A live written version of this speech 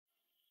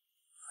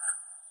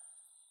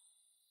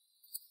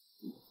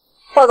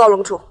报告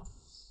龙主，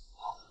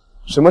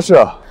什么事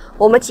啊？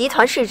我们集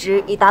团市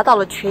值已达到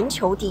了全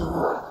球第一，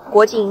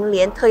国际银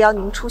联特邀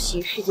您出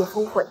席世界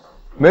峰会。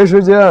没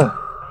时间，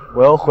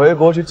我要回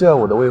国去见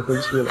我的未婚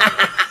妻了。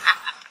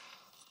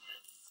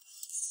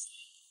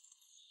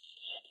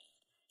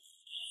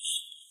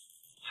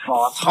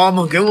把他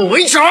们给我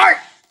围起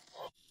来！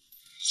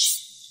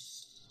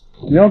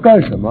你要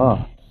干什么？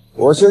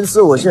我先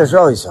自我介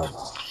绍一下吧，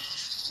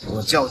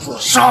我叫做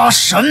杀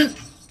神，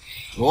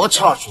罗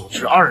刹组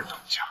织2等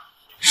家，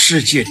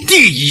世界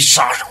第一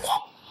杀人王。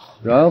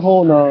然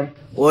后呢？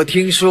我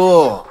听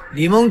说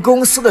你们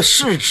公司的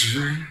市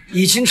值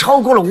已经超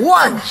过了1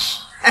万亿，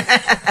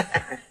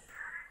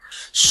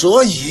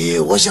所以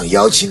我想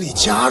邀请你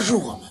加入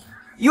我们，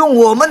用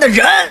我们的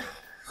人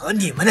和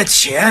你们的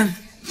钱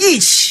一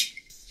起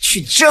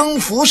去征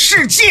服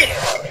世界。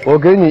我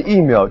给你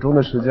1秒钟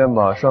的时间，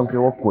马上给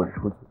我滚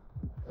出去！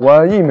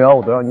晚1秒，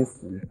我都让你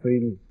死于非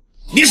命。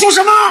你说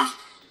什么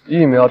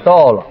？1秒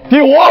到了，第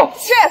5。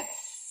是。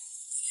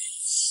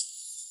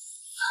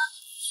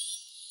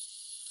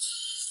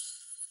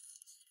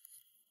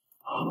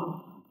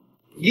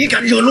你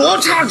敢惹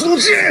罗刹组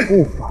织？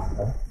不反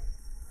了！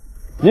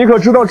你可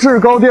知道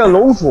至高殿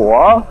龙主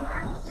啊？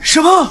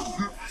什么？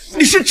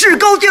你是至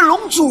高殿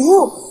龙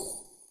主？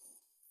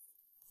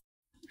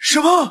什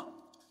么？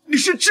你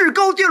是至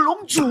高殿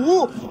龙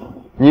主？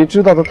你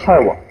知道的太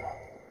晚了。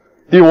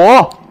第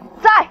5。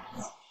在。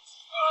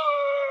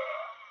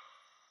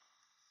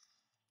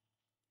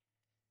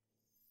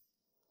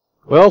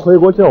我要回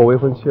国见我未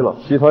婚妻了，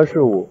集团事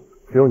务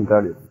只有你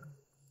代理。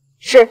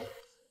是。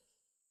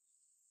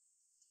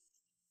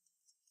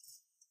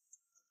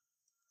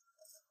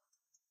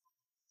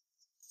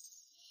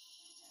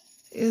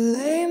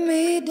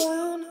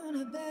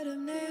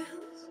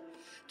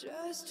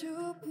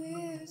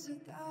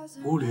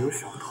屋里有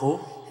小偷。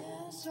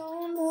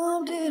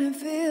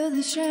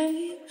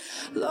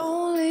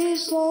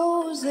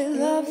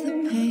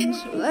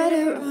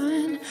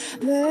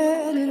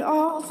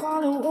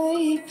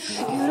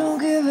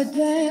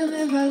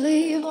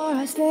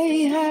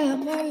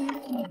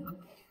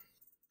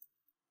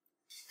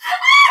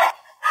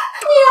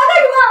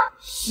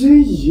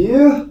心怡，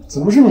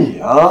怎么是你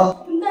啊？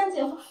笨蛋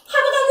姐夫，还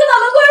不赶紧把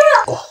门关上！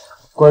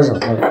关上，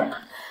关上。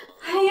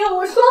哎呀，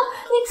我说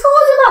你出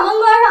去把门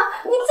关上，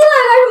你进来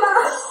干什么？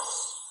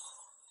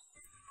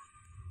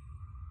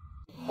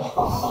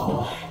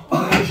哎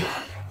呀，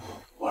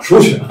我出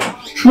去，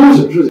出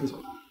去是。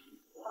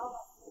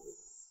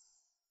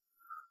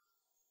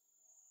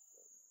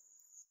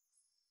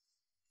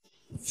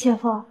姐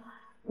夫，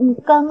你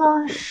刚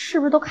刚是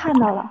不是都看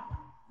到了？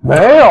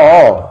没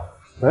有，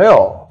没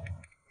有。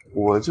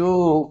我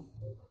就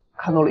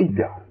看到了一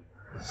点儿。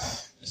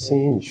心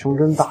怡，你胸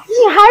真大！你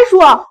还说，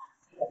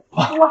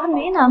我还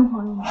没男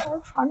朋友呢，要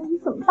是传出去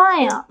怎么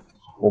办呀？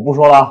我不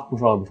说了，不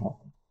说了，不说了。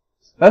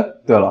哎，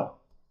对了，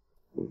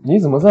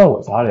你怎么在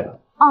我家里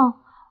啊？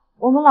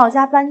我们老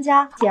家搬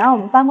家，姐让我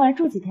们搬过来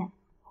住几天。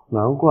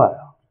难怪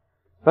啊。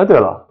哎，对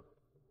了，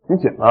你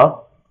姐呢？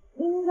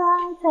应该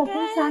在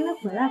公司还没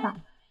回来吧？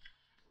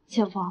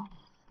姐夫，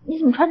你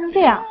怎么穿成这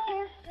样？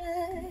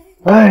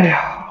哎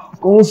呀，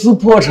公司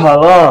破产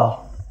了，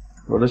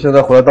我这现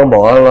在回来当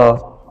保安了。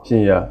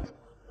心怡，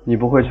你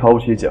不会瞧不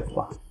起姐夫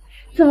吧？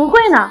怎么会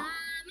呢？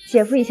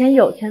姐夫以前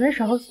有钱的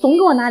时候总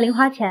给我拿零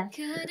花钱，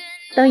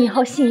等以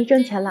后心怡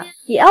挣钱了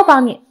也要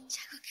帮你。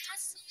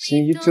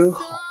心怡真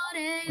好。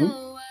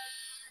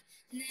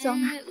走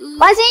嘛，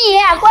王心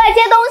怡，过来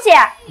接东西。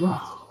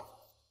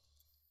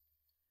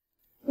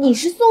你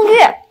是宋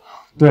月？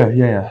对，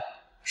燕燕，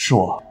是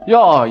我。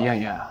哟，燕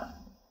燕，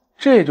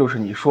这就是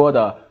你说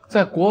的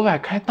在国外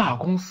开大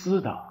公司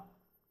的。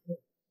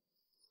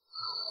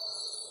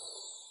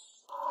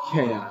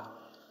燕燕，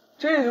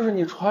这就是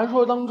你传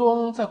说当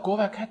中在国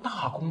外开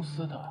大公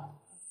司的。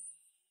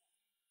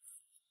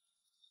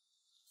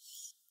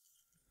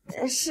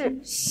是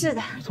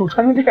的。怎么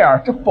穿成这样？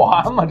这保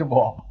安吗？这不。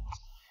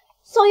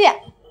宋月，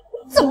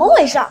怎么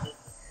回事？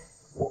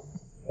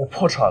我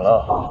破产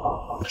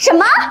了。什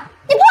么？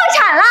你破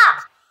产了？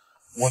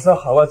我在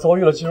海外遭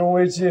遇了金融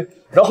危机，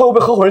然后又被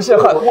合伙人陷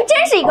害。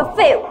真是一个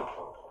废物！市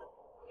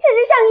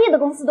值上亿的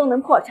公司都能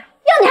破产，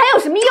要你还有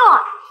什么用啊？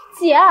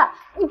姐，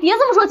你别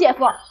这么说姐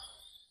夫，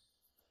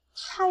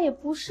他也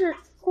不是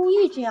故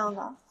意这样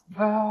的。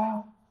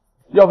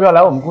要不要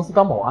来我们公司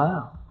当保安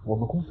啊？我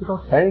们公司招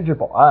全日制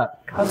保安，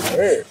看门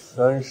儿。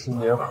30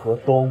年河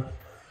东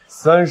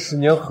，30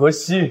年河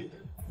西，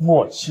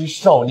莫欺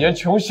少年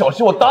穷，小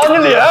心我打你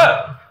脸！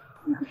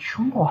那个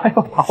穷保安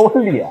要打我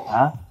脸？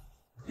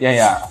燕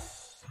燕，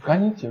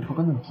赶紧解除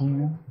跟他的租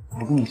约，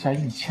我给你下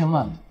1000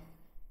万。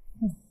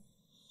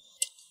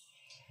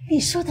你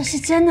说的是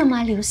真的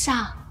吗，刘少？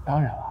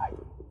当然了，阿姨。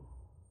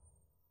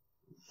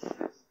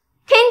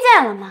听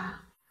见了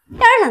吗？要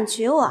是想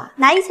娶我，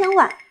拿1000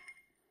万，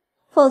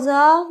否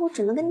则我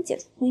只能跟你解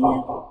除婚约。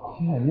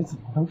燕燕，你怎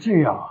么能这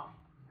样啊？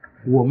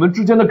我们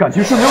之间的感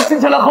情是没有金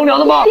钱来衡量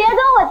的吗？别跟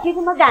我提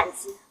什么感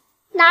情，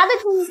拿得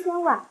出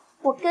1000万，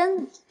我跟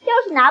你；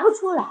要是拿不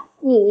出来，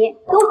你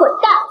给我滚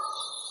蛋！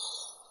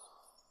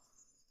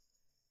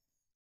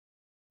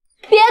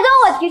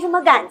提什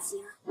么感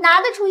情？拿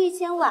得出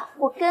1000万，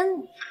我跟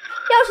你；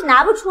要是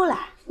拿不出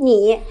来，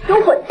你给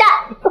我滚蛋！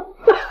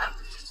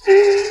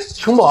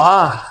熊保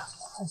安，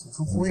快写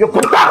出服务员滚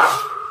蛋！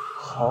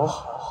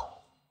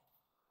好，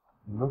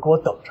你们给我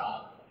等着，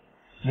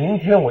明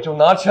天我就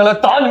拿钱来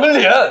打你们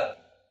脸。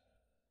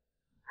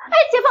哎，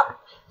姐夫，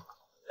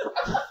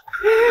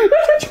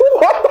熊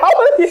保安打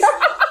我脸！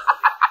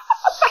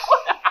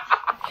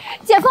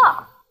姐夫，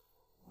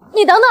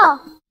你等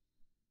等。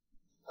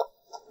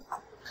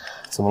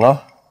怎么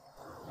了？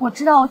我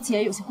知道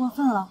姐有些过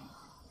分了，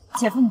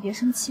姐夫你别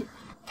生气。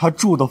他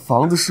住的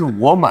房子是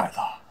我买的，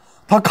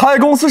他开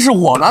公司是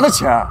我拿的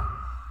钱，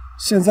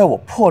现在我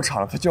破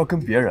产了，他就要跟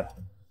别人，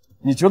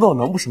你觉得我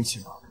能不生气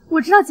吗？我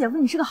知道姐夫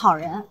你是个好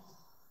人，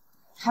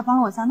还帮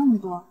了我家那么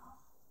多。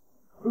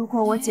如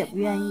果我姐不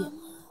愿意，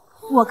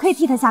我可以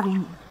替她嫁给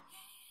你。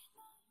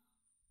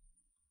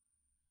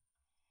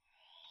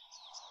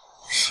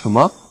什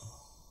么？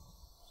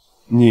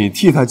你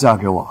替她嫁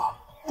给我？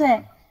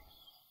对，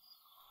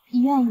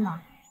你愿意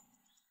吗？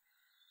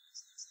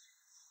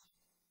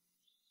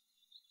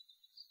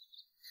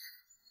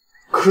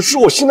可是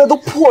我现在都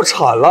破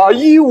产了，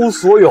一无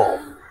所有，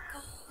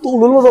都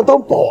沦落到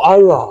当保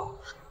安了。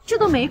这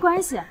都没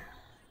关系，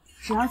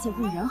只要姐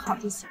夫你人好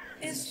就行。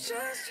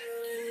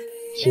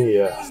星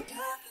爷，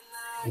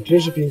你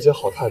真是比你姐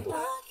好太多。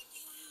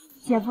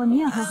姐夫你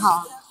也很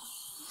好，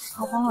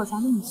还帮了我家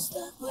那么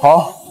多。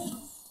好，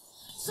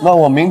那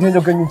我明天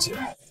就跟你姐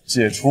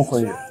解除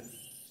婚约，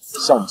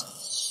向你求婚。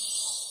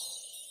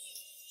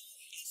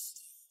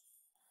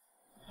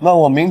那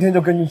我明天就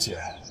跟你姐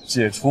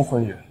解除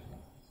婚约，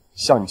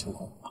向你求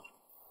婚。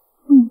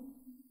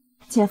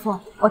姐夫，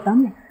我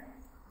等你。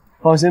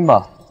放心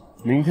吧，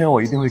明天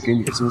我一定会给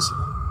你个惊喜。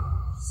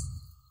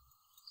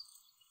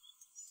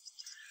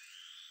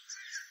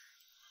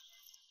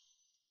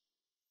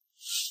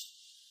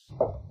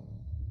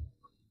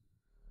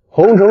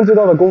红城街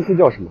道的公司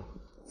叫什么？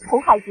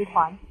红海集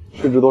团，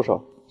市值多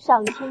少？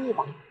上1000亿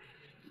吧。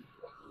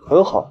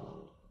很好，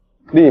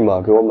立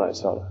马给我买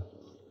下来。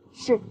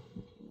是。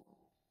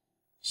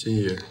星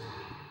爷，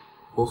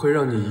我会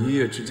让你一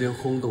夜之间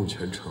轰动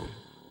全城，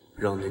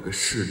让那个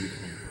势利的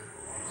女人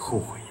后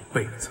悔一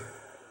辈子。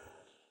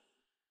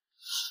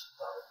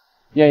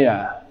燕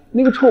燕，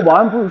那个臭保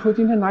安不是说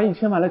今天拿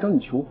1000万来找你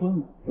求婚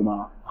吗？怎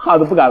么怕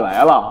都不敢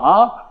来了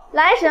啊？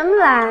来什么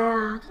来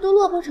啊？他都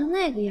落魄成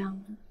那个样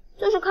子，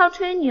就是靠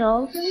吹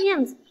牛跟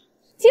面子。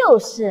就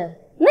是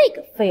那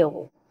个废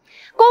物，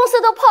公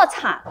司都破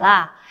产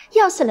了，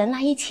要是能拿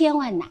1000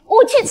万呢，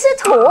我去吃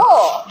土。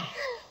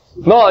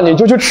那你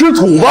就去吃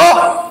土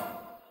吧。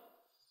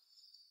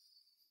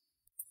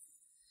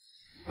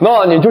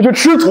那你就去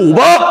吃土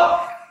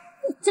吧。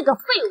你这个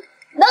废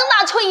物，能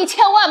拿出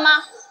1000万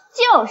吗？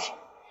就是，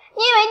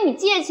你以为你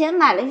借钱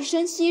买了一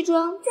身西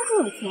装就是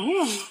有钱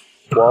人吗？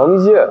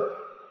王艳，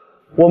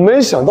我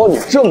没想到你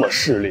这么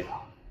势利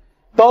啊！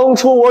当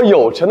初我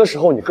有钱的时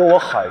候，你跟我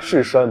海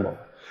誓山盟，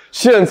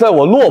现在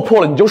我落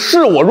魄了，你就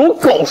视我如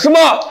狗是吗？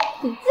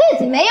你自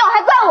己没用，还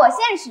怪我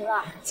现实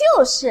啊！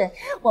就是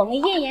我们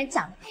燕燕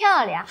长得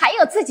漂亮，还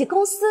有自己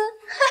公司，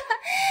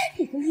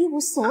你都一无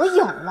所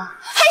有了，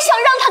还想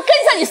让她跟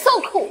着你受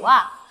苦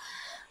啊？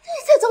你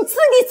这种自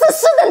立自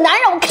私的男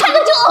人，我看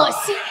着就恶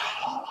心。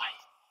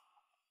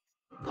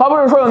他不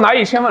是说要拿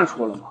1000万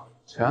出了吗？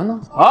钱呢？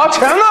啊，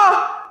钱呢？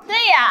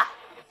对呀，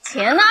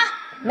钱呢？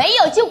没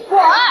有就滚！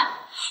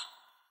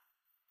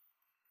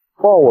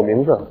报我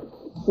名字，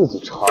自己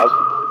查去。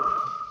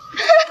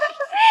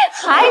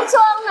还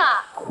装呢？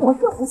我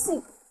就不信，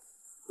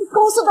你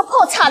公司都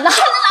破产了，还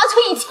能拿出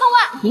1000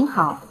万？您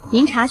好，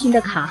您查询的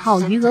卡号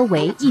余额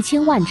为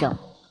1000万整。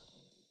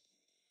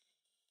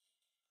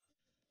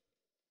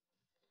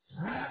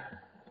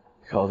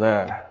小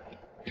子，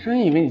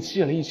真以为你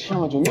借了1000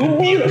万就牛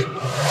逼了是吧？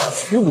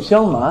实不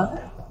相瞒，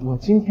我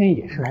今天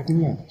也是来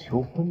跟燕燕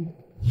求婚的，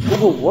不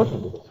过我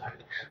准备的彩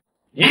礼是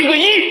1个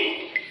亿，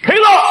赔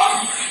了。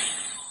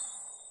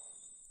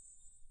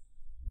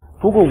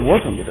不过我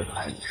准备的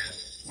彩礼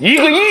是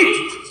1个亿，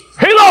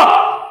赔了。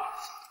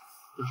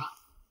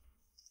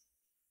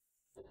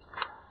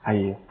阿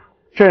姨，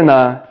这儿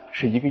呢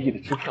是1个亿的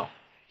支票，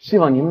希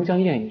望您能将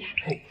燕燕许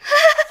配。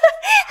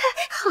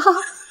好。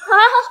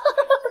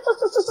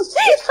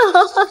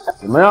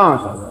怎么样，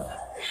小子？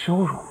羞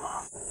辱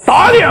吗？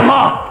打脸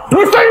吗？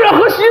你三人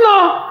何惜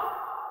呢？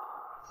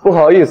不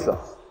好意思，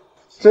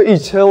这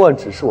1000万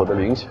只是我的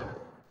零钱，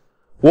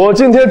我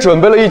今天准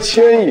备了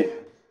1000亿，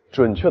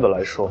准确的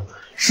来说，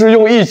是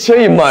用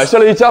1000亿买下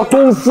了一家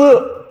公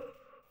司，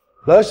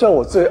来向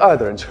我最爱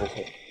的人求婚。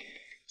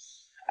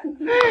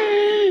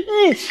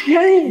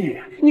1000亿？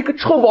你个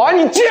臭保安，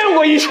你见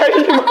过1000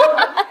亿吗？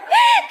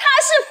他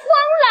是疯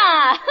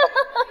了！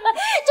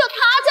就他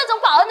这种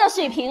保安的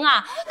水平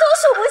啊，都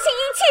数不清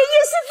1000亿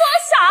是多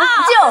少。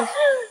就是，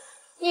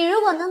你如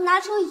果能拿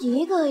出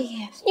1个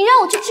亿，你让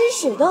我去吃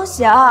屎都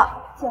行。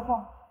姐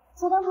夫，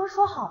昨天不是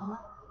说好了吗？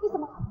你怎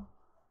么还？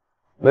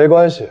没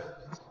关系，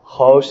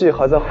好戏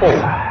还在后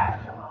面。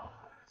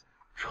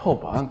臭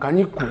保安，赶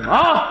紧滚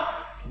啊！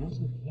别在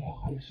这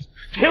还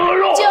天鹅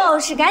肉就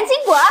是赶紧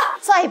滚，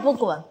再不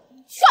滚，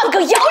放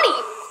个有理！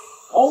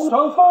红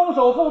城方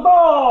首富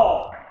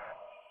到。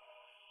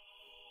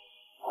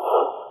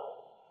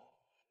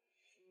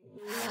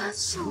方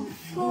首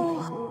富，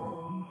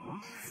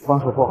方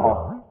首富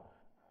好。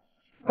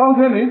张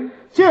天林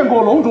见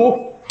过龙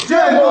主，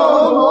见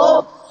过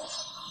龙主。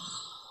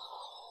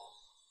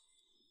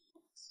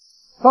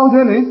张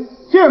天林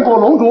见过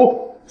龙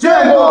主，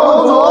见过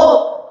龙主。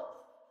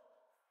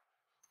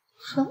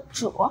龙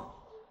主，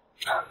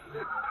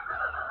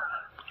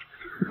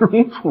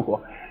龙主，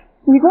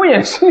你给我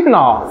演戏呢？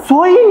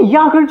所以你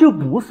压根就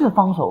不是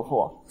方首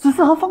富，只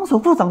是和方首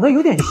富长得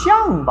有点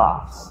像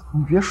吧？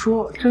你别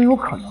说，真有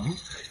可能。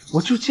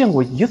我就见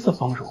过一次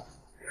方首富，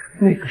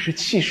那可是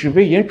气势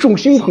威严、众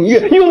星捧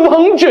月、有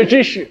王者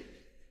之势，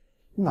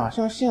哪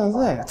像现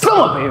在呀，这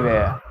么卑微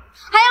啊！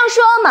还用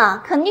说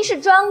吗？肯定是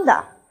装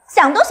的，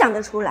想都想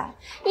得出来。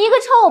一个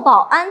臭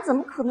保安怎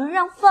么可能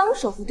让方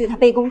首富对他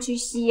卑躬屈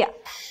膝呀？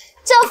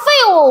这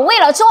废物为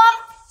了装，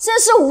真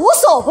是无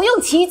所不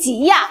用其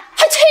极呀！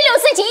还吹牛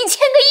自己1000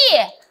个亿，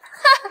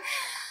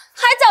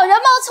还找人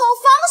冒充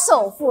方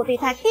首富对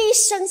他低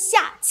声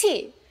下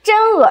气，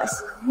真恶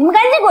心！你们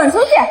赶紧滚出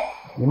去！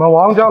你们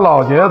王家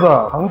老爷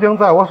子曾经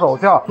在我手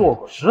下做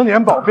过10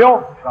年保镖，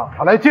让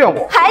他来见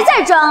我。还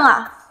在装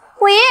啊！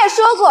我爷爷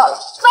说过了，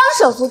方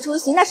首富出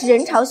行那是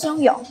人潮汹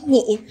涌，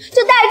你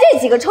就带这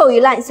几个臭鱼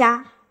烂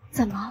虾，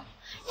怎么？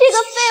这个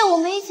废物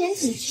没钱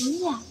请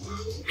情呀？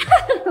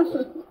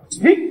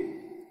你，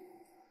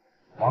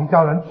王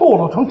家人堕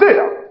落成这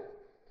样，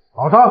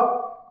老张，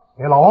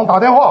给老王打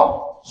电话。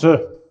是。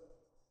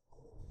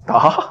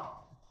打？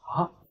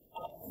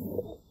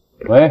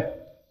喂，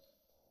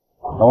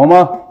老王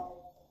吗？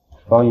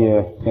方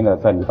爷现在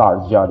在你大儿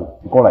子家里，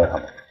你过来一趟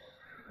吧。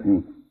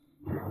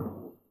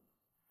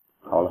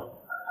好了。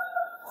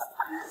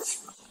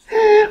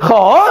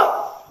好啊，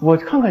我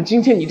看看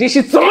今天你这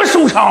戏怎么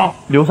收场。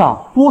刘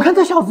少，我看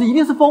这小子一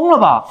定是疯了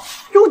吧？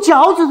用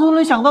脚趾头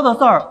能想到的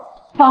事儿，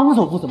方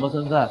首富什么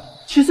身份？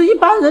其实一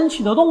般人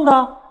请得动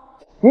的。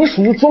你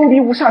属于装逼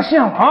无下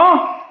限了啊！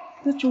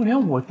那就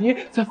连我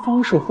爹在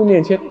方首富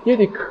面前也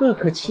得客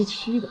客气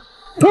气的，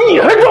你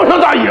还装上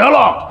大爷了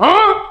啊？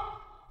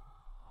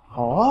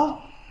好啊，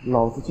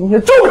老子今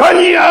天就看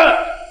你一眼！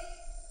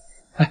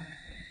哎，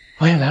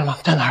王爷来了吗？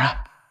在哪儿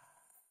啊？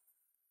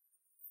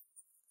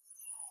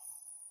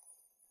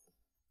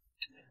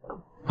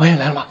王爷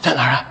来了吗？在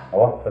哪儿啊？好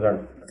啊，在这儿呢。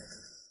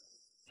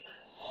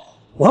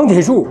王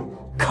铁树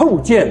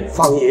叩见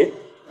方爷，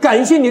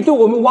感谢你对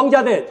我们王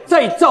家的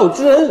再造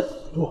之恩。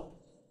不，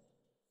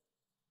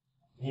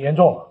你言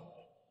重了。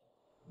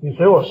你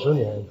随我10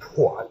年，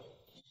出我案底。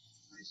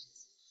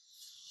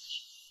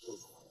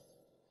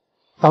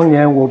当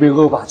年我被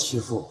恶霸欺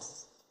负，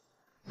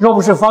若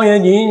不是方爷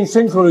您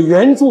伸出了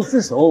援助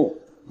之手，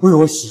为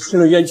我洗清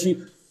了冤屈，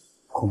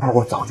恐怕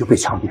我早就被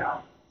枪毙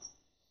了。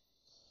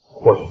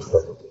或许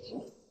说对不起，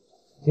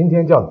今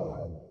天叫你来，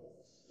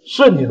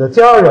是你的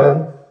家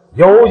人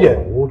有眼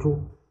无珠，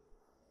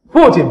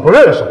不仅不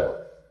认识我，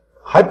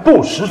还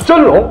不识真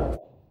容，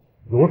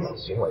如此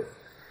行为，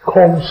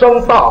恐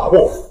生大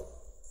祸。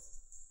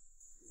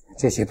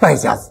这些败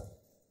家子，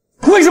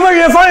为什么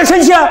惹方爷生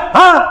气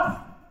啊？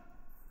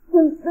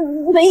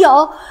没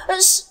有，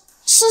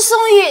是宋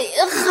玉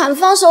喊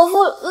方首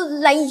富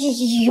来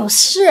有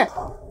事。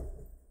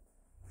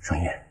双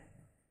叶，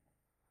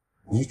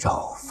你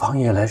找方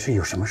爷来是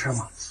有什么事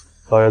吗？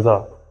老爷子，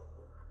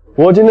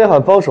我今天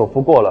喊方首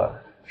富过来，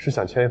是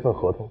想签一份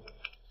合同，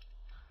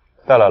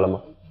带来了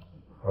吗？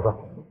好的。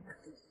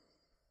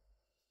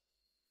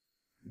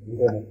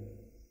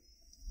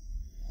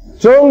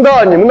睁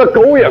大你们的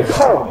狗眼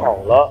看好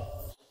了，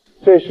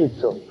这是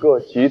整个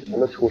集团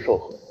的出售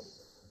合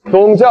同，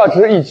总价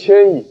值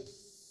1000亿，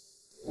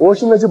我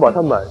现在就把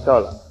它买下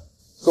来，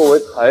作为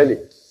彩礼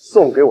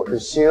送给我最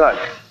心爱的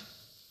人。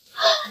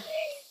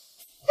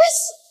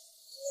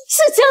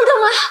是真的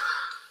吗？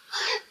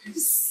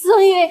宋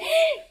玉，你真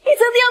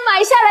的要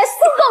买下来送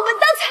给我们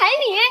当彩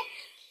礼？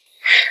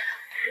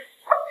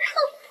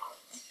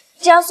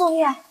只要宋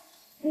月，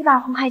你把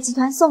红海集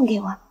团送给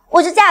我，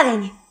我就嫁给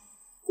你。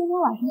今天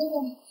晚上就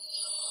动。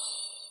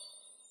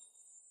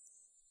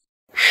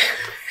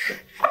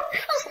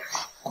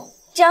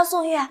只要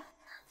宋月，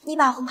你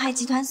把红海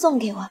集团送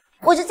给我，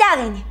我就嫁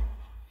给你。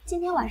今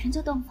天晚上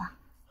就洞房。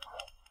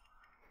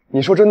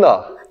你说真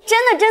的？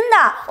真的真的，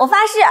我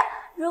发誓，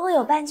如果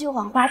有半句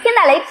谎话，天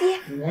打雷劈！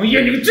王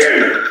爷，你个贱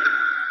人！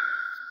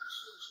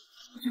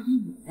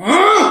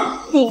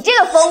你这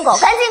个疯狗，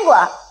赶紧滚！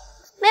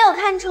没有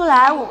看出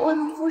来我未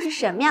婚夫是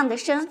什么样的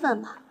身份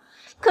吗？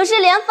可是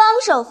连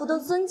方首富都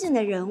尊敬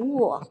的人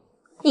物，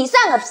你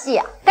算个屁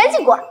呀！赶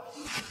紧滚！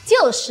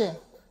就是，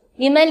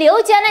你们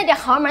刘家那点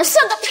豪门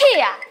算个屁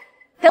呀！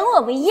等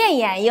我们燕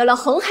燕有了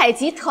红海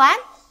集团，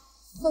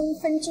分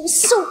分钟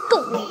收购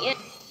你。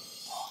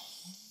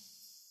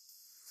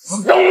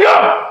等着，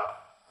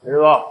儿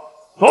子，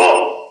走。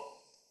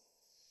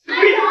马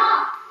总，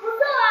不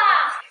错啊。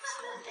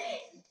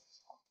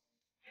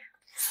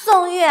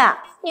宋月，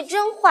你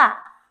真坏！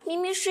明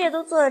明事业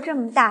都做得这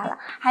么大了，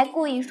还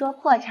故意说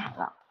破产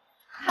了，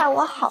害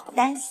我好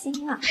担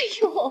心啊！哎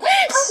呦，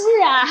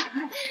是啊，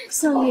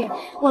宋玉，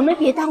我们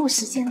别耽误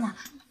时间了，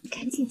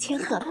赶紧签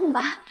合同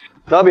吧。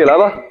打笔来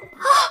吧。啊，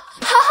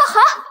好，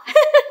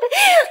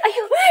哎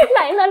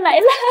呦，来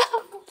了。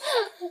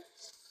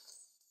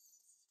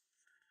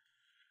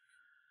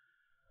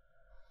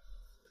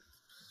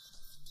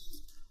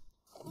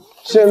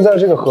现在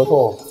这个合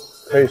同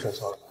可以生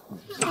效了。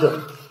是，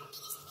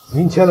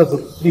您签了字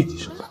立即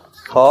生效。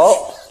好，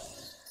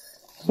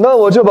那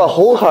我就把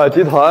红海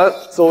集团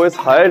作为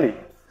彩礼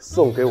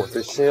送给我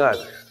最心爱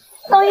的人。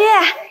董月，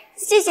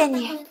谢谢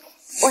你，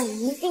我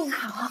一定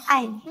好好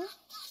爱你。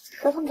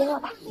合同给我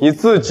吧。你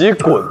自己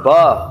滚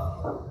吧！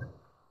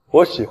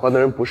我喜欢的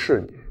人不是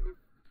你，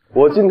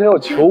我今天要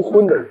求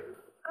婚的人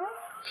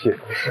也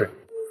不是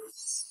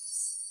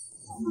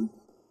你。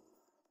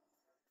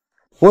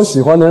我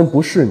喜欢的人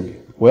不是你，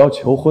我要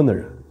求婚的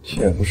人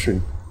也不是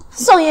你。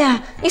宋月，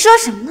你说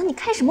什么呢？你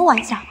开什么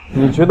玩笑？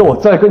你觉得我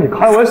在跟你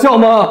开玩笑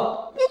吗？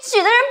你娶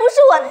的人不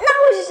是我，那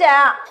会是谁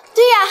啊？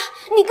对呀，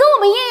你跟我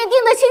们燕燕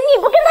定的亲，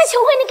你不跟他求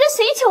婚，你跟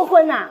谁求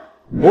婚呐？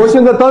我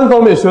现在单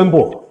方面宣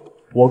布，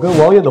我跟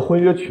王爷的婚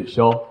约取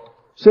消。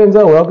现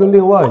在我要跟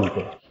另外一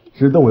个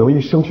值得我用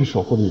一生去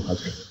守护的女孩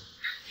结婚。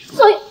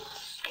宋月，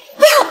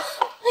不要！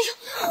哎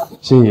呦，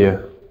心怡，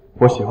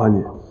我喜欢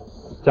你，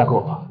嫁给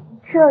我吧。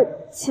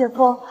姐夫，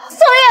宋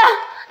月，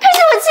她是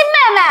我亲妹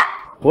妹。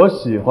我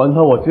喜欢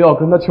她，我就要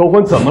跟她求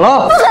婚，怎么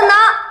了？不可能！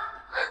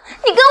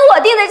你跟我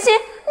定的亲，你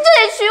就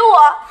得娶我。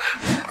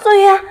宋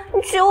月，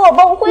你娶我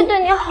吧，我会对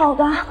你好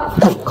的。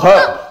滚开！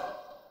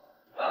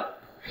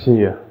心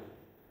怡，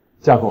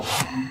嫁给我吧，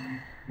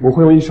我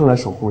会用一生来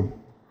守护你。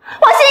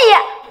王心怡，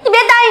你别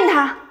答应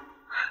他。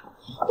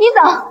你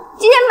等，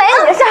今天没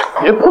你的事。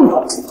别碰我！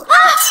啊！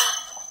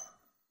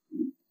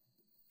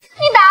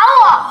你打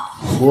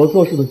我！我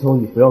做事的时候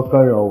你不要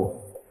干扰我，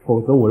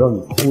否则我让你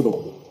哭都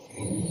哭。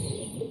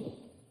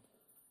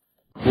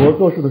我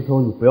做事的时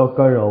候你不要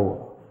干扰我，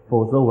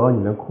否则我让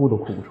你连哭都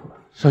哭不出来。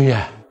宋月，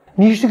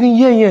你是跟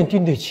燕燕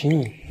定的亲，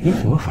你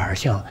怎么反而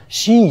向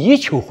心怡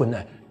求婚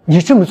呢？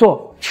你这么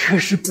做确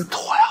实不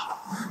妥呀。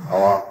好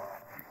啊，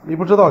你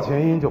不知道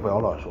前因就不要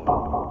乱说。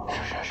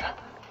是。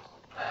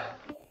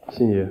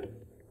心怡，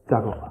嫁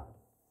给我吧。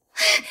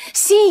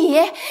心怡，你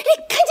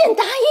赶紧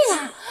答应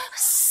啊！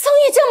宋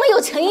玉这么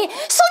有诚意，收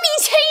你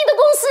1000亿的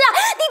公司啊！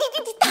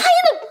你答应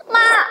了？妈，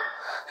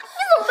你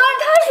怎么当着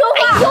他说话？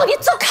哎呦，你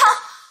走开！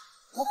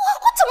我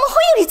怎么会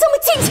有你这么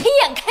见钱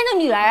眼开的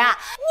女儿啊？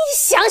你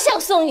想想，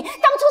宋玉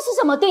当初是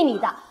怎么对你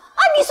的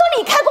啊？你说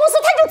你开公司，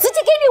他就直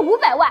接给你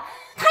500万，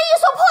他一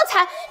说破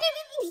产，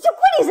你就不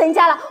理人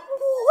家了，我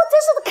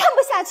真是都看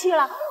不下去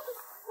了。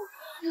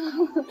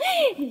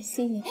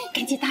心怡，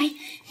赶紧答应，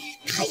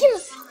答应了。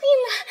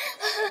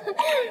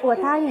我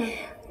答应，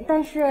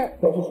但是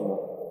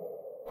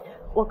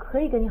我可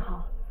以跟你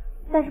好，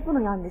但是不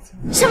能要你的钱。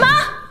什么？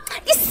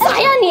你傻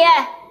呀你！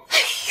哎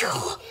呦，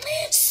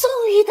宋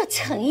玉的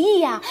诚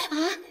意呀！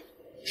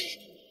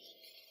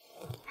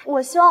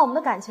我希望我们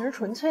的感情是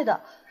纯粹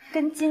的，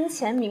跟金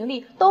钱、名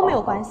利都没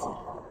有关系。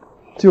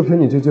就凭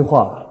你这句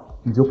话，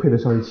你就配得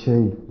上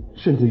1000亿，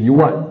甚至1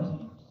万亿。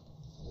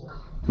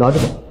拿着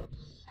吧。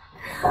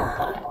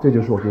这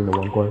就是我给你的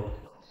王冠，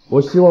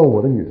我希望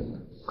我的女人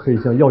可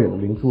以像耀眼的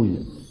明珠一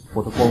样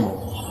活得光芒。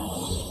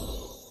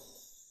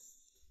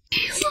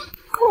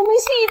我们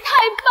心怡太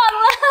棒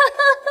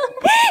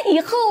了，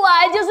以后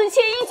啊就是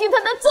千亿集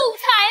团的总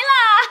裁啦！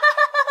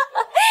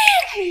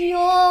哎呦，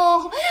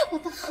我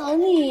的好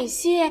女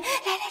婿，来，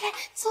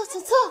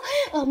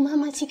坐，妈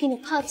妈去给你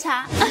泡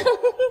茶。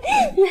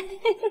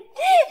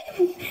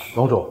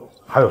龙主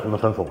还有什么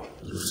吩咐吗？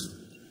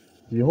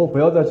以后不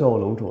要再叫我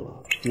龙主了，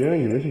别人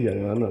以为是演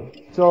员呢，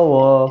叫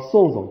我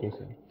宋总就行。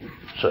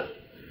是，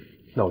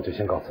那我就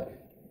先告辞你。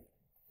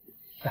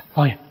来，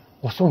方爷，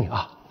我送你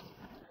啊。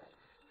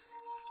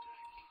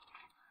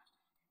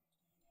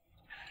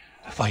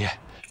方爷，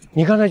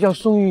你刚才叫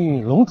宋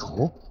玉龙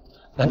主，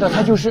难道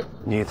他就是？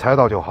你猜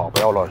到就好，不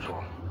要乱说。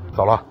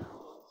走了。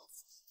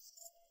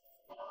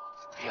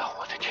哎呀，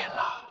我的天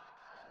哪，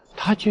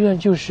他居然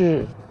就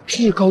是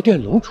至高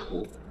殿龙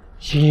主，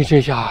心怡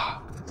这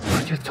下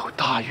可就走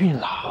大运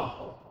了。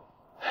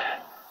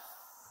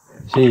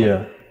心怡，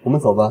我们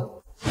走吧，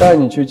带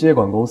你去接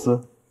管公司。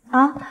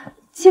啊，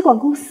接管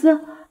公司？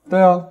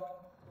对啊，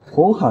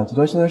红海集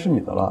团现在是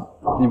你的了，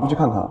你不去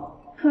看看？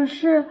可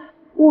是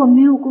我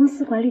没有公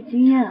司管理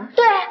经验啊。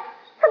对，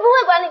他不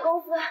会管理公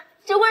司，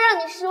只会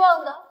让你失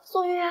望的。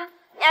宋玉，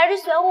你还是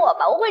选我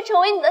吧，我会成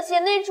为你的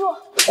贤内助。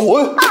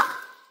滚！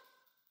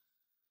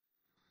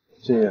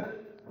心怡，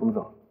我们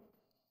走。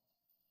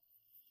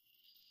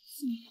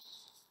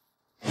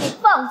你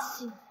放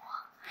弃我，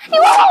你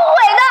会后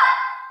悔的。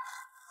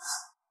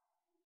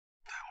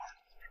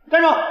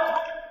站住！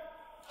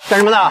干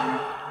什么呢？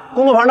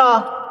工作牌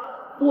呢？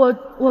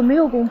我没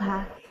有工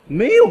牌。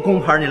没有工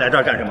牌，你来这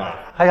儿干什么？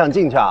还想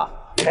进去啊？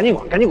赶紧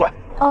滚，赶紧滚！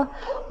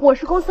我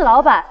是公司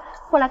老板，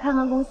过来看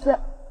看公司。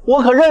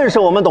我可认识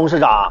我们董事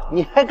长，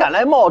你还敢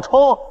来冒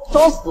充，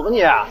找死吧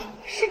你！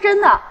是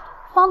真的，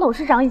方董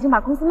事长已经把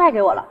公司卖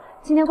给我了，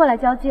今天过来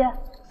交接。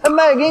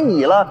卖给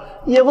你了，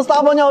也不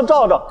撒泡尿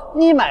照照，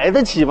你买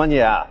得起吗你？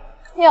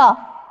哟，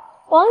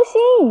王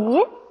心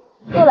怡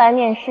又来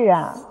面试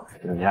啊？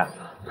人家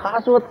他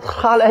说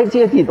他来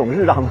接替董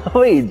事长的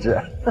位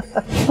置。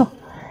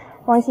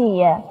王心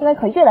怡现在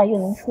可越来越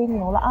能吹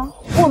牛了啊！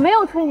我没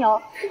有吹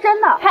牛，是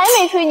真的，还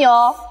没吹牛。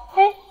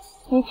哎，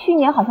你去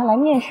年好像来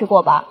面试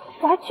过吧？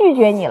我还拒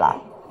绝你了，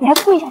你还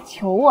跪下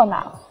求我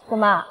呢。怎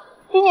么，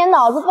今年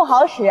脑子不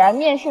好使，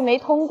面试没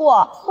通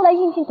过，都来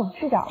应聘董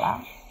事长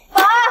了？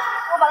保安，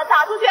我把他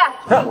打出去！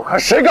我看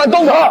谁敢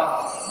动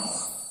他！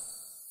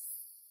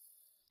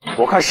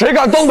我看谁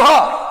敢动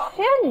他！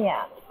谁啊你？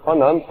她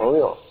男朋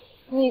友。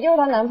你就是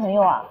她男朋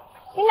友啊？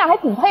你俩还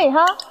挺配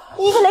哈，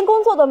一个连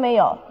工作都没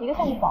有，一个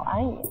像个保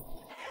安一样。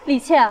李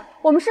倩，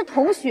我们是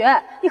同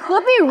学，你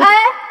何必如此？哎，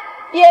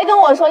别跟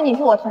我说你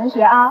是我同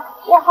学啊！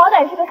我好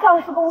歹是个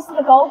上市公司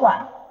的高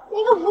管，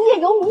你个无业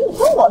游民，你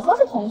跟我说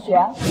是同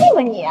学，屁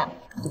吧你！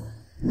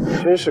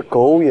真是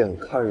狗眼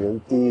看人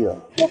低呀！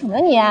说什么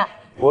你？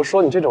我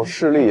说你这种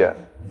势利眼，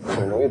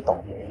很容易倒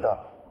霉的。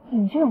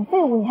你这种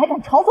废物，你还敢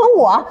嘲讽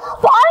我？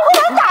保安，你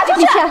给我打出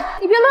去！李倩，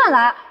你别乱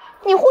来，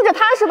你护着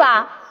他是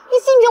吧？你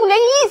信不信我连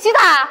你一起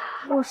打？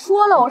我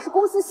说了，我是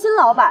公司新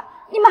老板，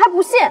你们还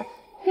不信？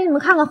给你们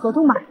看看合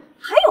同吧。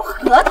还有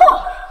合同？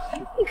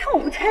你看我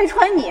不拆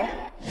穿你！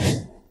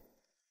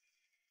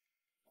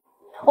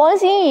王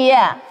心怡，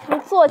你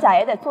作假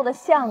也得做得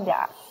像点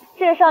儿。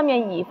这上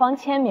面乙方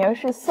签名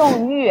是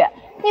宋玉，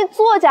你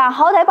作假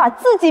好歹把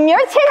自己名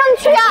签上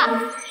去啊！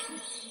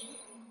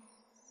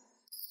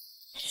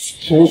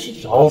真是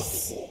找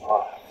死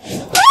啊！你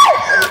干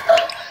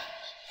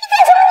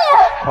什么你？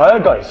还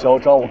敢嚣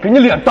张！我给你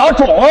脸打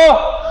肿啊！给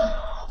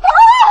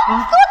我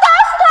打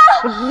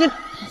死他！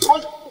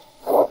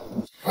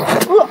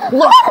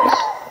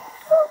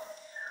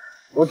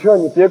我劝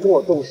你别跟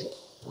我动手，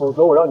否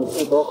则我让你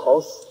不得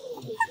好死。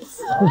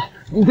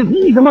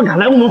你他妈敢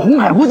来我们红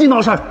海国际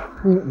闹事儿？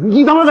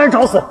你他妈在这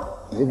找死！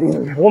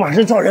我马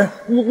上叫人，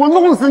我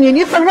弄死你！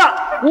你等着，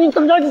你别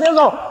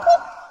走！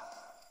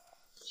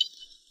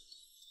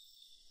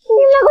你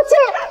别给我进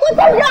来！我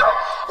等着！你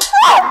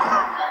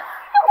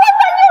快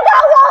反正打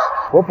我！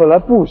我本来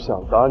不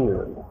想打女人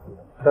的，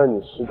但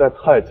你实在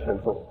太欠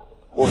揍了，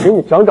我给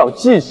你长长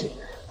记性。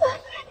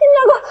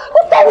我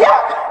等着！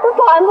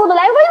保安部的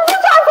来，把你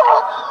抓走！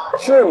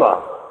是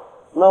吗？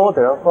那我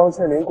得让方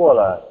倩玲过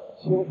来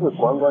亲自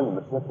管管你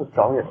们这些不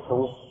长眼的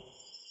东西。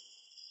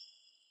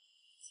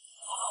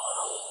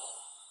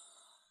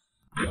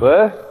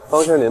喂，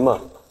方倩玲吗？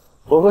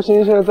我和欣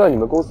欣现在在你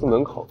们公司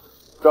门口，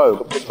这儿有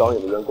个不长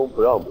眼的员工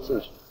不让我们进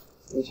去，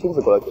你亲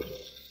自过来解决。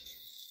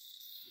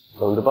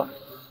等着吧，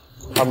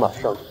他马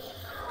上就。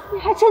你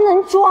还真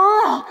能装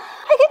啊！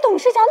还给董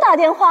事长打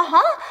电话哈，还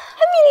命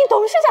令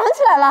董事长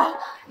起来了。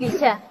李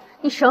倩，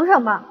你省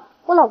省吧，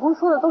我老公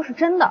说的都是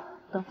真的。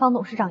等方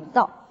董事长一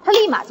到，他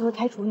立马就会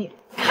开除你。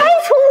开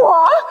除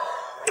我？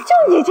就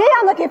你这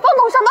样的，给方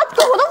董事长的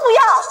狗都不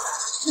要！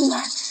你们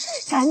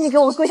赶紧给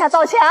我跪下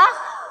道歉啊！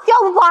要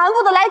不保安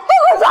部的来都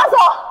给抓走！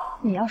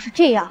你要是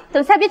这样，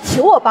等下别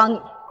求我帮你。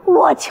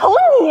我求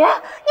你，你们去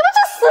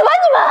死吧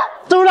你们！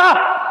董事长，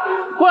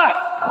过来，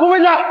给我位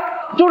置，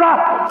董事长，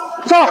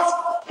上！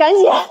赶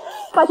紧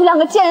把这两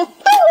个贱人都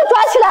给我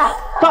抓起来！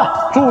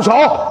站住手！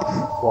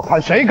我看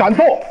谁敢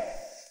动！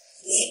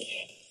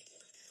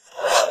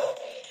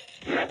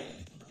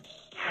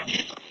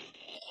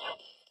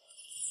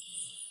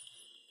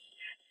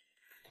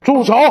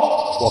住手！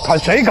我看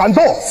谁敢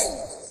动！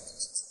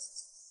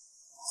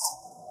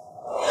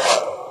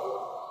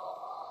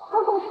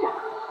董事长，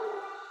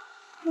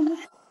董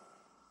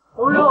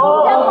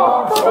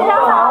事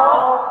长好！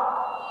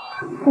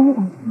董事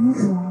长听出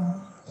来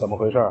了？怎么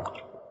回事？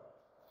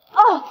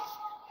哦，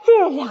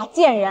这俩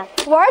贱人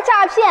玩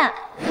诈骗，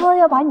说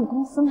要把你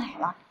公司买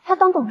了，他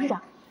当董事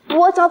长，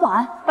我找保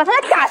安把他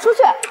俩赶出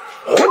去。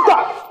混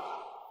蛋！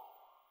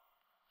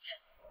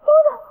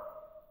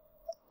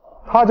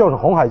他就是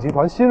红海集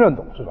团新任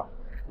董事长，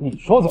你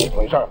说怎么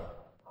回事？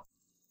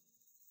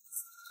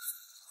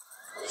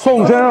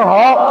宋先生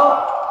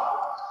好。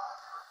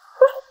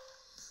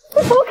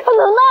这怎么可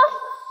能呢？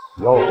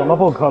有什么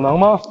不可能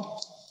吗？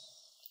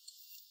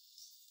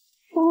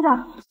董事长，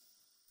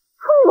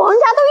我们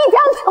家都一家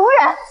穷人，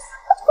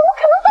怎么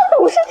可能当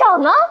董事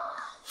长呢？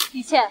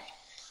李倩，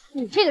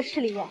你这个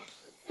势利眼，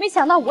没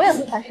想到我也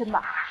会翻身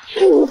吧？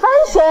你翻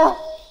身？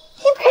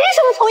你凭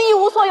什么从一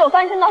无所有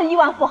翻身到亿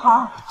万富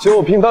豪？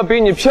就凭她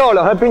比你漂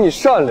亮，还比你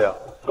善良，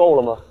够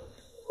了吗？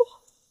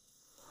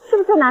是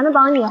不是这男的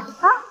帮你啊？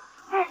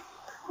哎，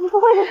你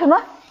不会是什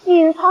么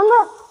隐藏的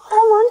豪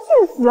门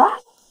巨子啊？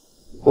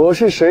我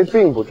是谁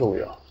并不重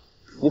要，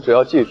你只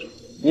要记住，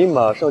你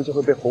马上就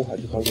会被红海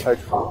集团开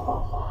除。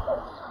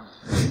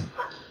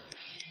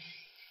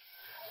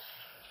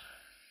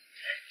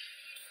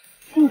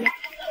心怡，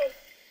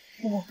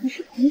我们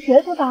是同学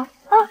对吧？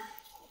啊，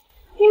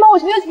你帮我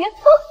求求情。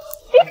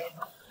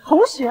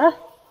同学，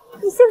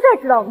你现在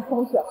知道我们是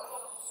同学了？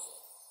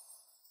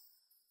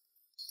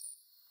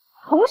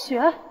同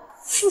学，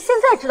你现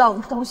在知道我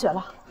们是同学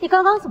了？你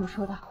刚刚怎么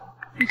说的？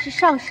你是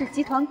上市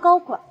集团高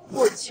管，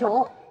我穷，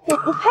我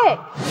不配。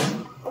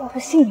我的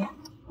信任，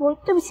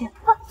对不起啊，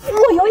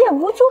我有眼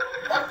无珠，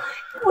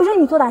我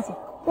认你做大姐，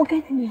我跟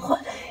你离婚，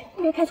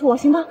你别开除我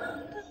行吗？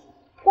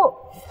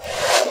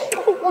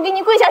我给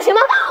你跪下行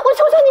吗？我求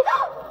求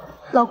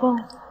你，老公，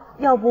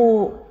要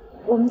不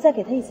我们再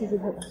给他一次机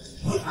会吧。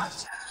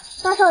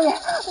大少爷，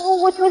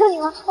我求求你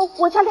了，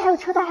我家里还有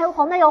车贷，还有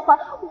房贷要还，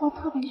我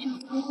特别需要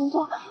这份工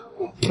作。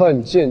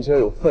犯贱就要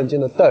有犯贱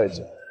的代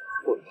价。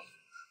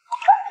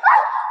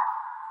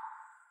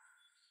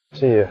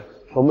心怡，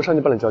我们上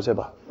去办理交接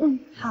吧。嗯，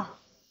好。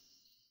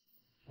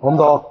我们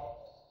走。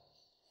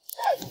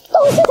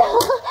董事长，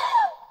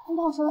你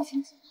帮我收到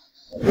钱。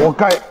活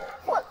该。董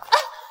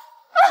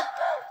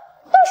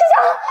事长，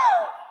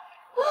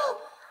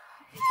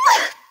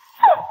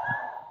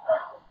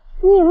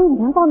你以为你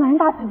能抱男人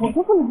大腿，我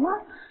就不能吗？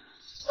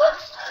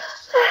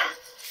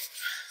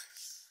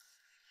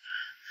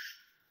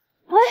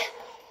哎，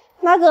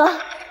马哥，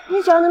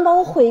你只要能帮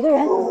我毁一个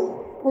人，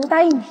我就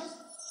答应你。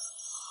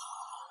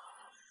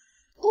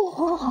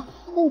好，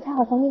那你开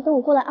好房间，等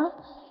我过来啊。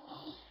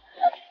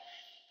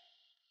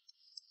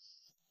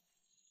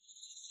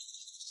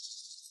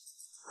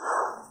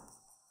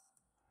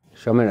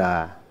小美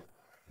人，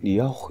你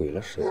要毁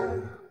了谁？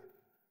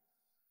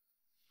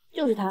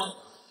就是他。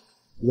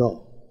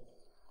哟，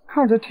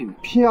看着挺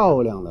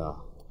漂亮的，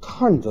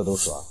看着都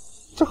爽，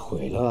这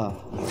毁了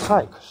也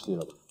太可惜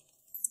了吧？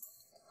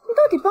你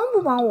到底帮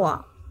不帮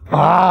我？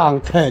帮，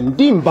肯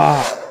定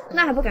帮。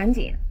那还不赶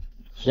紧？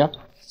行，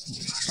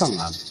上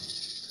岸。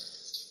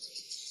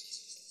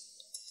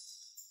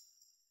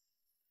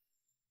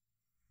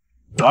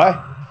来，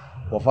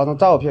我发张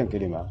照片给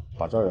你们，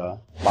把这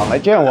人绑来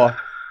见我。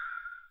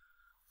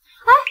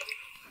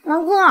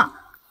南哥，干嘛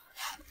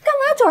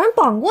要找人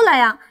绑过来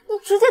呀？你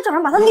直接找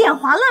人把他脸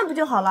划烂不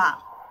就好了？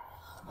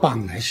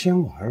绑来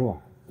先玩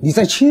玩，你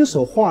再亲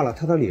手画了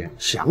他的脸，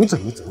想怎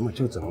么整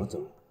就怎么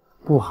整，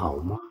不好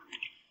吗？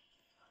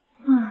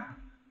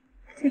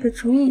这个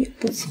主意也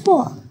不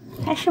错，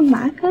还是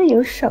马哥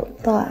有手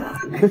段。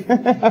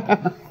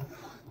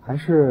还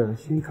是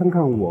先看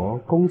看我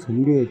攻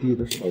城略地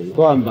的手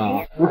段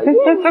吧。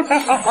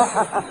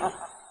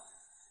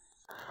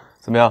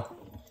怎么样？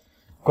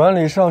管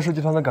理上市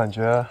集团的感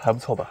觉还不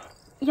错吧？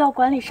要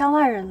管理上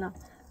万人呢，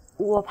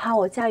我怕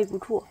我驾驭不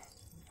住。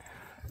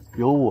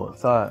有我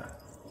在，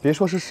别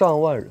说是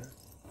上万人，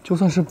就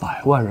算是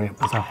100万人也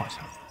不在话下。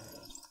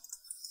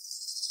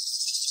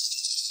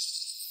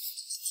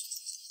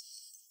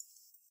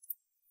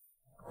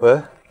喂，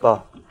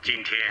爸。今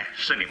天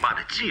是你妈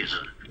的忌日，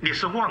你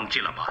是忘记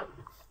了吗？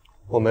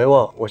我没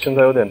忘，我现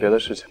在有点别的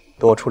事情，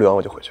等我处理完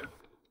我就回去。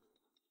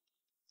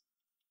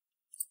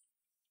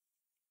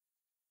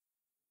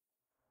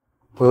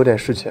我有点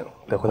事情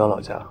得回到老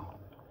家，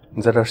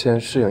你在这儿先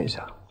适应一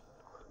下，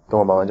等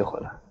我忙完就回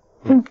来。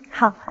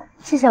好，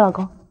谢谢老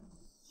公。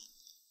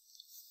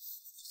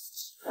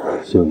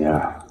秀妮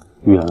儿，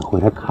玉儿回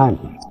来看你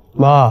了。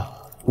妈，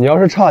你要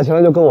是差钱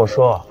了就跟我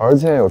说，儿子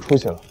现在有出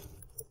息了。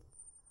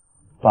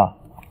爸，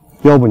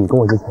要不你跟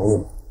我去城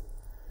里，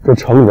这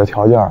城里的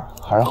条件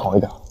还是好一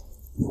点。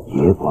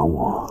别管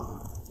我，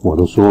我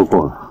都说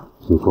过了，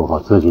你过好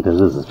自己的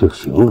日子就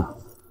行了。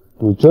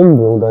你真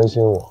不用担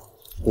心我，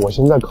我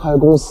现在开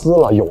公司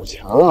了，有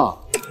钱了。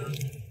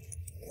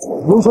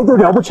有钱就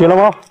了不起了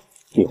吗？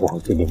你忘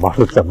记你妈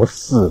是怎么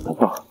死的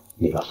吧？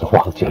你要是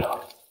忘记了，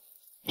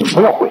就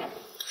不要回来。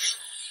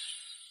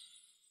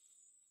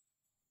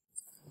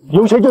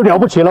有钱就了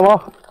不起了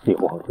吗？你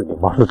忘记你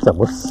妈是怎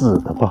么死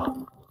的吧？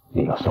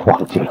你要是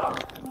忘记了，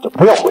就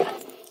不要回来。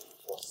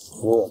我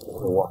死也不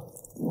会忘。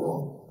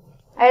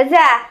儿子，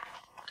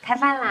开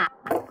饭啦！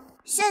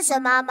谢谢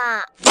妈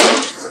妈。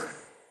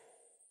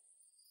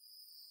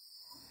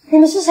你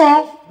们是谁？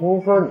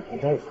听说你们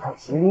这里看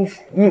麒麟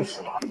血玉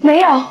是吧？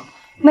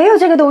没有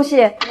这个东西。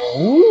没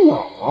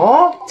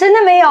有？真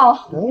的没有。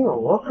没有，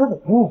我可得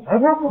给你白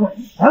白付点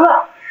钱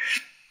了。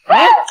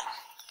哎！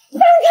放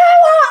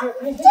开我！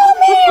救命！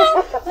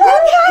放开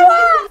我！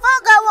放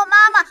开我妈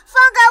妈！放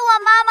开我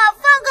妈妈！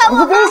放开我！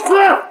我该死！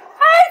儿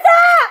子，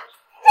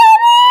救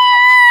命！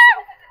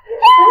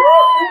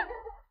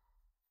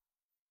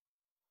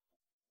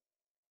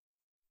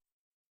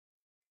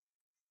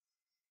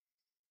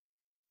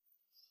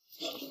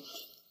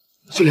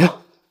秀玲，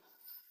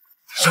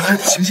秀玲，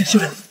醒醒！秀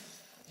玲，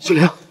秀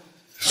玲，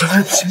秀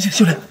玲，醒醒！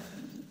秀玲，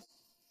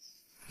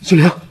秀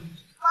玲，妈，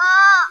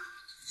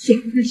秀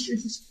玲，醒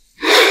醒！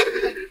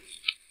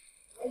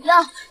我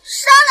要杀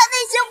了那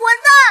些混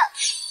蛋！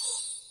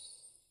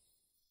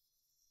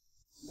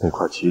那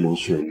块麒麟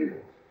血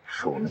玉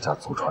是我们家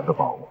祖传的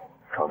宝物，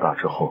长大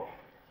之后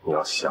你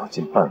要想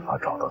尽办法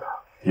找到它，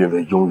因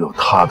为拥有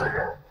它的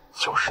人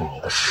就是你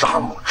的杀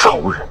母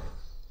仇人。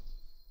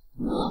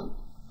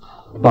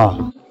爸，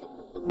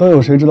都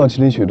有谁知道麒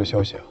麟血玉的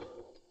消息啊？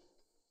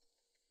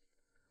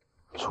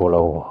除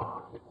了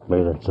我，没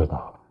人知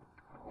道，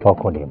包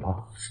括你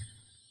妈。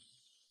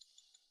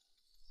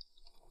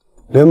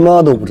连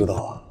妈都不知道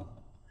啊？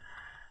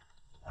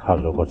她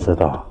如果知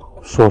道，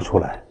说出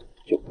来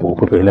就不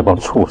会被那帮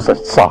畜生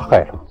杀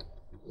害了。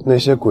那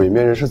些鬼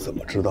面人是怎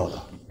么知道的？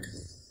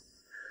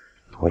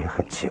我也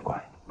很奇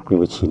怪，因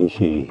为麒麟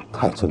须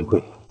太珍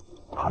贵，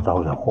怕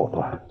遭人祸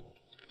端，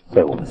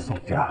在我们宋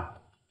家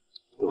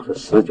都是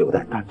19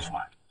代单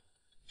传，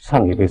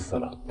上一辈死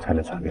了才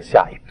能传给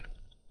下一辈。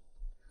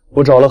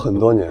我找了很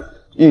多年，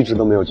一直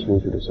都没有麒麟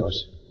须的消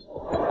息，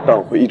但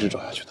我会一直找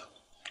下去的。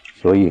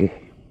所以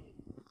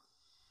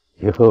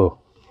以后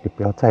你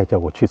不要再叫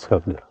我去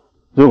城里了。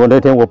如果那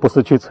天我不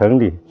是去城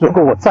里，如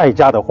果我在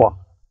家的话，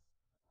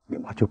你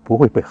妈就不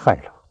会被害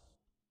了。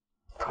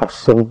她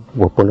生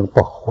我不能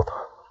保护她，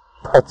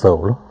她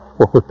走了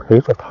我会陪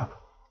着她。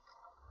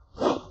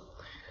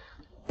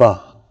爸，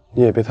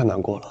你也别太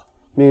难过了，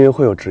命运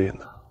会有指引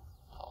的。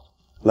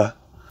来，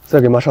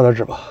再给妈上点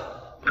纸吧。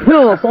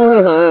哟，风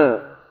水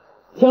很，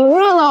挺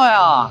热闹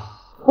呀。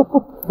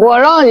我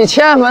让你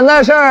迁坟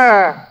的事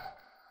儿，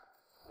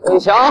你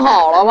想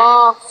好了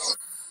吗？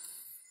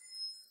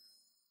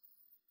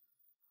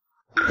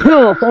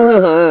哟，风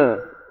水很，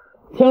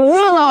挺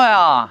热闹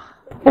呀。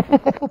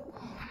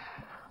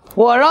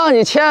我让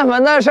你迁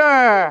坟的事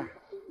儿，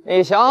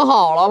你想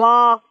好了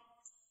吗？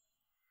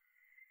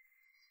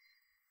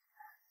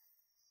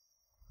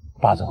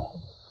霸总，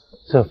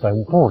这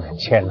坟不能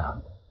迁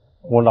了，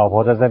我老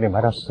婆在这里埋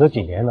了10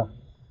几年了，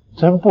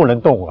真不能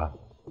动啊！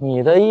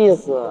你的意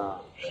思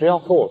是要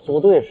和我作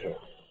对是吧？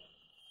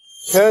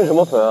迁什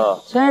么坟啊？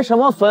迁什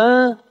么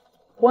坟，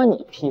关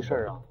你屁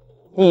事啊！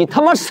你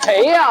他妈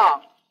谁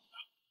呀？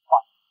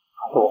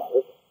他是我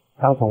儿子，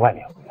刚从外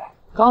面回来。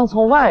刚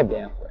从外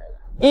边回来，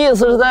意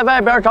思是在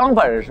外边长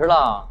本事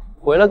了，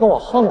回来跟我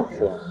横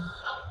是吧？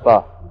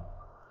爸，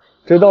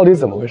这到底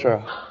怎么回事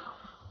啊？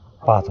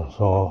霸总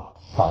说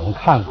找人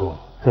看过，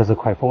这是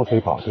块风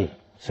水宝地，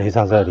谁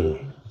上这里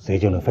谁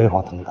就能飞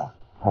黄腾达，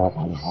他要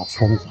把你妈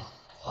冲走。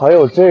还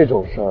有这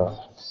种事儿？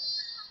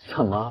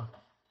怎么？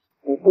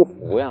你不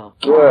服呀？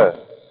对，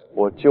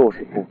我就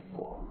是不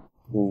服。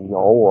你咬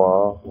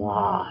我啊！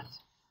哇，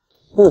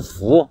不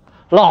服！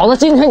老子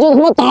今天就他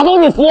妈打到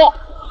你服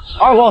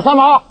！2狗3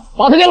毛，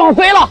把他给老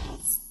飞了！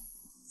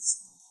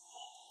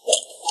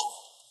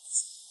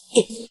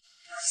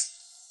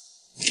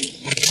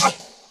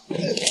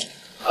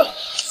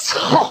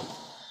操！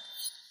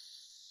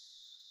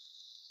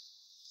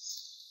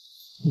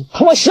你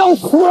他妈想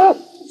死！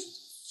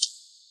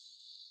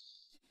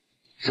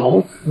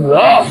找死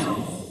啊！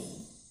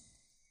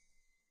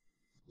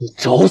你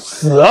找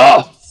死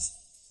啊！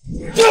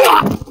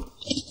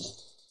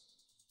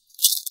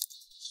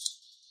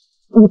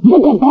你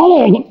不敢打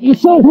我吧？你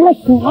想他妈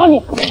死啊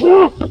你！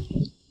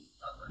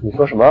你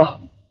说什么？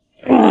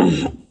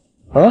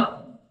啊？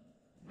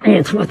你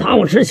他妈打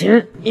我之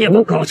前也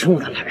不搞清我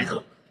的来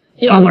头，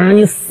要不然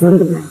你死你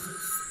怎么？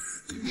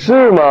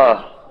是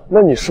吗？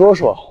那你说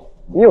说，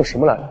你有什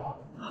么来头？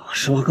我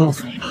实话告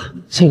诉你吧，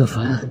这个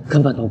坟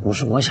根本都不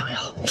是我想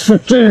要，是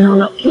镇上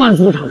的万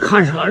组长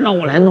看上了，让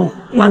我来弄。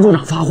万组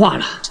长发话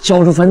了，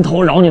交出坟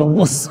头饶你们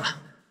不死，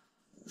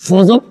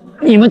否则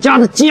你们家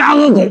的鸡鸭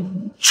鹅狗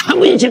全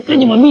部一起给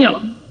你们灭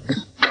了。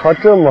他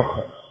这么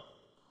狠，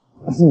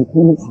要是你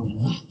不能跑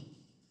了，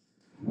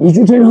你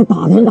去镇上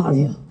打听打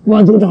听，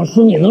万组长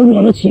是你能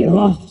惹得起的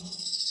吗？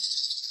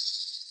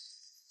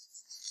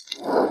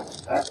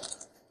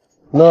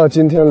那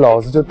今天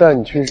老子就带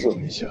你去惹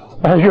一下。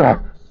玉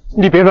儿，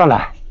你别乱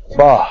来。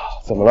爸，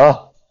怎么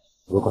了？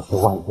如果是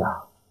万家，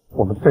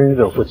我们真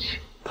惹不起。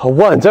他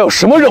万家有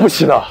什么惹不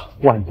起的？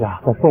万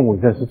家在凤尾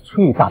镇是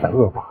最大的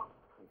恶霸，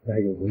再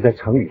有人在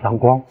城里当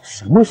官，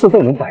什么事都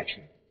能摆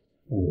平。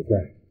你在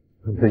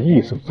跟着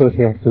一手遮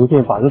天，随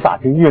便把人打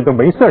进医院都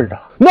没事的，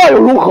那又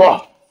如何？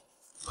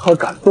他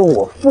敢动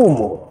我父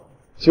母，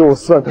就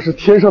算他是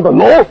天上的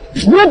龙，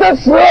也得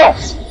死。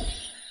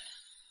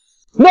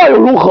那又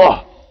如何？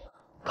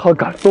他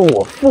敢动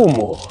我父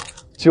母，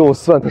就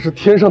算他是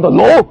天上的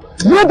龙，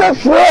也得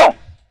死。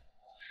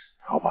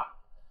好吧，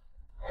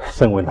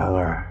身为男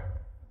儿，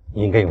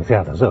应该有这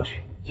样的热血。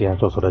既然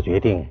做出了决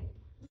定，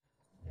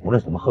无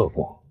论什么后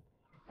果，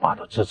爸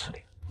都支持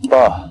你。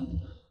爸，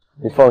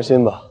你放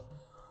心吧，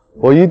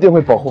我一定会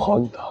保护好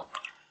你的。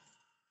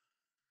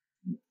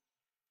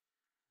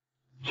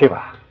去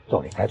吧，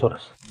做你该做的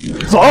事。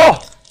走，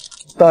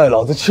带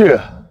老子去。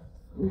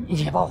你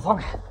先把我放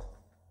开。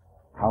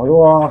倘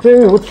若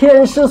真如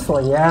天师所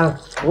言，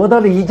我的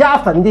李家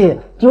坟地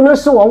就能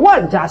使我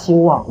万家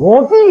兴旺，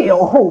我必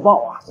有厚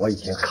报啊！我已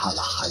经看了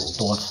很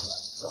多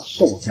次，这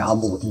宋家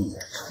墓地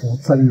出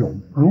真龙，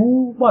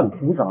如万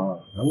组长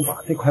能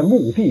把这块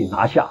墓地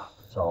拿下，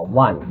这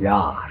万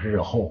家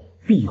日后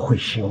必会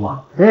兴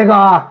旺。这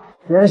个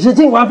天师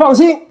尽管放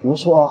心，你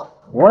说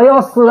我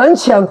要死人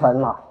迁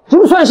坟了，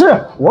就算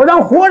是我让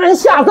活人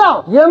下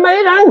葬，也没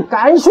人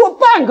敢说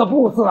半个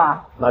不字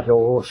啊！那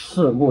就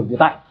拭目以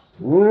待。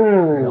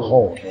日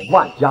后这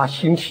万家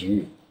兴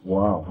起，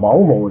我毛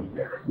某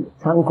也可以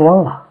沾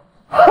光了。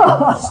哈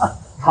哈哈，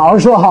好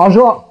说好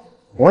说，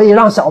我已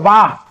让小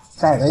八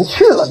带人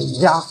去了李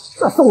家。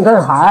这宋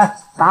振海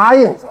答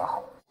应则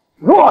好，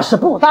若是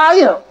不答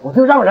应，我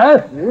就让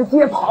人直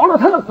接刨了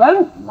他的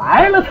坟，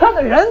埋了他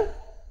的人。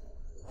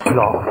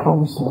老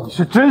东西，你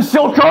是真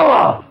嚣张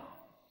啊！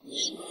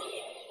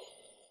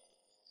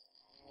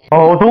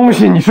老东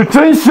西，你是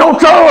真嚣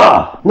张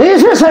啊！你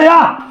是谁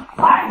呀？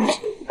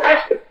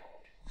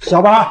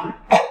小宝，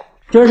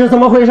这是怎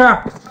么回事？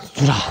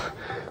组长，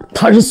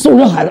他是宋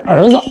振海的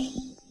儿子。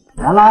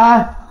原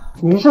来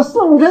你是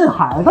宋振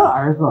海的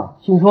儿子，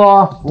听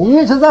说你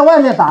一直在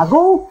外面打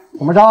工，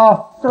怎么着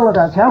挣了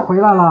点钱回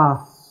来了，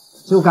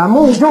就敢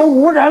目中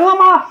无人了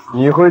吗？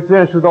你会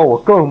见识到我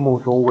更目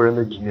中无人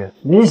的一面。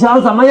你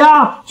想怎么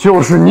样？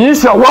就是你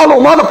想挖了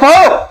我妈的坟。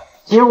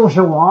就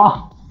是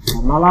我，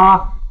怎么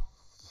了？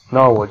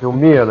那我就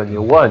灭了你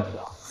万家，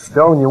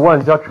将你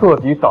万家彻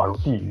底打入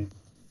地狱。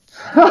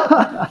哈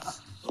哈，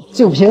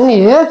就凭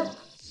你？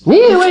你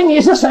以为你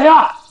是谁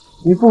啊？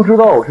你不知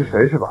道我是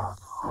谁是吧？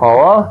好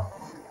啊，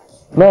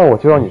那我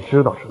就让你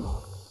知道知道。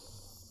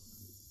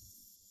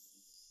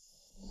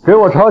给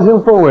我查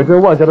清凤尾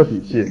镇万家的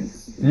底细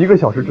，1个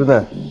小时之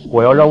内，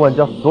我要让万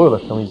家所有的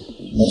生意。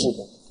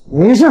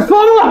你是疯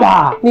了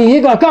吧？你一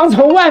个刚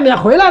从外面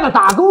回来的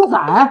打工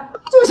仔，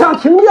就想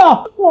停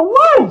掉我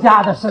万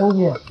家的生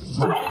意？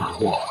我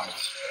莫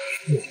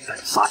再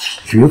撒气，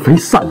绝非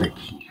善类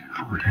体。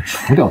若然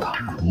除掉他，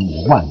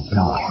我万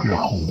家日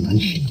后难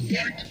行。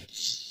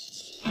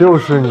就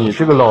是你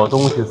这个老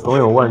东西，怂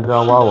恿万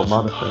家挖我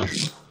妈的坟。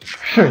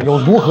是又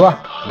如何？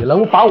你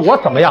能把我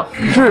怎么样？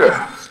是，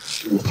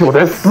你就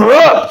得死。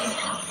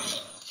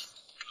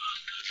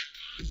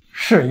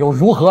是又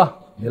如何？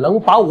你能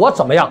把我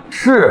怎么样？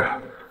是，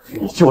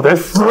你就得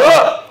死。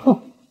哼，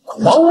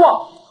狂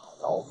妄！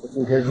老夫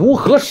今天如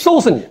何收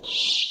拾你？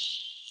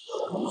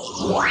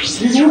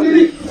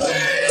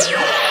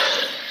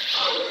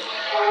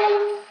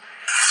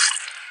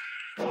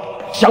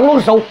降龙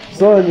手，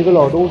算你个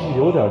老东西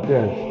有点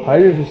见识，还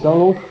认识降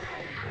龙手？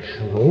是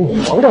龙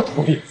王的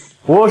徒弟。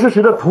我是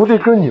谁的徒弟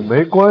跟你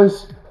没关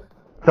系，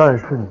但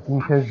是你今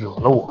天惹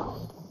了我，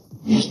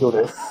你就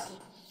得死。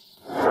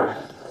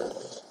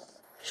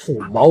父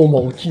毛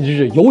某近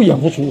日有眼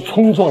无珠，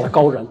冲撞了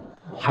高人，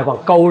还望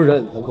高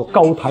人能够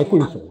高抬贵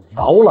手，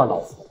饶了老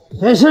夫。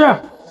天师，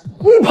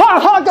你怕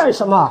他干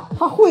什么？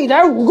他会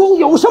点武功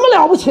有什么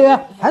了不起？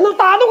还能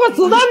打得过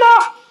子弹呢？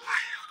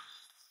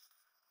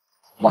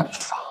万组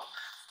长，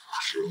他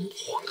是龙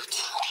皇的徒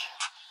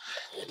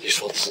弟，你别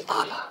说子弹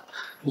了，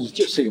你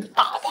就是有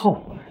大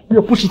炮，也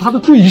不是他的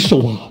对手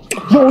啊！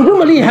有这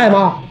么厉害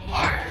吗？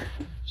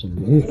这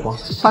龙皇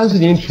30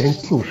年前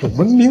就是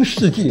闻名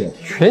世界、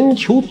全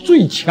球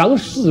最强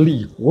势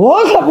力，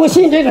我可不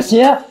信这个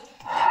邪！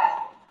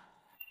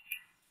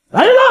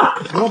来人呐，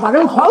给我把这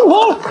个团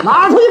伙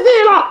拿出去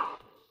毙了！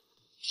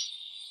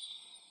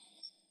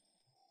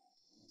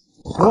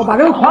给我把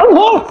这个团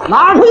伙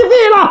拿出去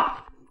毙了！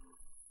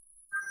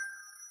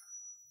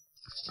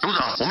组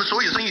长，我们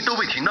所有生意都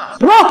被停了。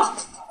什么？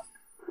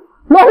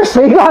那是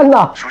谁干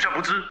的？属下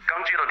不知，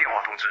刚接到电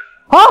话通知。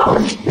啊！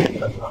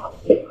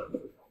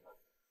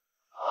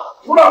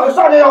组长能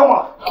上点药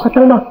吗？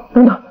等等，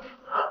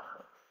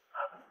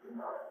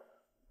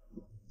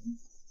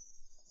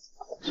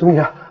兄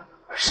弟，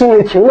是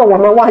你停了我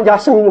们万家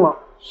生意吗？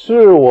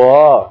是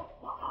我。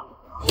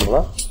怎么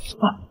了？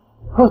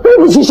对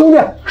不起，兄弟，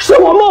是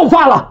我冒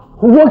犯了，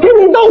我跟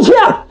你道歉，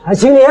还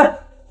请你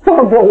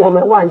放过我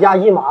们万家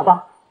一马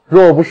吧。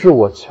若不是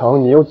我强，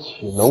你又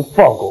岂能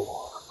放过我？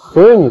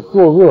所以你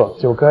作恶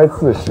就该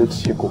自食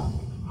其果。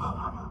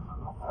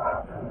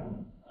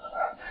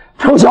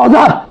臭小子，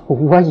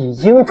我已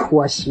经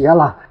妥协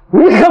了，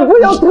你可不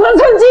要得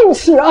寸进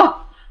尺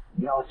啊！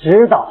要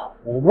知道，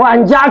我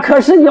万家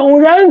可是有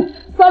人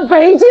在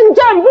北京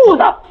站部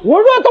的，我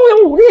若动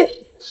用武力，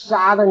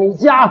杀了你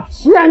家，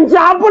天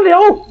家不留，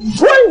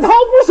寸草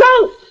不生。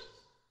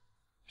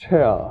这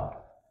样啊，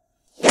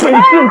北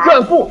境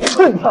战部，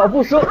寸草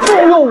不生，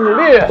动用武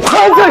力，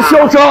还在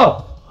嚣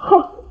张！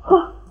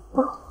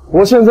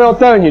我现在要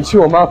带你去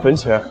我妈坟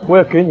前，我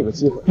也给你个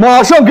机会，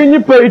马上给你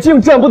北境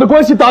战部的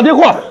关系打电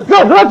话，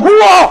让他来捅我。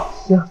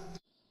行，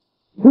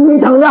你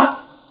等着。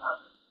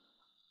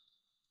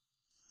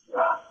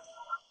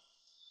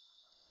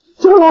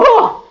小龙，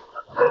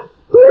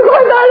你快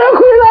带人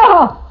回来！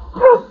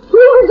这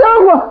个家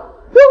伙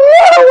要灭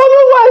了我们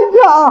万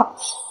家！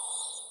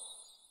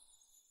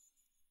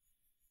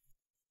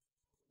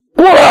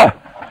过来！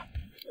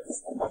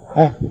哎，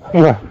玉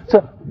儿，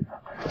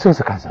这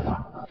是干什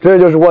么？这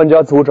就是万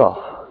家族长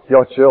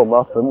要掘我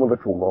妈坟墓的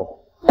主谋。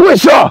跪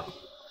下！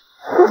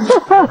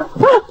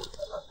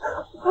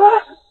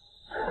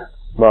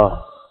妈，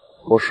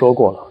我说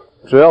过了，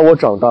只要我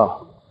长大，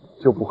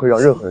就不会让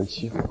任何人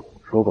欺负我。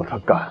如果他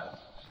敢，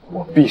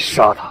我必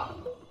杀他。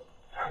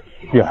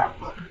玉儿，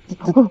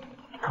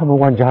他们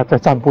万家在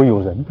战部有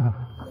人呢。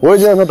我已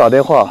经让他打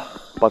电话，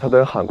把他的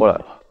人喊过来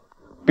了，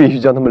必须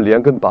将他们连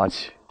根拔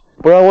起，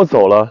不然我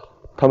走了，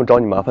他们找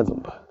你麻烦怎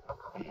么办？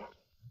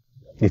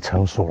你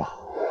成熟了。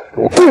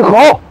给我闭口！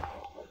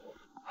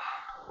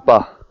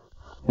爸，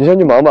你先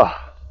去忙吧，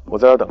我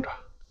在这等着。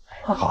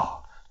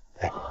好，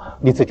哎，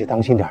你自己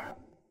当心点。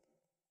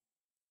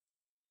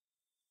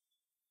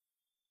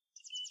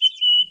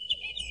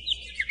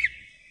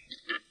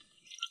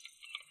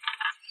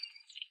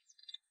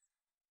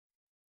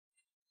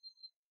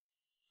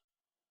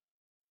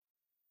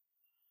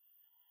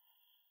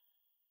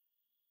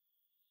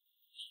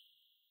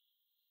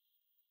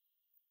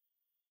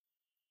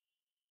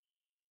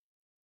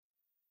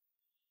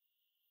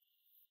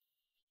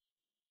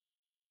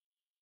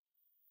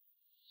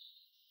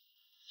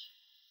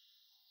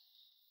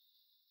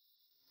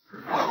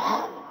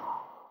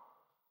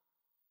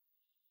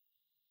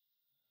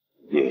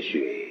也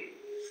许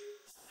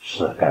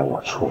是该我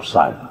出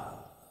山了。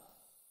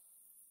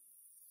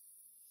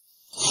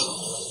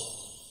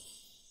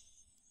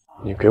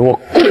你给我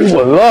滚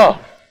稳了！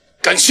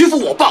敢欺负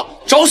我爸，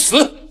找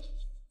死！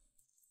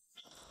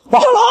大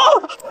佬，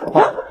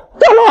大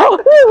佬，你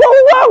总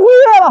算回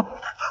来了！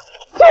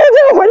就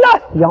这个混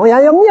蛋，扬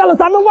言要灭了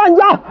咱们万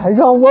家，还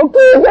让我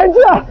跪下去！你赶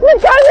紧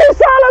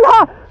杀了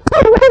他，他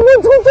为不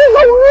出这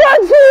口恶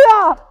气呀！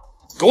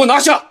给我拿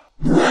下！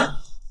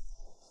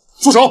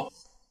住手！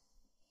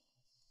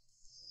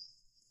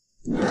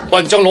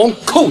万江龙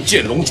叩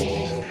见龙主。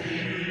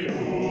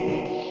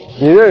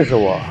你认识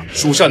我？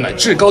属下乃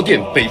至高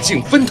殿北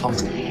境分堂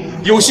主，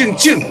有幸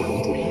见过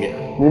龙主一面。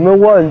你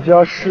们万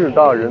家势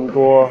大人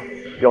多，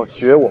要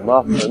掘我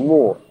妈坟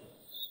墓？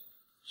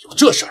有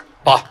这事儿？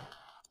爸，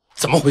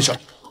怎么回事？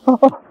我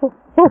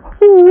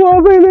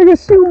被那个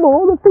姓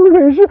毛的风水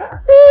师一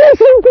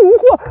心蛊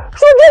惑，说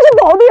这是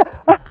宝地，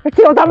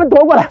只要他们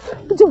夺过来，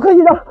就可以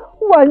让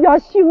万家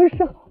兴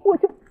盛。我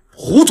就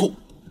糊涂！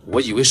我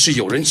以为是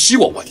有人欺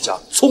我万家，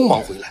匆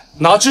忙回来，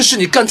哪知是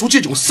你干出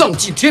这种丧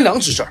尽天良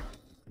之事。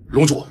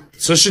龙主，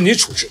此事你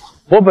处置吧。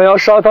我本要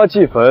杀他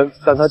祭坟，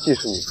但他既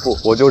是你父，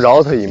我就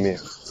饶他一命，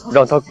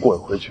让他滚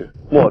回去，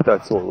莫再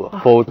作恶，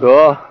否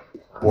则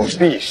我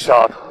必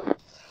杀他。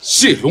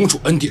谢龙主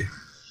恩典，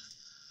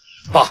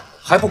爸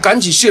还不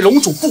赶紧谢龙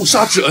主不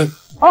杀之恩！谢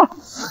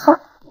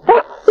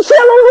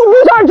龙主不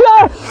杀之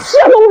恩，谢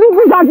龙主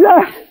不杀之恩。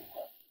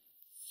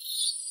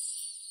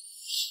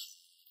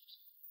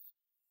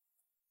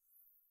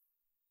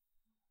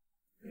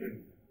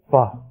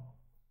爸，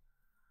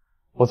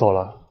我走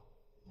了，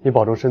你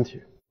保重身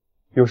体，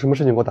有什么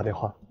事情给我打电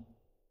话。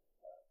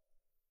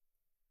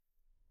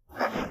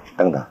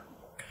等等，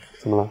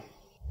怎么了？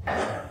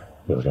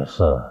有件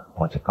事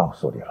忘记告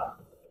诉你了。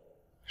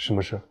什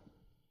么事？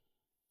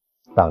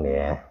当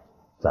年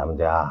咱们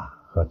家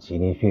和麒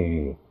麟血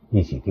域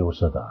一起丢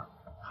失的，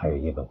还有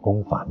一本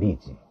功法秘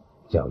籍，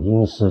叫《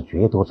阴尸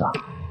决夺掌》，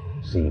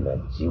是一门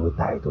极为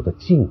歹毒的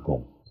禁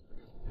功。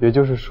也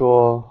就是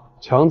说，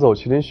抢走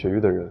麒麟血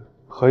域的人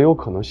很有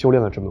可能修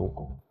炼了这门武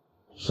功。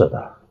是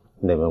的，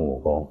那门武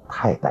功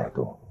太歹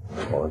毒，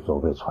我们祖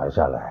辈传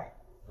下来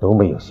都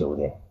没有修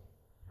炼。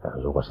但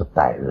如果是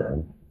歹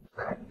人，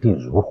肯定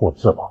如获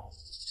至宝。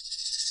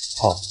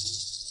好，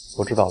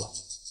我知道了。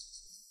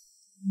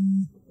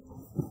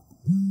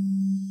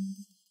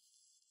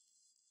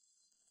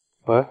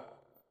喂？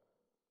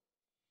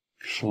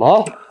什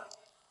么？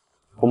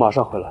我马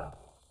上回来。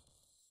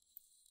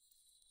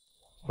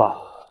爸，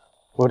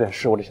我有点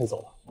事，我得先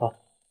走了啊。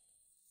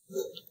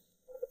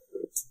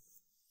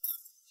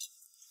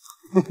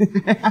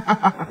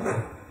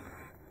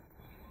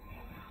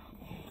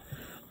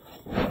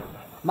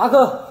马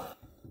哥，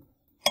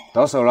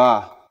到手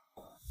了，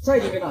在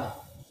里面呢。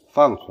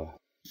放出来。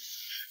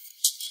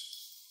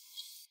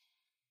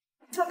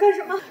想干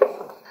什么？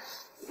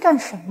干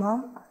什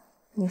么？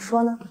你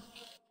说呢？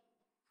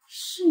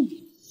是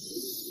你，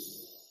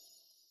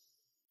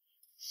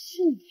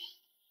是你，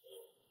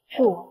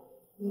是我。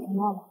你听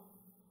到了？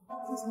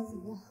你想怎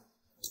么样？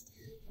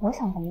我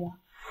想怎么样？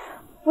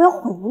我要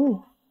毁了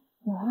你，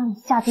我要让你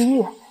下地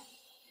狱，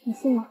你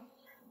信吗？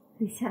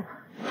李倩，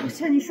我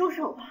劝你收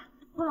手吧，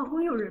我老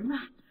公有人呢。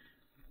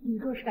你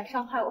若是敢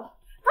伤害我，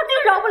他定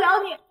饶不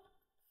了你。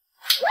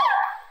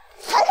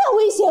还敢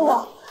威胁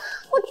我？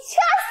我掐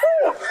死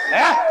你！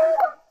哎，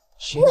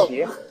贤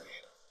妻，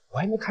我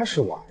还没开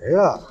始玩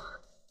啊。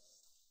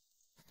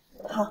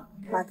好，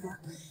马哥，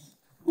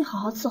你好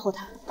好伺候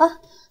他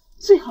啊，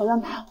最好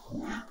让他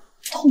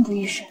痛不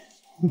欲生。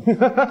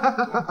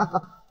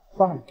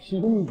放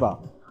心吧，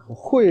我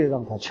会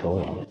让他求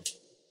饶。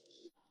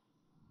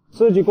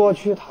自己过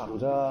去躺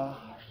着，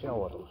还是要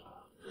我动手？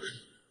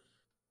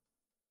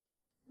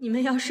你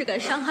们要是敢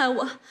伤害我，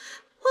我老公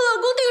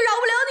定饶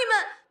不了你们！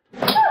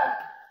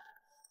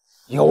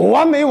有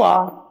完没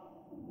完？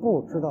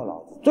不知道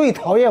老子最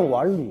讨厌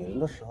玩女人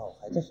的时候，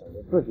还在守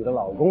着自己的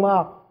老公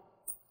吗？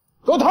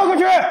给我拖过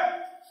去！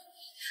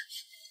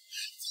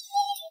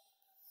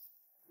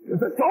你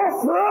在找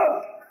死！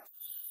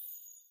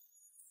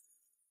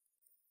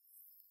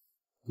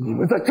你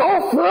们在找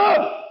死！老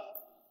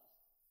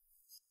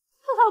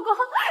公，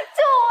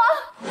救我！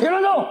别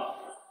乱动！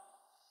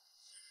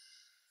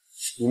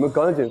你们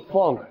赶紧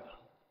放开他，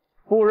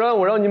不然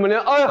我让你们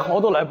连哀嚎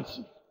都来不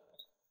及。小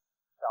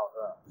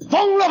子，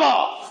疯了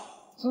吧？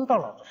知道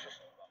老子是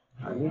谁吗？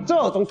还用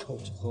这种口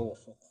气和我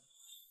说话？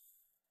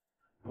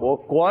我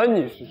管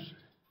你是谁，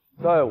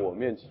在我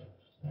面前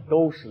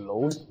都是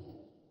蝼蚁。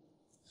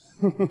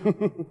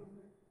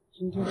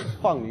今天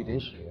放你一点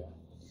血，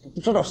都不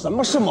知道什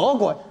么是魔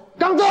鬼。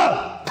刚子，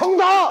通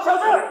打！小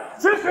子，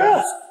止血！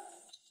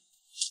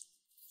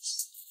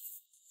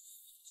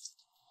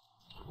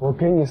我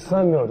给你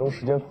3秒钟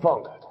时间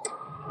放开他，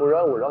不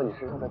然我让你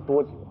身上再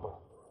多几个洞。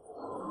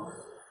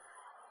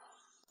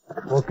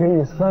我给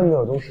你3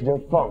秒钟时间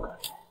放开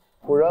他，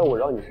不然我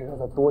让你身上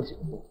再多几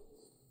个洞。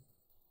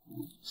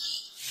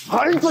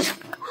孩子，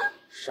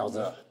小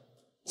子，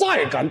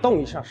再敢动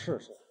一下试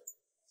试，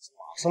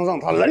马上让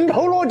他人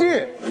头落地。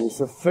你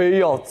是非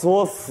要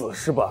作死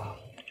是吧？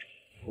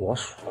我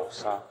数到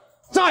3，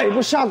再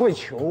不下跪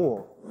求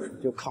我，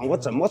就看我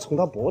怎么从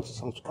他脖子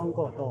上穿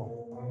过刀。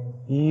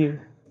1、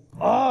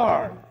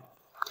2、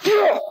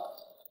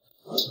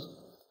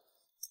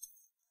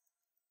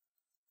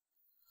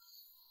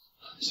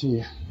星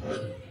爷，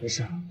没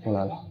事，我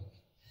来了。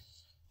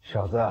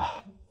小子，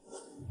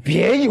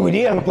别以为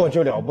练过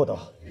就了不得，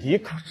你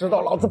可知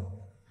道老子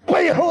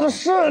背后的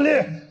势力？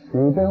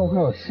你背后会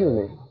有势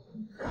力？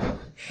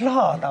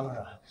那当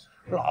然，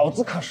老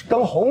子可是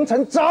跟红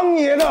尘张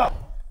爷的。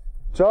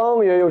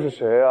张爷又是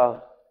谁啊？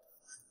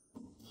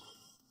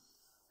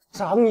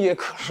张爷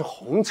可是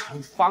红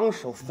尘方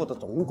首富的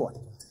总管，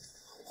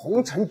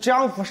红尘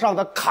江湖上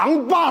的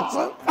扛把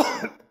子。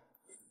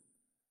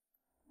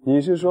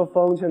你是说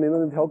方千灵的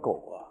那条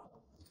狗啊？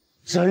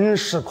真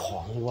是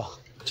狂妄，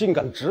竟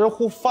敢直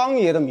呼方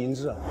爷的名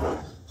字，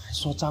还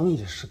说张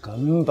爷是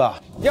根吧？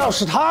要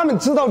是他们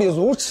知道你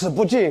如此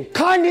不敬，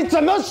看你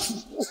怎么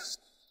死！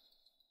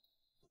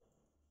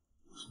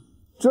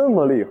这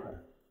么厉害，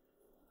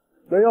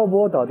那要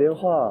不我打电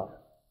话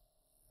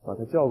把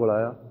他叫过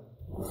来啊？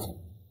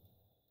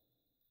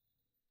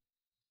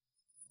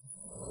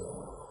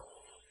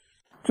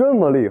这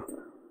么厉害，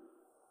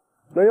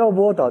那要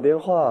不我打电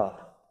话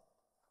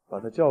把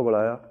他叫过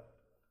来啊？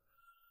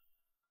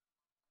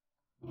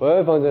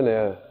喂，方千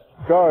灵，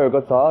这儿有个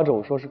杂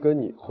种说是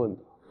跟你混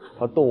的，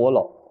他动我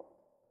老婆，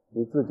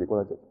你自己过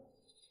来解决。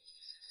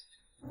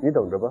你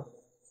等着吧，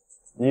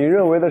你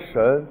认为的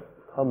神，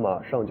他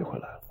马上就会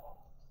来了。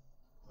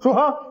说，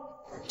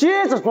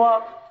接着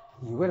说，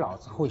以为老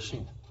子会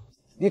信？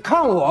你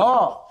看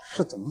我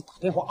是怎么打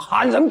电话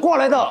喊人过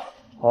来的？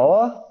好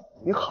啊，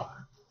你喊，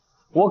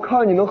我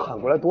看你能喊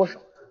过来多少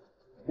人。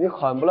你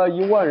喊不来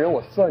1万人，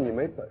我算你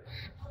没本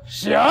事。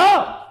行，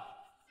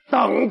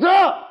等着。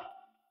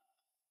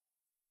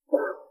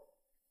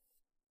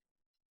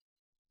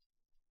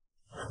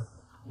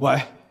喂，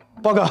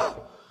报告，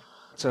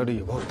这里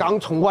有个刚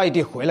从外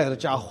地回来的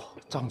家伙，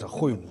仗着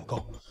会武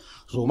功，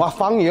辱骂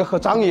方爷和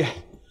张爷，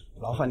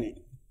劳烦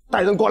你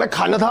带人过来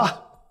砍了他。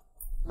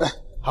哎，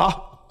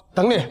好，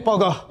等你，豹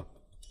哥。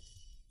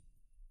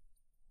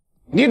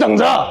你等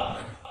着，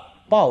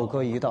豹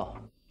哥一到，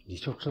你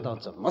就知道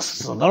怎么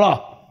死的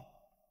了。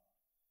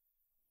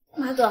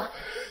马哥，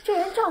这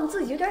人仗着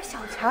自己有点小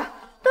钱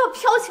都要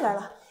飘起来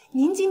了。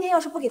您今天要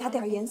是不给他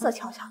点颜色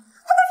瞧瞧，他能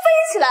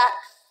飞起来。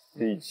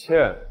李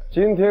倩，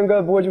今天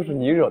该不会就是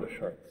你惹的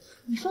事儿？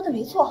你说的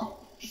没错，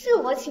是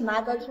我请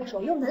麻哥出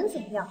手，又能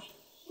怎么样？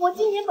我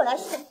今天本来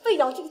是想废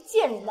掉这个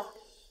贱人的，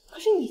可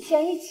是你既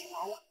然一起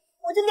来了，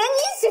我就连你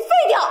一起废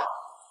掉。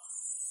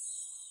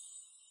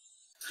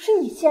可是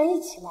你既然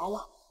一起来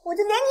了，我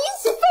就连你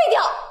一起废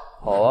掉。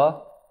好啊，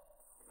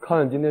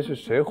看今天是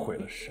谁毁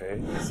了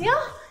谁。行，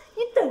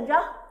你等着，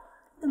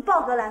等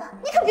豹哥来了，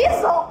你可别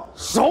怂。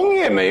怂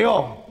也没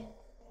用，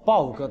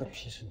豹哥的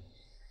脾气，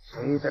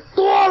谁得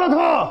剁了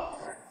他！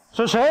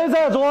是谁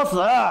在作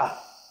死？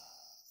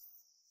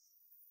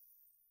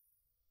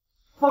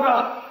豹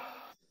哥，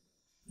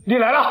你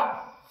来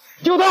了，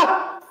救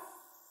他！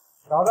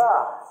小子，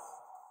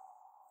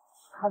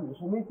看你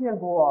是没见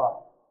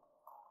过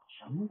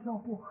什么叫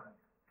不狠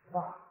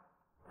吧？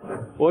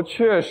我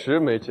确实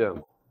没见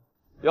过，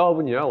要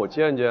不你让我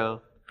见见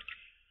啊？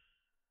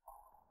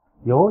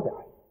有点意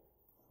思，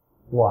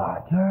我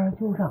今儿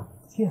就让你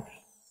见识。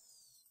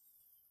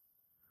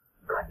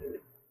看你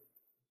脸，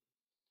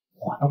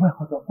我的外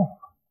号叫豹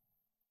哥。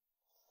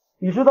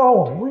你知道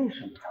我为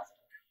什么叫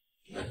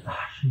这个？那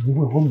是因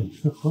为我每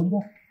次和人家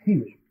比拼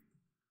的时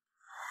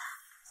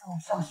候，就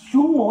像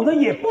凶猛的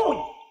野豹一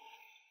样，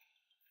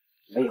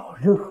没有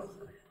任何一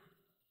个人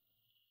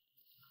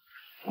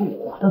过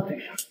我的嘴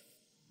上。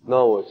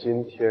那我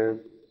今天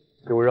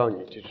就让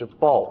你这只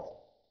豹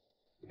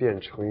变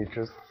成一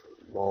只死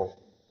猫。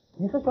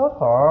你是小丑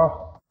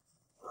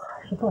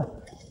还是段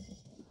子？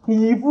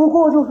你不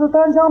过就是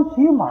单枪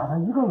匹马的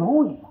一个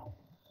蝼蚁，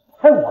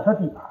在我的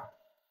地盘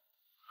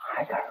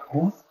还敢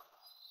如此？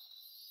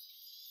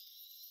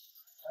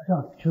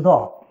让你知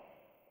道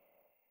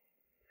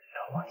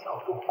什么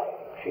叫做恐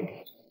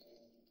惧。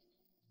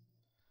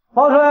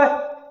放出来，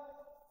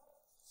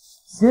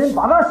先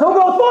把他手给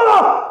我剁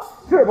了。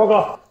是，报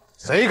告。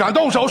谁敢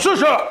动手试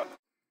试？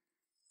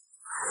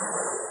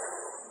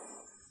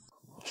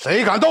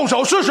谁敢动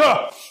手试试？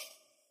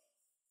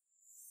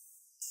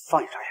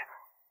放眼少爷，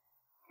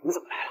你们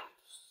怎么来了？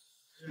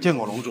见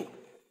过龙主。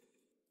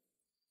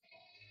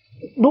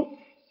龙主，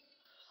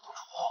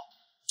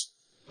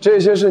这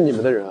些是你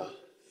们的人啊？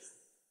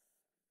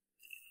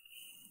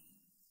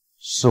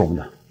是我们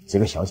的，几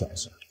个小事。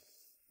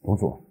龙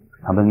主，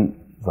他们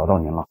找到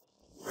您了。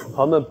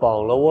他们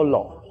绑了我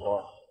老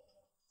婆，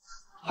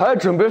还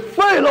准备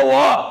废了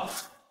我。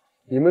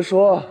你们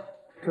说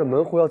这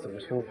门户要怎么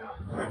清理啊？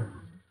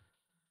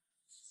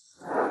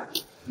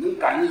你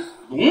敢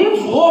龙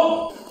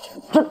主？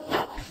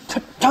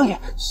张爷，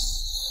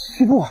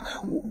师傅，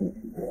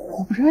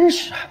我不认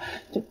识啊，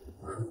这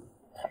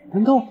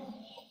难道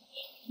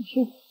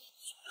是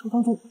传说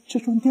当中这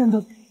间店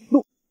的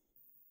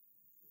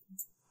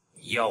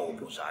要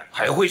不然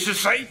还会是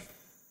谁？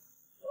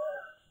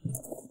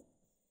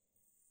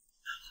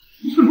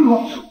师傅，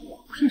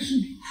我不认识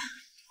你，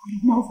我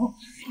有猫房，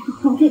有个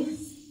客店，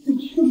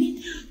你求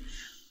你。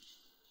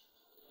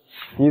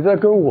你在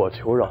跟我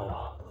求饶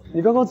啊？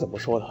你刚刚怎么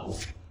说的？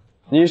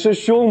你是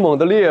凶猛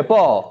的猎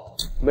豹，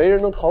没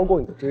人能逃过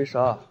你的追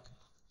杀。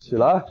起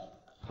来，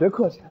别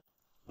客气。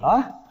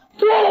来，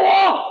救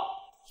我！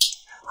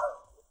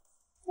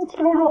我听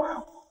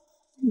说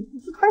你不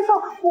是太上，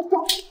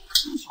我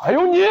还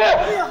有你，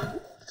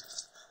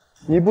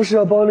你不是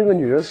要帮那个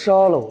女人杀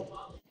了我吗？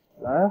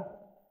来，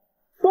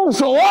动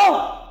手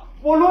啊！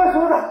我乱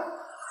说的。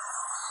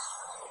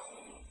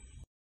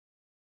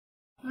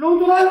龙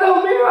族来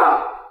饶命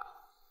啊！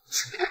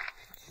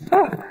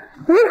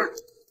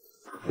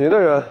你的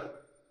人，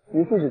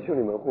你自己去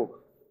里门户吧。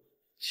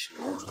请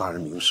龙主大人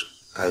明示，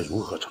该如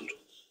何惩处？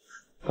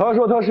他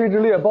说他是一只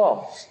猎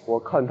豹，我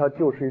看他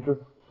就是一只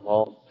死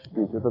猫，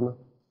你觉得呢？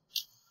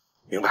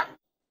明白。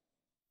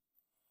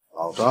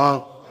老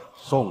张，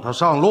送他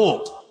上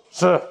路。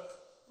是。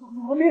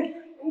饶命！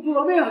龙主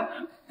饶命！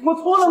我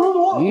错了，龙主。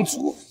龙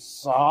主，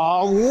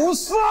杀无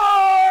赦！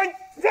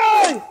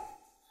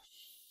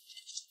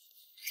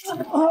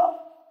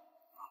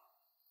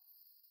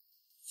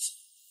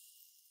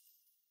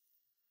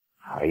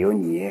还有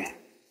你，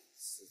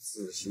是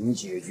自行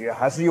解决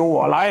还是由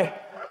我来？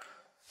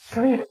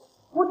可以，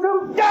我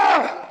真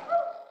干。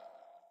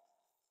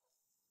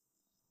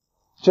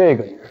这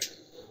个人，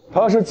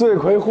他是罪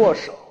魁祸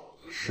首，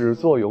始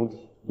作俑者，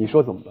你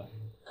说怎么办？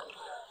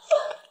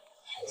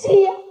谢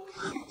爷，你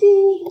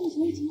看什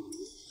么情况？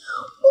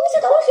我们是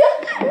同学，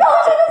让我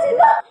说就行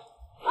了。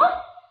啊！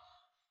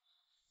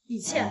李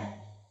倩，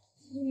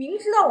你明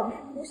知道我们是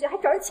同学，还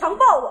找人强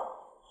暴我，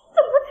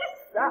怎么不去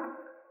死啊？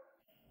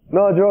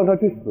那就让他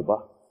去死吧。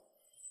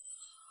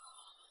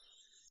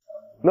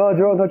那就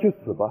让他去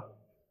死吧。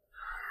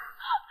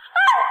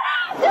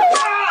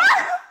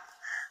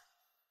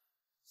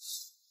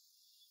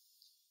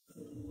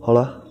好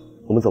了，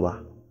我们走吧。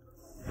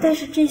但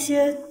是这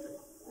些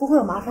不会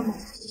有麻烦吗？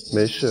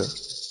没事，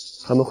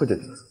他们会解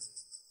决。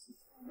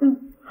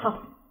嗯，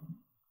好。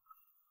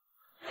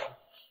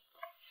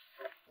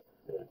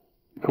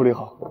处理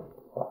好，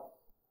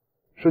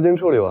事情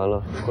处理完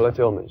了，回来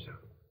接我们一下。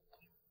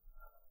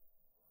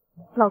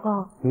老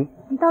公，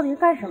你到底是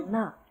干什么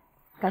的？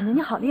感觉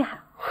你好厉害。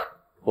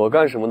我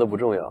干什么的不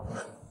重要，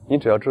你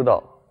只要知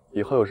道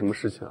以后有什么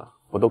事情啊，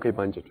我都可以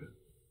帮你解决。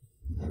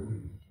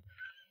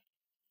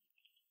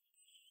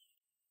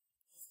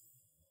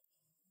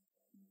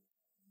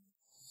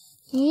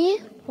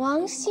咦，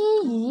王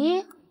心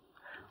怡，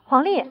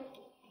黄丽，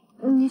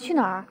你去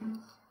哪儿？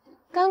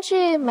刚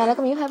去买了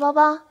个名牌包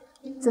包。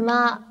怎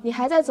么，你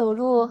还在走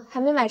路，还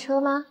没买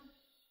车吗？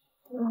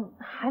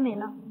还没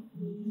呢。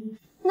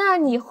那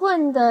你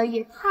混的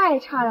也太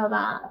差了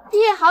吧！毕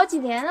业好几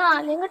年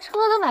了，连个车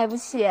都买不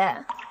起。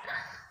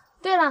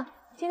对了，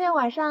今天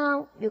晚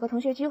上有个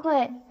同学聚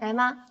会，来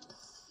吗？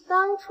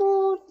当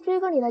初追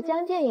过你的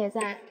江健也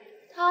在，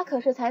他可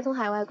是才从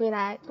海外归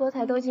来，多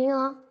才多精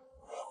哦。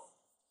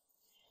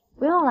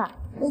不用了，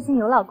我已经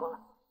有老公了。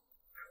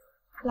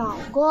老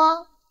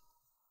公？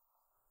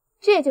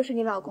这就是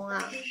你老公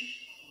啊？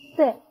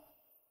对。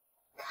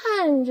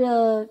看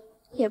着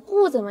也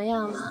不怎么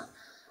样嘛。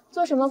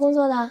做什么工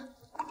作的？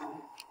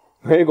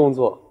没工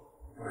作。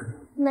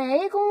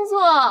没工作？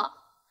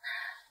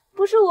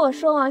不是我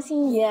说王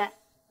心怡，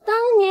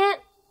当年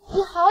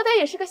你好歹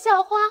也是个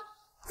校花，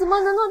怎么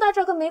能弄到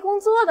这个没工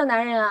作的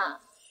男人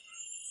啊？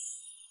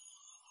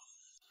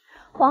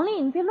黄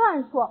丽，你别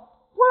乱说，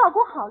我老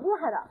公好厉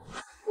害的。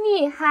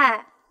厉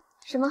害？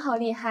什么好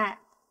厉害？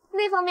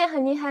那方面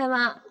很厉害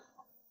吗？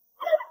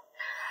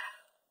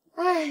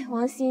哎，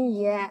王心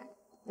怡，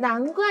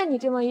难怪你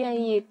这么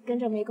愿意跟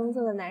着没工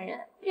作的男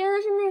人，原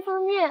来是那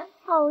方面，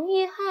好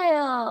厉害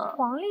啊！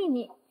黄丽，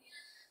你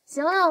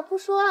行了，不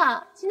说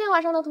了。今天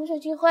晚上的同学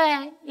聚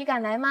会，你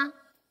敢来吗？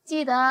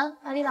记得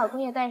把你老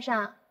公也带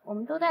上，我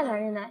们都带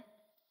男人来。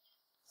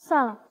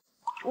算了，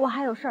我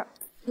还有事儿。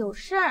有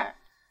事儿？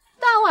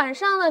大晚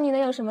上的你能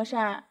有什么事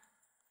儿？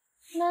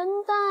难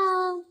道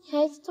你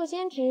还做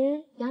兼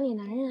职养你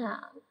男人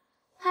啊？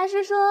还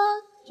是说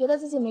觉得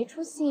自己没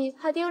出息，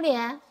怕丢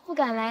脸，不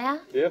敢来啊？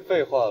别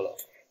废话了，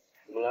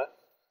我们来。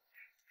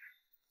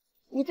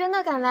你真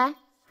的敢来？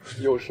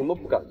有什么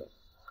不敢的？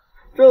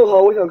正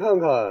好我想看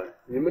看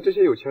你们这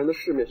些有钱人的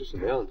世面是什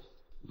么样的。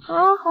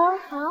好，好，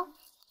好，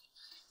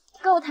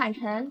够坦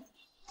诚，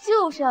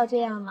就是要这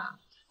样嘛。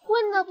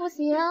混的不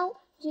行，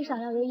至少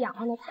要有仰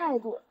望的态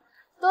度，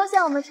多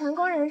向我们成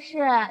功人士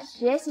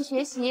学习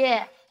学习。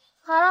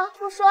好了，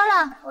不说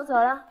了，我走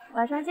了，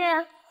晚上见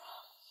啊。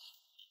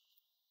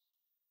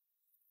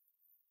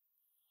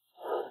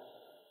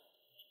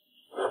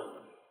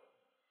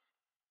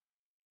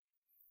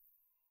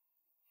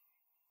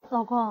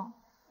老公，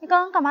你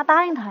刚刚干嘛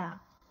答应他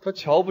呀？他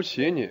瞧不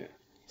起你，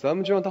咱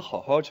们就让他好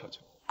好瞧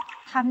瞧。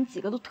他们几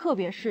个都特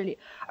别势利，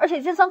而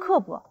且尖酸刻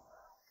薄，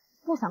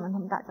不想跟他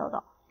们打交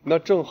道。那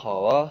正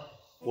好啊，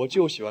我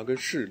就喜欢跟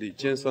势利、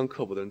尖酸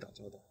刻薄的人打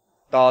交道，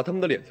打他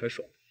们的脸才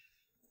爽。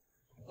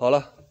好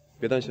了，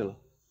别担心了。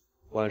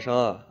晚上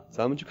啊，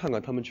咱们去看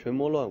看他们群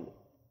魔乱舞。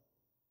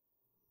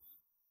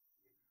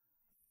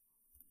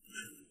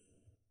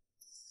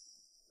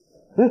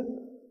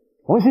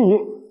王心怡，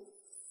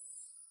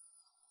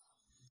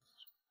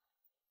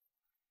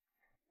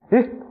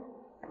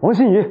王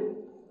心怡，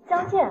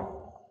江健，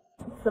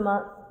怎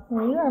么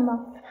你一个人吗？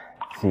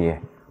心怡，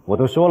我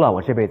都说了，我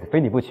这辈子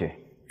非你不娶。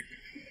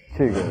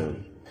这个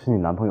是你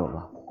男朋友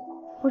吗？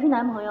不是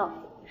男朋友，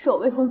是我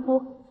未婚夫，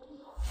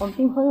我们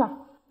订婚了。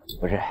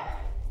不是，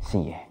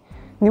心怡，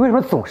你为什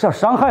么总是要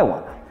伤害我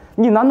呢？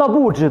你难道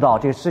不知道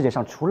这个世界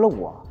上除了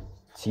我，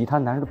其他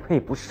男人都配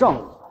不上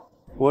我？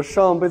我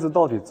上辈子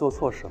到底做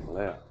错什么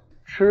了呀？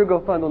吃个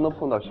饭都能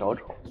碰到小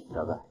丑。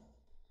小子，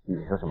你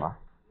说什么？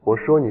我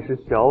说你是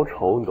小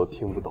丑，你都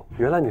听不懂，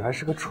原来你还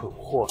是个蠢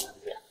货。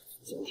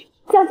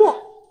江健，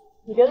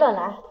你别乱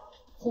来，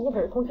今天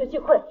可是同学聚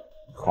会。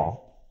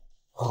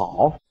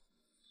好，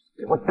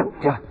给我等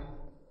着！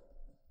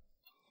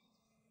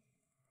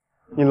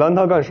你拦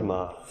他干什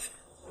么？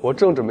我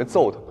正准备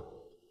揍他呢。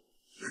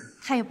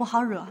他也不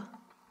好惹，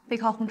背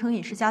靠红城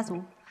影视家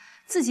族，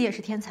自己也是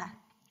天才。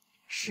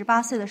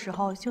18岁的时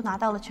候就拿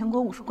到了全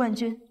国武术冠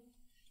军，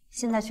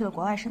现在去了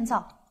国外深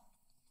造，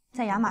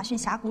在亚马逊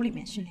峡谷里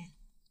面训练。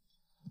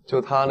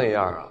就他那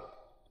样啊，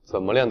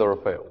怎么练都是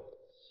废物。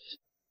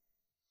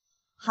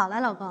好了，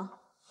老公，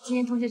今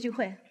天同学聚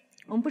会，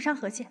我们不伤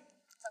和气。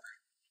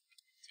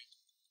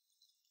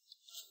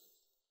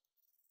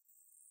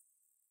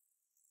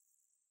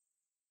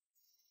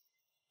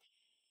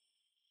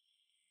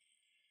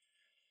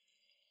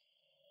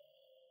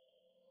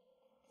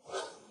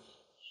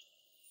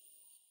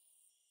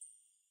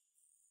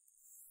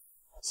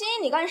心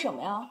怡，你干什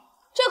么呀？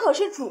这可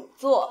是主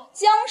座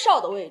江少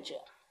的位置，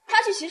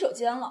他去洗手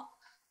间了。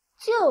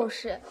就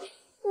是，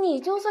你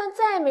就算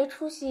再没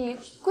出息，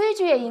规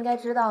矩也应该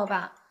知道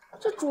吧？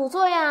这主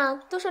座呀，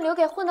都是留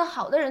给混得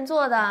好的人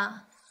做的。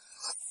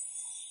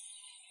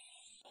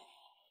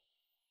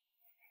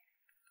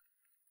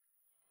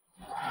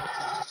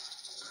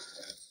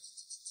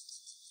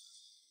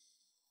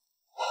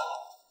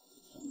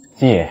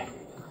心怡，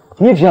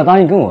你只要答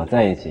应跟我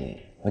在一起，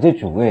我这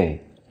主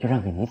位就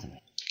让给你，怎么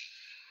样？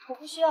我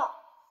不需要。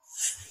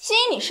心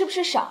怡，你是不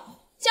是傻？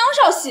江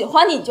少喜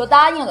欢你，你就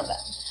答应了呗。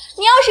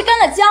你要是跟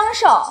了江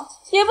少，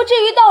也不至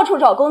于到处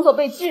找工作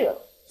被拒了。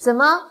怎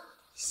么，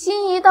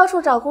心怡到处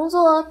找工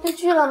作被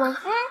拒了吗？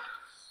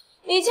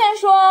李倩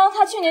说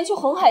她去年去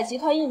红海集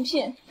团应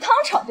聘，当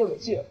场就给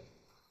拒了。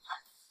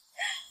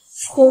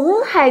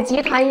红海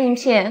集团应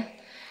聘，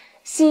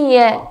心怡，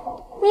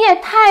你也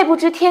太不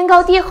知天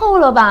高地厚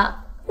了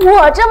吧！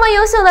我这么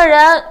优秀的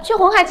人，去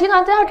红海集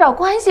团都要找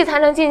关系才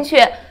能进去，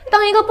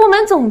当一个部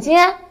门总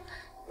监，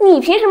你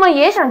凭什么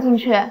也想进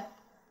去？哦，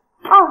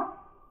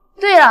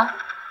对了，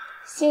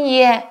心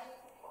怡，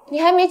你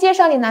还没介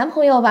绍你男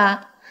朋友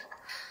吧？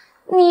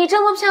你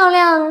这么漂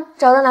亮，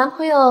找的男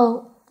朋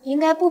友应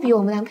该不比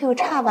我们男朋友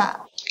差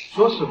吧？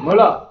说什么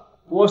了？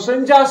我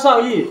身家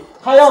上亿，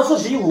他要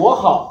是比我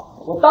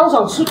好，我当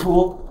场吃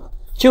土。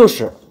就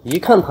是，一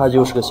看他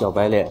就是个小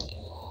白脸，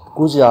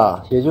估计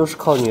啊，也就是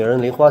靠女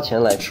人零花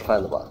钱来吃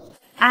饭的吧。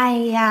哎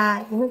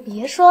呀，你们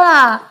别说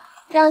了，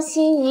让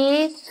心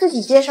怡自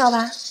己介绍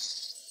吧。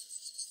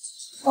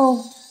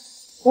哦，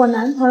我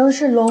男朋友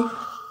是龙。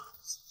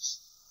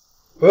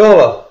不用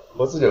了，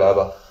我自己来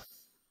吧。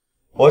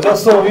我叫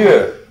宋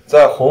月，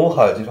在红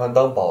海集团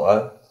当保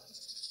安。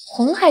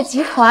红海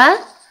集团？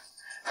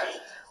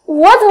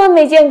我怎么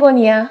没见过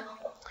你啊？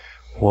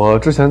我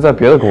之前在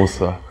别的公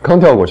司刚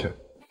调过去。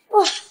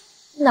哦，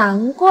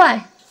难怪。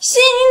心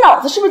怡，你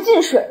脑子是不是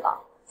进水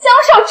了？江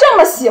少这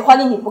么喜欢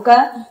你，你不跟，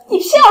你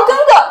偏要跟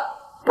个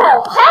保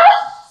安？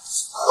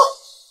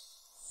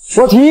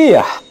我提议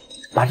啊，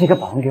把这个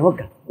保安给我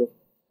赶走，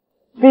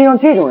别让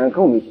这种人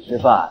跟我们一起吃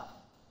饭，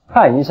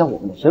太影响我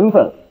们的身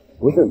份了，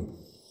不是吗？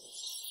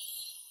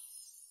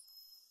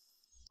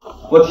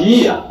我提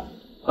议啊，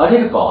把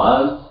这个保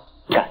安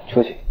赶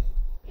出去，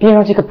别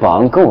让这个保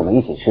安跟我们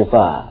一起吃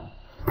饭，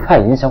太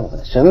影响我们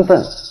的身份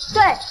了。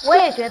对，我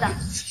也觉得。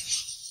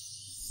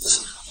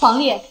黄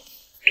丽，你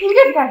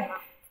这是干什么？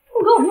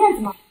不给我面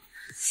子吗？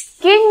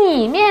给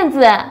你面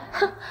子？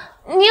哼，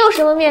你有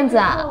什么面子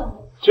啊？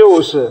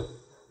就是，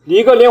你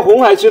一个连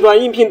红海集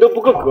团应聘都不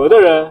够格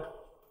的人，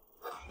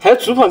还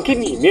主管给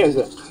你面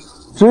子，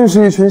真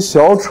是一群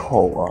小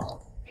丑啊！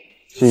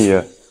心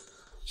怡，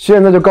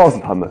现在就告诉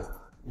他们，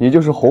你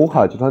就是红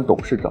海集团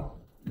董事长，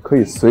可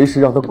以随时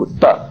让他滚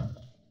蛋。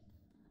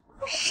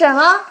什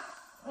么？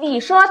你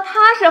说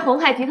他是红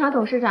海集团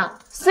董事长，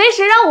随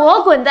时让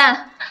我滚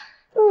蛋？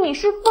你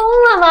是疯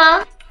了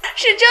吗？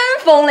是真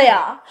疯了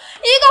呀！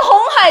一个红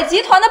海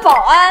集团的保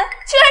安，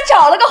居然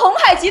找了个红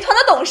海集团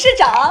的董事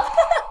长，你们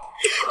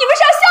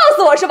是要笑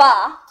死我是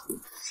吧？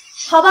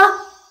好吧，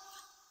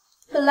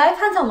本来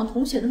看在我们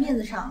同学的面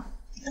子上，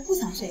我不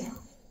想这样。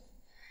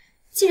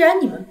既然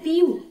你们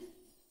逼我，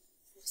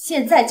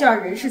现在就让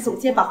人事总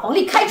监把黄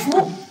丽开除。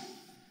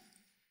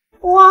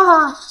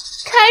哇，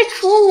开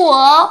除我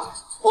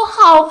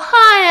好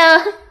怕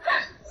呀！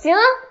行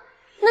啊，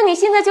那你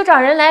现在就找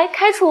人来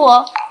开除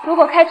我，如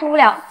果开除不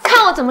了，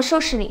看我怎么收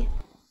拾你！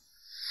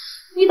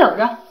你等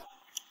着。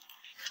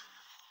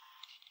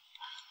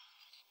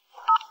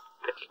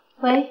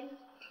喂，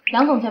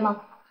梁总监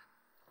吗？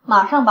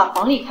马上把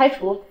黄丽开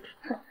除。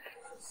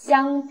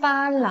乡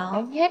巴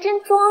佬，你还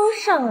真装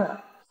上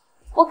了！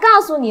我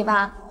告诉你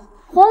吧，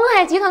红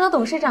海集团的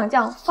董事长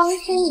叫方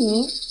天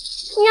明，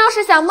你要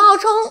是想冒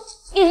充，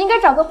也应该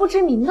找个不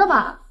知名的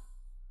吧。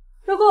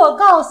如果我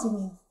告诉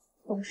你，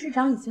董事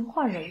长已经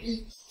换人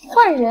了。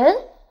换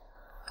人？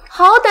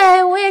好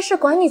歹我也是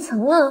管理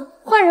层了，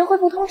换人会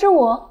不通知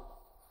我？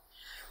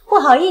不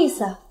好意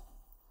思，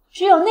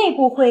只有内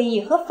部会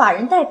议和法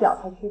人代表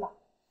才知道。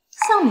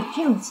像你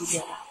这种级别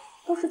的，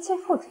都是最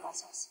后知道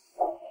消息。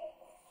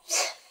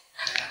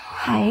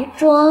还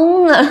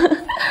装呢？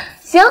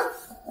行，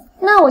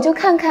那我就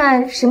看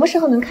看什么时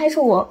候能开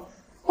除我。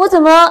我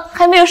怎么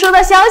还没有收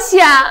到消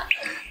息啊？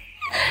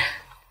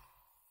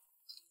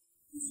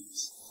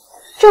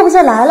这不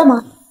就来了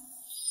吗？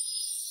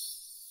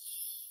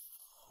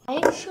还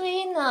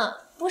吹呢？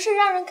不是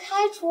让人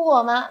开除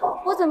我吗？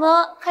我怎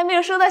么还没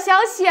有收到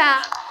消息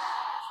啊？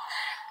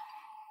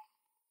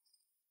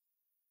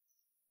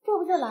这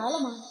不就来了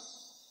吗？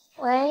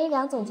喂，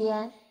梁总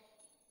监，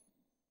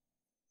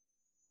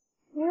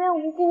无缘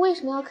无故为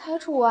什么要开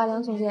除我啊，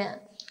梁总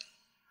监？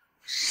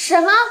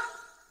什么？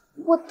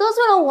我得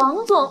罪了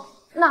王总？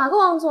哪个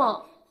王总？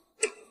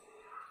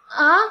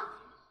啊？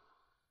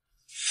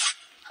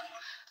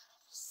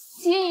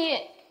心怡，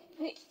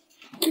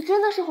你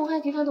真的是红海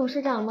集团董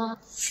事长吗？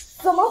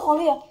怎么了，黄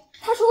丽？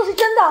他说的是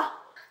真的。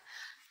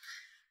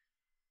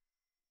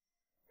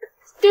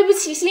对不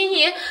起，心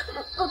怡，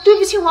对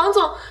不起，王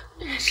总，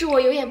是我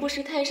有眼不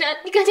识泰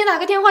山，你赶紧打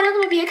个电话让他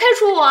们别开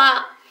除我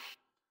啊！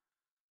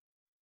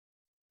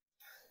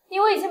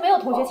因为已经没有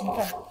同学情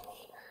分了，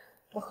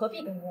我何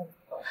必跟你认？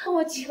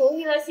我求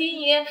你了，心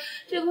怡，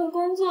这份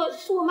工作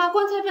是我妈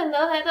棺材本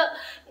得来的，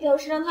要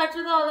是让她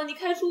知道了你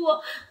开除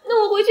我，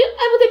那我回去还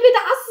不得被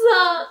打死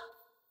啊！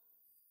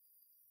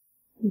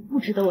你不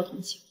值得我同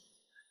情。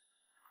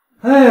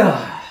哎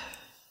呀，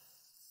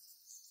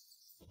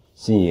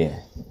心怡，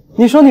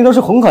你说你都是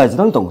红海集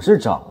团董事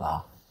长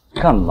了，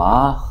干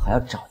嘛还要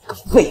找一个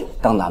废物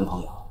当男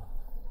朋友？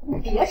你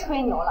别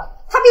吹牛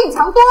了，他比你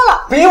强多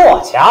了。比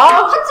我强？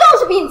他就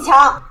是比你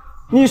强。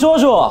你说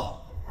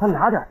说，他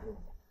哪点比我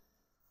强？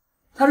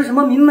他是什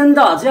么名门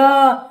大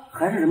家，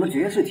还是什么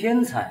绝世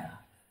天才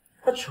啊？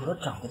他除了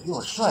长得比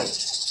我帅一点，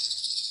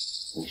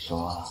你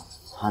说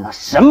他拿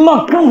什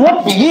么跟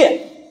我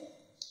比？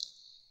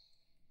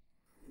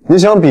你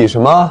想比什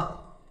么？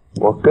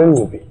我跟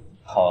你比。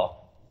好，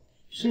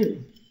是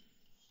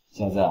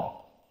小子，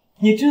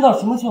你知道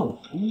什么叫男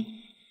人？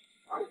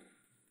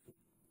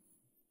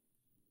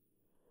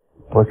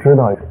我知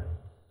道一点。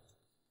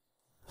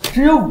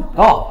只有武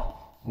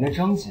道能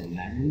彰显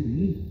男人的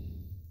魅力。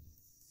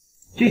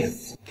这样，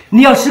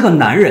你要是个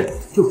男人，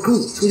就跟我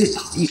出去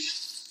打一场，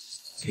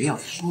谁要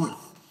输了，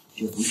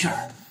就从这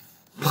儿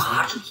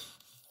爬出去。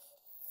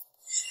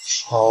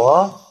好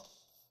啊，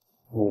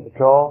你的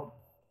招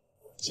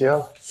接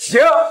了。行，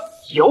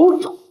有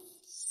种。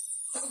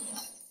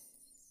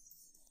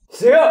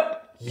行，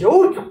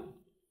有种。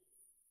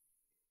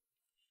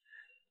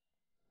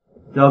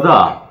小子，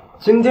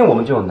今天我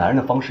们就用男人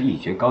的方式一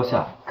决高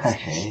下，看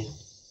谁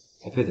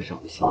才配得上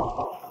我的心。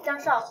张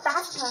少，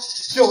打死他！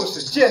就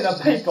是贱人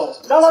配狗，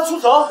让他出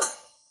手。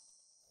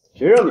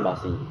谁让你骂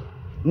心怡？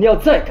你要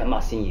再敢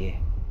骂心怡，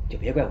就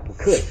别怪我不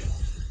客气了。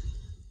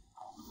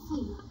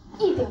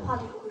一点话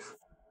都不会说。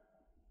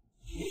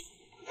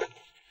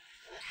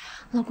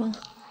老公，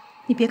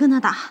你别跟他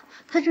打，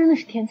他真的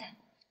是天才。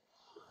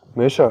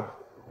没事儿，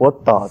我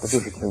打的就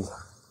是天才。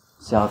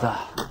小子，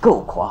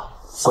够狂，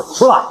滚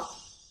出来！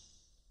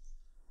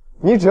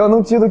你只要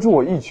能接得住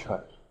我一拳，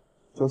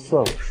就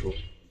算我输。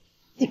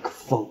你个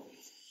疯子！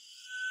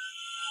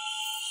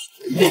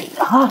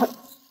啊！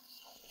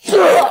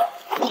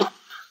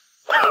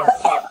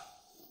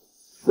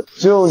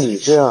就你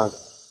这样的，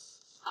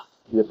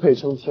也配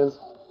称天才？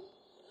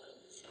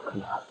可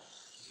难。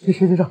这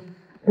世界上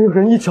没有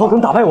人一招能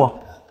打败我。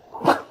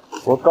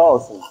我告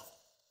诉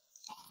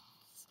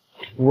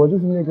你，我就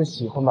是那个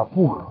喜欢把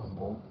不可能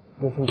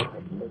说成可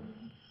能的人。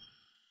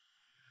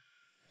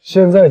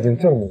现在已经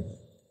证明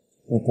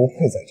你不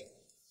配在这里，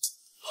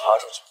爬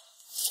出去。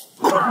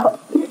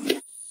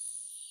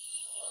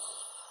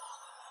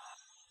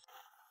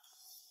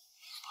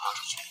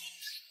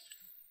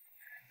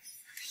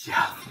行，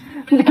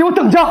你得给我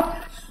等着。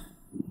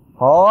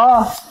好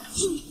啊，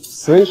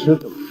随时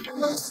等。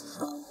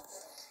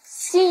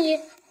心怡，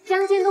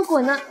将军都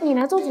滚了，你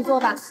来做主座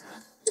吧。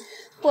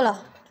不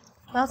了，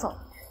我要走。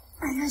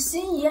哎呀，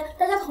心怡，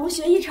大家同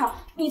学一场，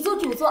你做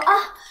主座啊！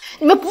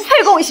你们不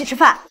配跟我一起吃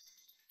饭。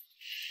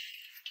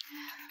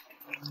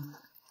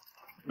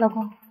老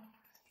公，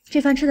这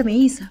饭吃的没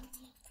意思，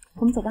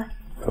我们走吧。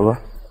走吧。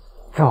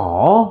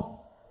走？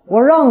我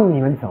让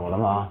你们走了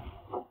吗？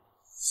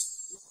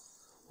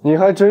你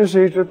还真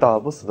是一只打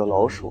不死的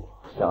老鼠。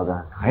小子，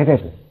还在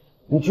赌？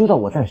你知道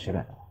我在谁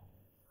来的吗？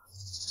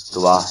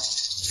赌吧，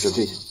就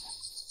这些。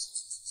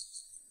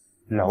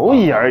蝼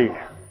蚁而已，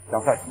小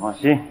帅请放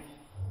心，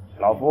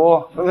老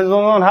夫分分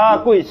钟让他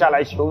跪下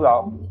来求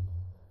饶。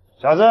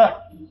小子，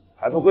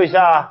还不跪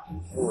下，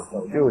束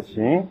手就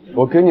擒！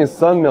我给你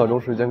3秒钟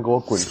时间，给我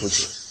滚出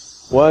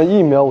去！晚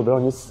1秒，我都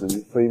让你死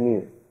于非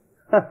命！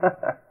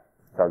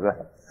小子，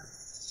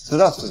知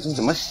道死字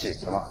怎么写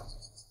的吗？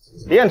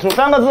练出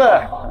3个字，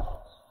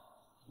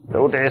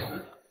都得死。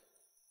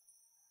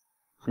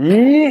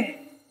1、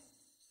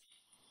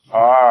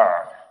2，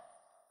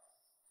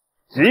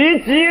急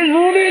急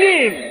如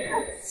律令！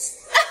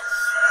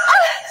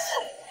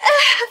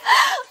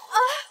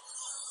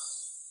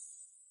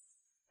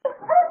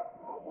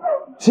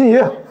心怡，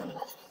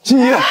心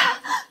怡，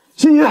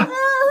心怡，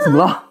怎么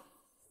了？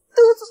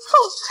肚子痛，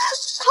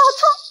好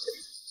痛！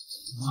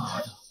妈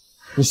的，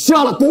你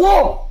下了毒！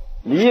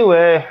你以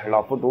为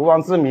老夫毒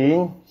王之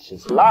名岂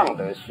是浪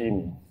得虚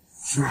名？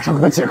马上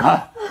给他解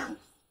开！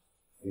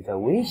你在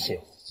威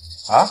胁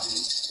我啊？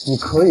你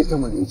可以这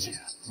么理解。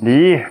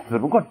你只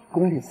不过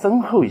功力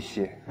深厚一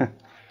些。哼，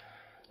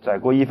再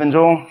过1分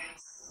钟，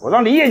我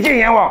让你也见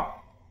阎王。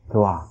对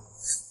吧？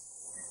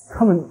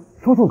他们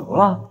说中毒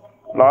了。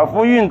老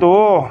夫运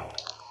毒，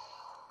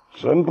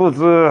神不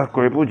知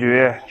鬼不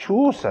觉，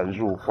出神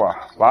入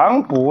化，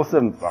防不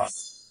胜防。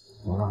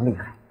我让厉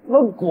害，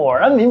我果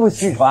然名不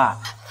虚传。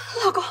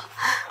老公，我好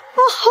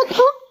痛，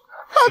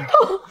好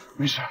痛！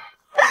没事。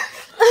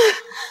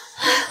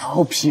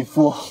老匹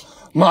夫，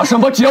马上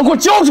把解药给我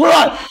交出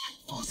来，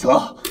否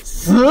则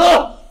死！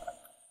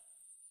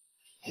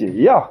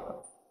解药？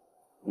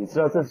你知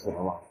道这是什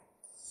么吗？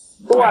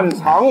断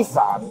肠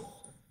散。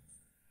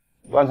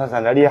断肠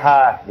散的厉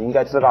害，你应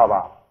该知道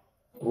吧？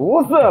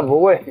无色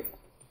不味，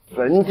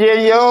人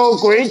间有，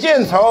鬼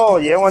见愁，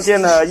阎王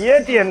见了也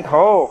点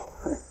头，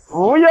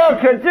无药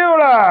可救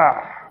了。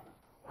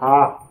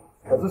他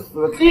可是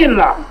死定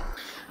了！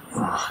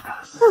妈的，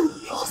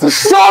老子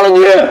杀了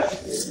你！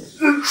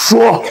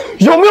说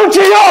有没有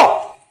解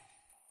药？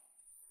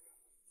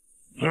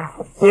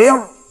解药，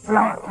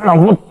老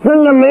夫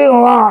真的没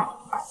有啊！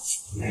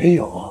没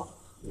有，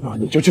那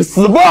你就去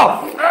死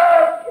吧！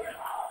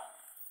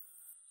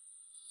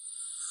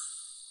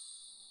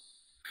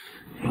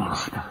妈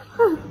的，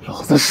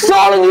老子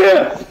杀了你！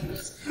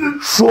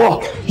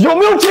说有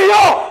没有解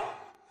药？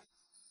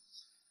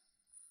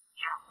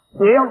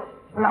解药，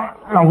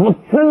老夫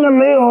真的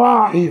没有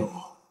啊！没有，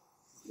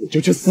你就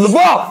去死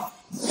吧！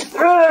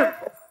哎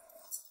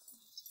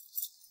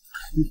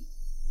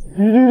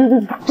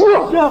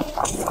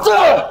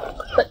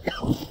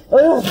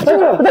呦，别！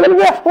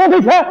我赔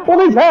钱，我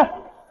赔钱！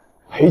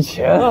赔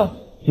钱？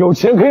有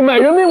钱可以买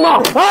人命吗？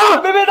啊！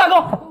别，大哥，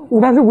我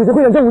当时5千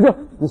块钱挣5千，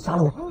你杀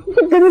了我，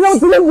肯定让我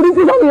直接武力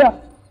追上你。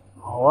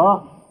好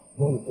啊，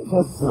那你就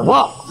先死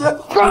吧！老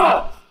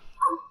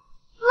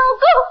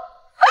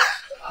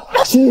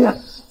公，心怡，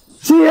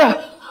心怡，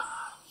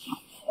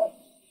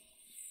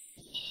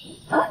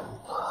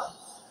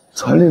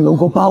传令龙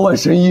国8万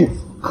神医，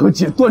可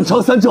解断肠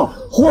3症，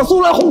火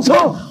速来洪城。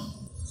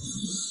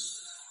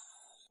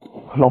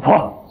老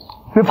婆，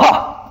别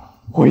怕，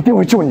我一定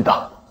会救你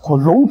的。我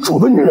龙主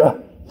的女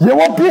人，阎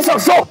王别想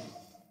收。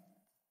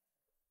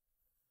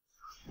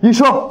医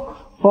生，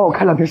帮我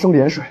开2瓶生理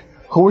盐水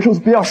和维生素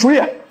B2输液。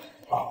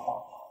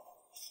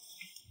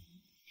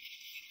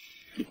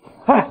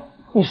哎，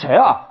你谁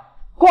啊？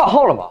挂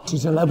号了吗？时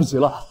间来不及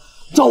了，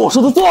照我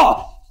说的做。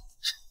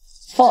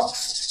放，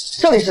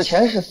这里是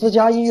前世私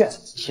家医院，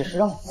岂是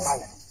让你发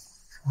言？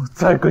我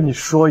再跟你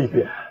说一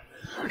遍，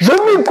人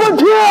命关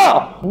天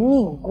啊！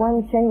命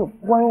关天又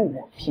关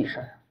我屁事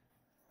啊！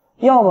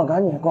要么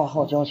赶紧挂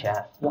号交钱，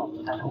要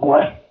么带他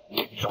滚！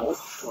找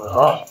死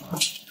啊！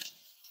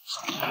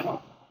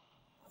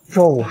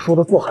照我说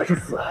的做还是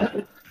死？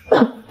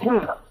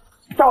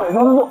照你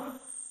说的做。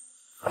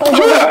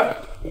去！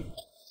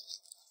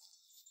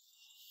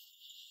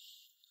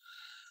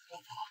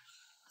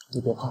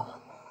你别怕，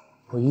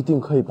我一定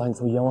可以把你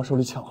从阎王手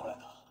里抢回来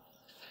的。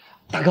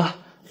大哥，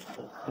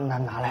拿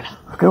来了，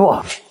给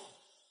我。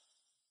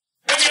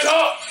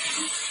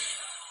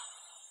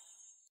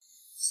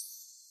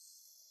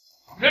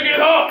谁给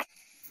他？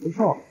没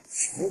错，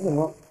为什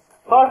么？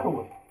他是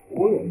我的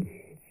仆人，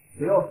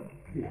只要是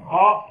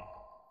他，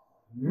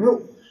没有。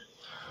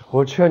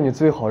我劝你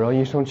最好让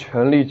医生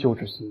全力救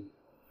治心怡，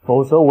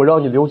否则我让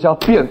你刘家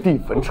遍地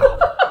坟场。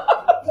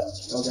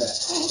小北，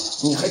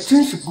你还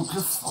真是不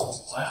知死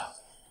活呀！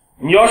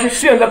你要是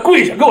现在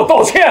跪下给我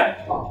道歉，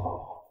原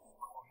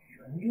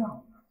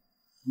谅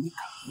你，你敢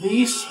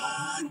威胁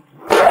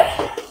我？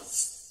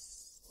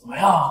怎么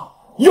样？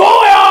有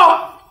我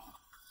呀！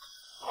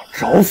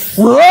找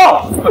死！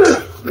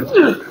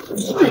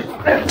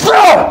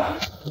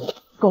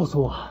告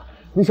诉我，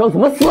你想怎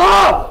么死？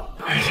小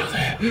子，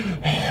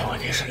问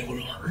题是刘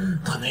荣，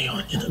他能要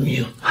你的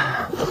命。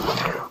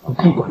我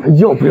不管他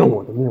要不要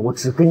我的命，我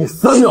只给你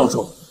3秒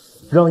钟，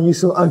让医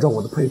生按照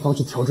我的配方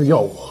去调制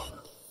药物，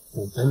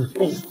否则你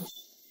必死。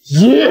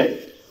1、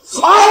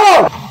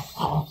2。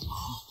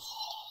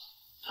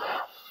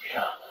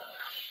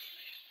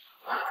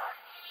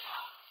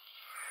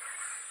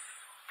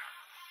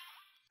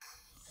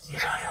医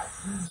生，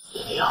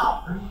你要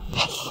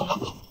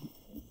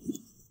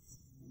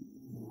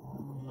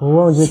我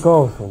忘记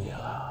告诉你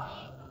了，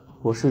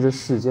我是这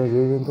世间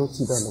人人都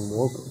忌惮的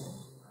魔鬼，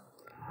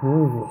你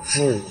惹祸我，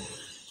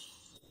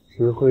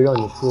只会让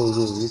你堕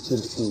入无尽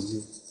的地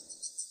狱。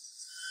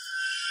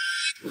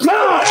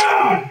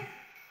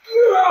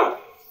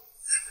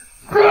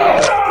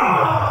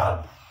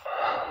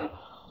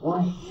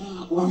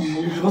我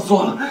惹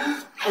错了，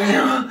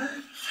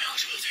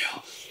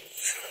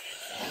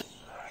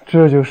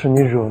这就是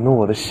你惹怒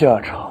我的下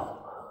场，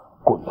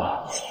滚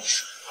吧！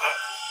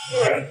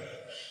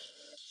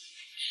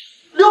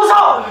刘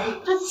少，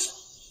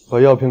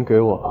把药瓶给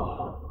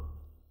我。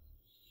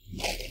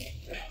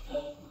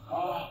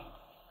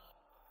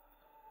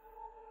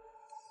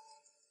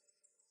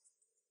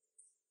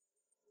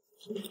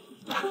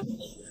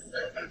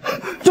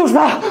就是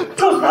他，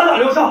就是他了，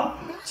刘少。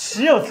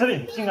岂有此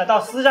理！竟敢到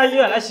私家医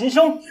院来行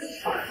凶！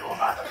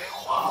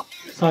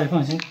少爷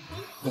放心，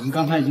我们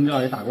刚才已经给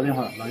老爷打过电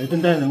话了，老爷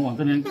正带人往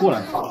这边过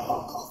来。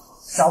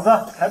小子，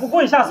还不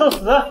跪下受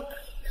死！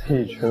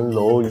一群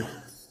蝼蚁，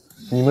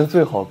你们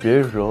最好别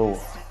惹我，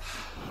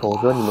否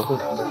则你们会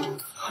死。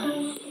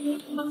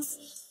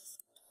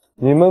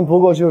你们不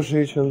过就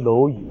是一群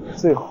蝼蚁，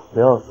最好不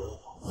要惹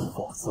我，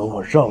否则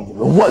我让你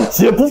们万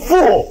劫不复！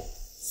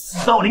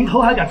死到临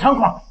头还敢猖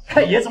狂，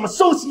看爷怎么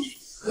收拾你！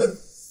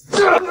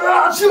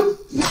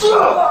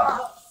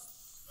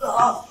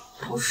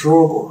我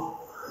说过，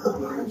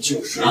你们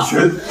就是一群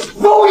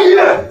蝼蚁！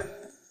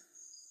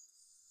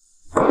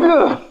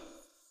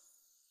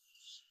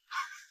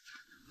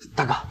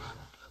大哥，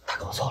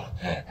我错了，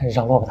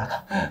让路吧，大哥。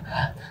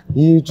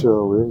医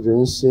者为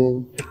人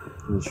先，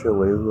你却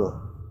为恶，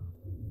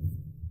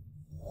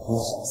你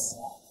想死？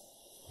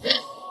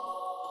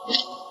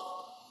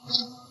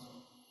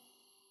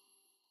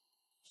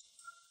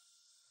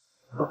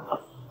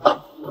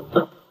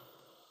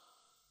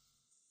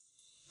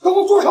给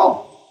我住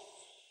手！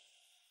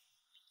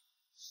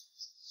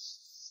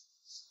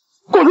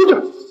滚出去！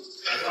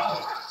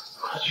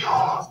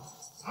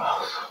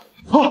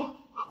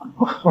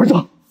儿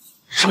子，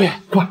少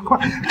爷，快，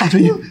张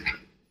神医！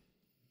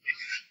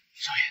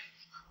少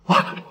爷，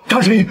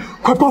张神医，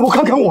快帮我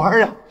看看我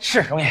儿呀！是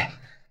容爷。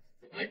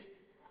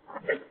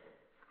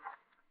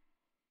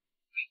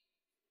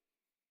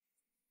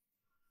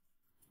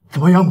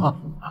怎么样嘛？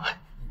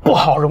不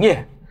好，容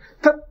爷，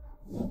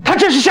他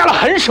这是下了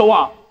狠手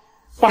啊，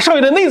把少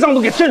爷的内脏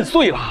都给震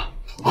碎了。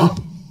啊！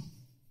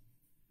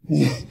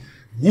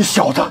你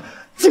小子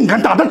竟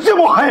敢打得这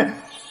么狠！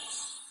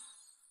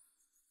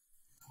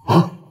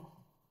啊！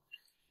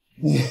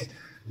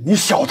你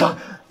小子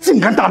竟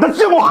敢打得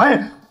这么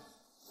狠！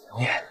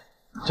容爷，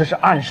这是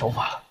暗手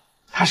法，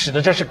他使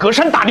的这是隔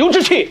山打牛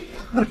之气。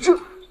那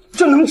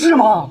这能治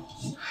吗？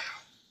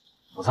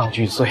五脏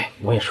俱碎，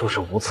我也束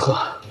手无策，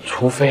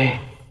除非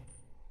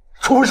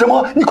什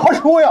么？你快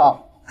说呀！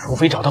除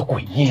非找到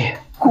鬼医。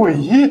鬼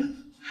医？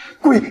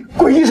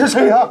鬼医是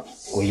谁呀？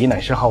鬼医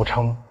乃是号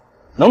称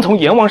能从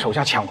阎王手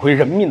下抢回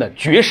人命的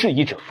绝世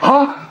医者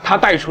啊！他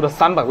带出的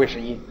300位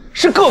神医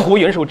是各国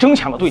元首争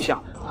抢的对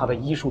象，他的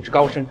医术之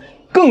高深，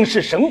更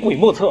是神鬼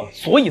莫测，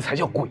所以才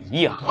叫鬼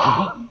医啊！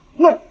啊，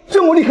那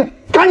这么厉害，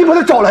赶紧把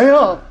他找来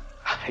呀！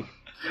哎，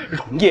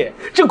容爷，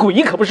这鬼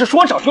医可不是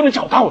说找就能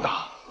找到的。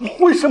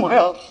为什么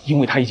呀？因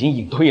为他已经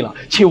隐退了，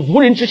且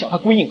无人知晓他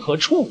归隐何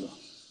处了。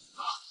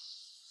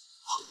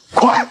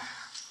快，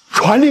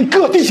传令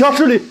各地下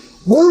势力，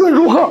无论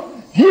如何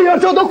也要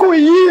找到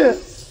鬼医。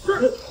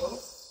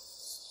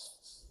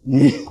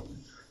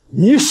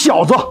你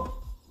小子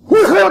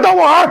为何要打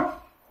我儿？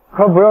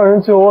他不让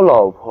人救我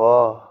老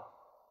婆，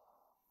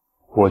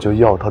我就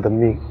要他的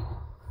命。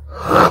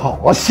好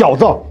啊，小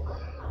子，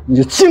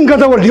你竟敢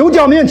在我刘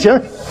家面前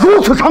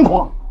如此猖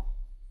狂！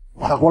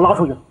把他给我拉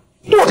出去，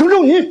剁成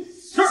肉泥！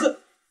是。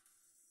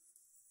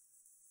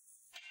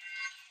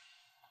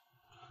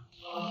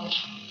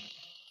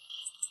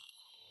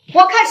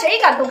我看谁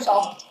敢动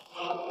手！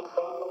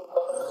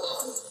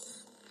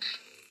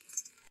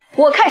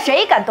我看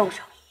谁敢动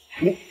手！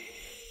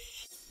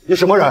你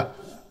什么人？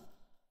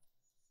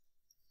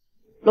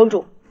龙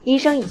主，医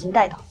生已经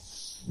带到。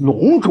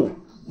龙主，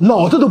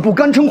老子都不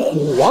敢称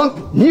虎王，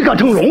你敢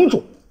称龙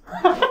主？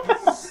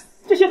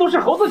这些都是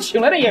猴子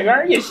请来的演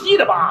员演戏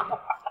的吧？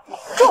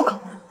住口，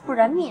不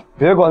然灭！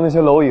别管那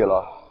些蝼蚁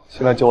了，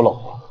先来救我老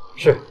婆。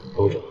是，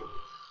龙主。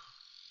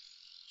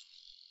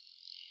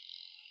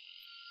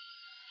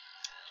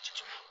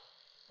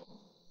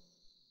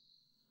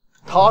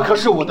他可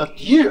是我的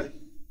敌人，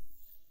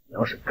你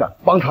要是敢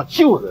帮他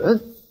救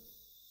人，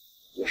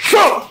我杀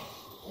了！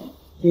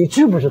你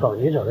知不知道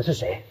你惹的是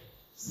谁？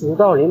死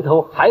到临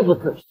头还不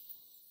自知，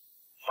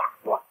傻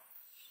瓜！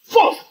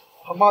放肆！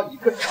他妈一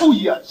个臭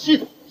演戏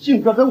的，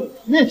竟敢在我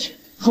面前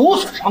如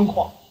此猖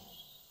狂！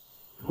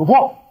主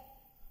播，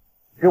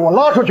给我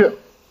拉出去，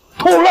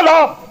捅了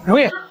他！容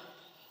爷，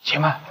且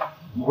慢，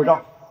怎么回事？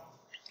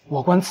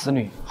我观此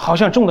女好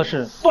像中的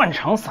是断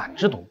肠散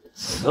之毒，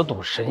此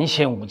毒神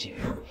仙无解。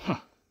哼，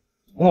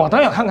我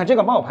倒要看看这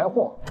个冒牌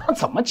货他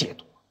怎么解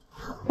毒。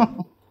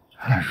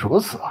原来如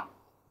此啊！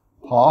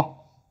好，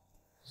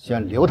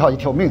先留他一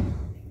条命，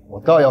我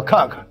倒要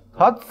看看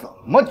他怎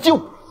么救。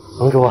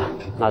盟主，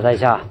那在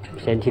下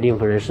先替令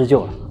夫人施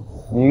救了。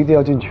你一定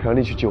要尽全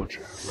力去救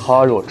治，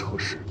他若出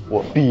事，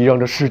我必让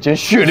这世间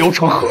血流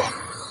成河。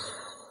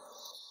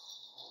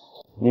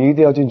你一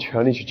定要尽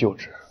全力去救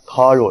治，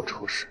他若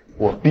出事，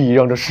我必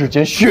让这世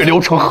间血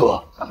流成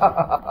河。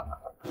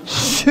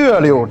血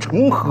流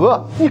成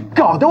河，你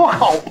搞得我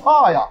好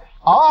怕呀！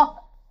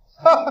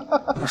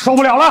受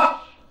不了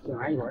了！竟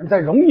然有人在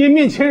容颜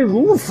面前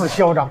如此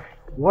嚣张，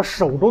我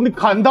手中的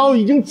砍刀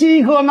已经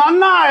饥渴难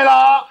耐了。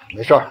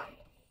没事儿，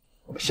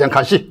我们先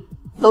看戏。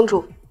龙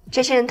主，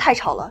这些人太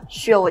吵了，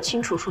需要我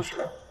清除出去。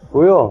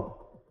不用，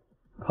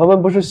他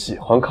们不是喜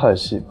欢看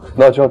戏吗？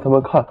那就让他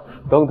们看，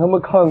等他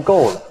们看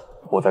够了，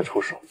我再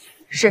出手。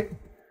是。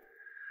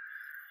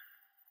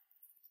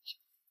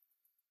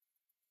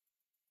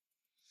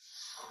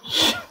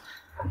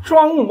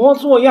装模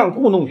作样，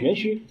故弄玄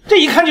虚，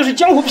这一看就是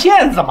江湖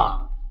骗子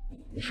嘛！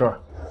没事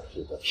儿，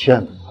这个骗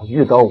子他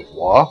遇到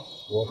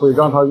我会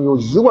让他有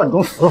1万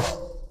种死法，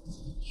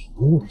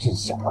全知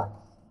晓了。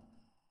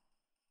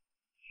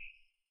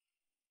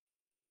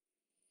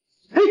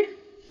嘿，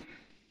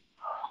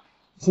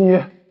金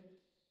爷，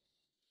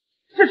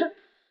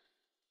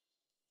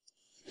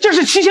这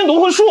是七仙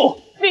夺魂术，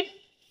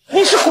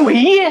你是鬼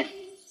医？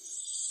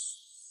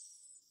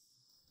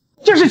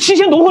这是七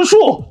仙夺魂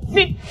术，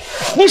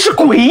你是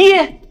鬼医？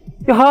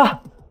哟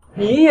哈，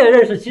你也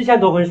认识七仙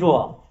夺魂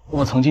术？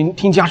我曾经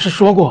听家师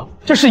说过，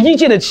这是医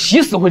界的起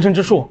死回生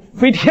之术，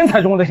非天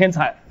才中的天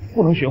才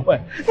不能学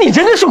会。你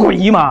真的是鬼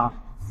医吗？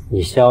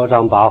你嚣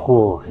张跋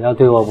扈，要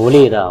对我不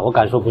利的，我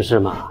敢说不是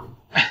吗？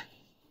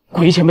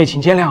鬼医前辈，请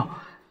见谅。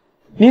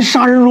您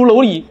杀人如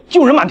蝼蚁，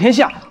救人满天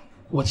下，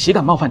我岂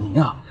敢冒犯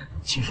您啊？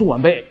请恕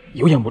晚辈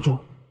有眼无珠。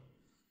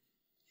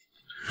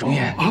容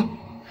颜，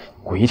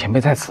鬼医前辈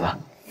在此，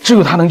只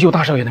有他能救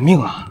大少爷的命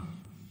啊！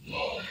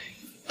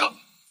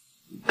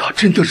他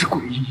真的是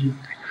鬼医。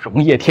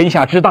荣业天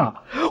下之大，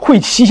会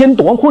七仙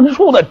夺魂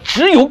术的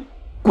只有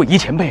鬼医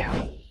前辈啊！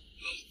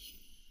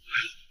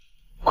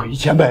鬼医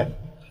前辈，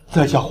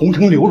在下红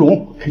尘刘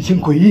荣，恳请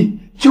鬼医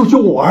救救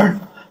我儿。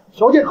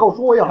条件好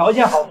说呀，条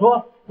件好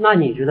说。那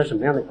你觉得什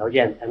么样的条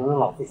件才能让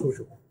老夫出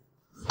手？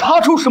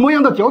他出什么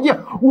样的条件，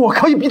我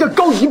可以比他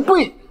高1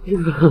倍。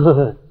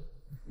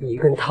你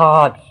跟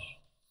他比，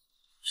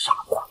傻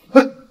瓜！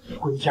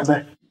鬼医前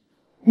辈，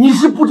你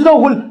是不知道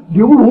我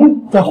刘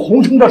荣在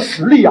红尘的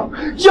实力呀！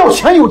要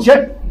钱有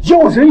钱，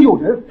要人有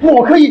人，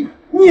我可以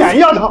碾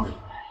压他。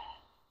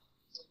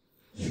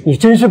你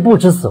真是不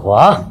知死活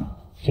啊！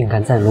竟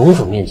敢在龙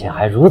主面前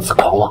还如此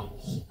狂妄！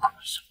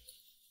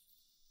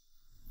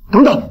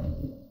等等，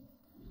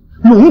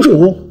龙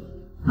主，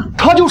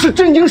他就是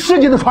震惊世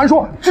界的传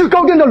说至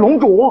高殿的龙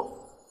主。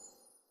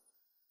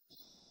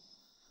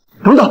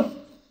等等，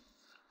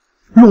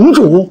龙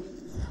主，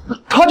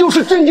他就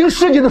是震惊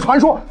世界的传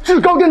说至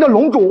高殿的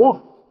龙主。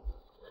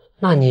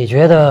那你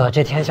觉得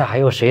这天下还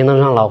有谁能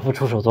让老夫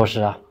出手做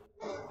事啊？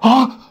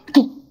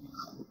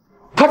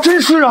他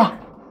真是啊！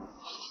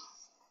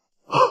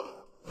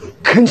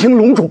恳请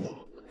龙主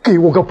给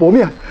我个薄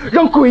面，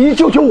让鬼医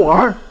救救我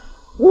儿，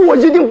我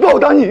一定报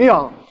答您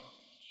呀！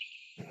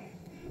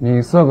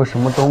你算个什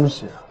么东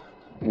西？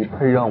你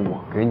配让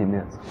我给你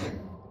面子？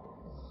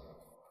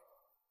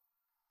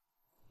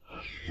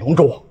龙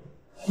主，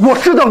我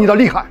知道你的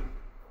厉害，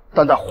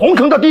但在红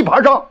尘的地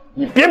盘上，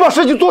你别把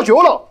事情做绝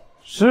了。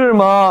是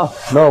吗？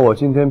那我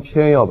今天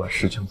偏要把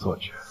事情做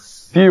绝。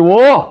第五，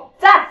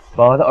在，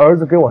把他儿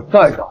子给我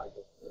再打一顿。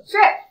是，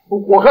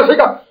我看谁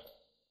敢！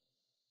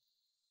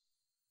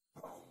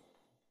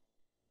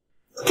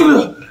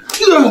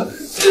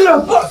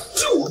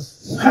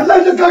还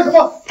赖着干什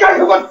么？干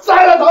什么？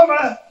宰了他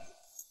们！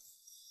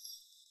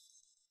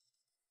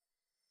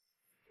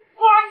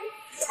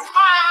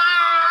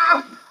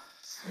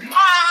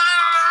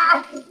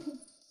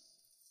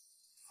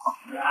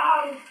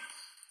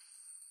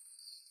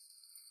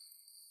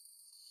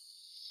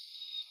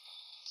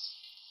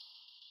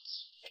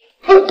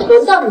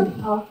轮到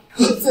你了，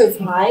是自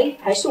裁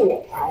还是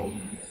我裁？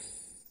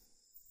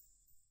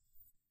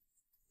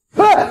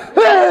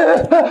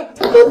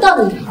轮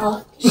到你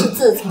了，是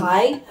自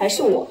裁还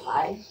是我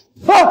裁？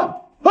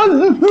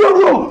龙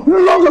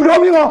主饶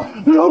命啊！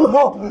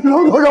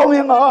龙主饶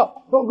命啊！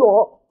龙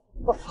主，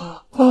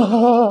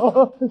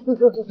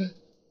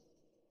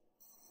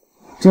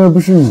这不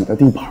是你的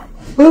地盘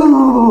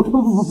吗？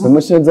怎么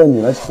现在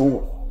你来求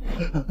我？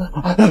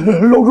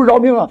龙主饶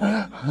命啊！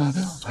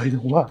哎呀，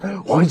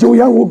我有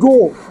眼无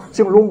珠，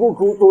请龙主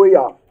恕罪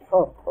呀！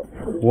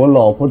我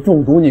老婆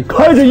中毒，你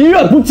开着医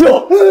院不救，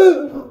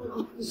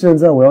现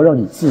在我要让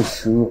你自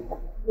食恶果。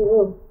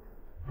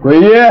鬼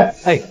医，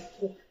哎，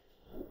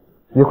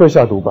你会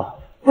下毒吧？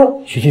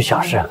区区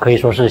小事，可以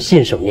说是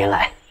信手拈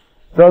来。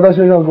在他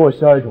身上给我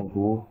下一种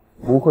毒，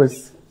不会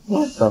死，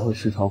但会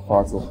时常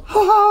发作。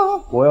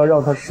我要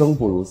让他生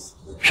不如死。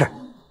是。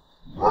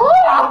不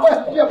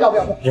要！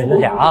忍着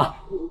点啊！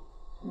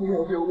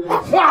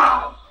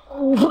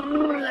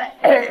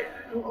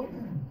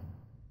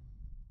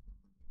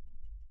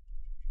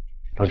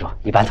龙主，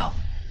你搬走，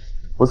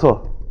不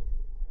错，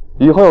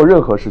以后有任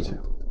何事情，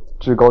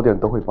至高店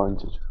都会帮你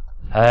解决。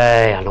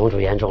哎呀，龙主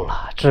言重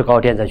了，至高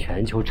店在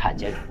全球铲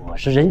奸除恶，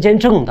是人间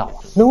正道啊！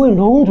能为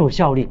龙主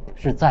效力，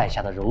是在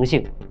下的荣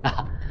幸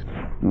啊！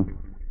嗯，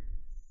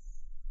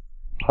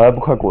还不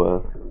快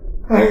滚！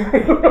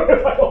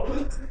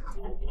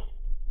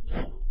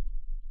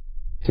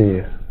静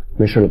怡，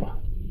没事了吧？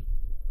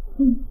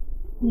嗯，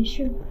没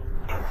事。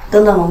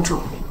等等，龙主，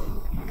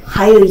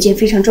还有一件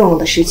非常重要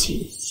的事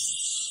情。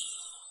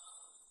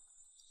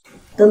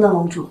等等，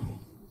龙主，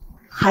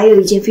还有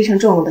一件非常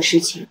重要的事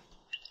情。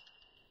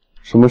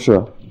什么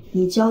事？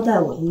你交代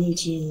我的那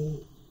件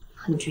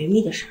很绝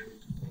密的事。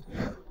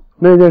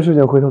那件事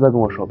情回头再跟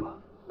我说吧。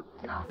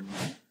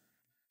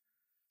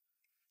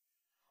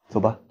走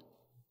吧。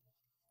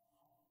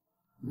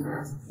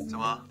怎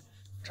么，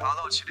查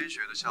到麒麟血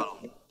的下落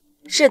了？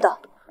是的。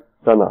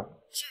在哪？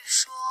据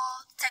说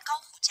在高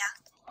虎家。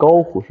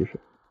高虎是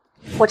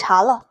谁？我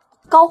查了，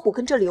高虎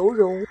跟这刘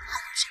荣毫无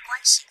关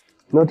系。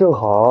那正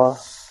好啊，明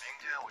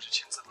天我去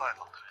亲自拜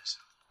访他一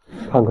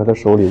下，看看他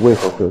手里为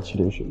何会有麒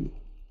麟血液。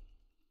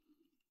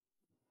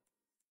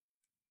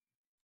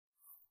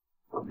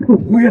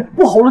夫人，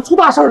不好了，出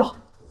大事了！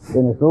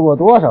跟你说过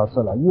多少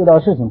次了，遇到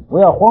事情不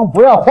要慌，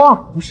不要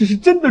慌。不是，是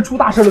真的出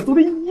大事了！昨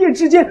天一夜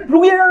之间，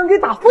容颜让人给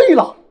打废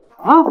了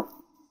啊！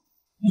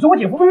你说我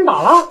姐夫被人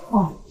打了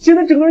啊？现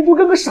在整个人就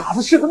跟个傻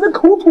子似的，那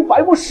口吐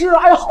白沫，失而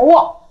哀嚎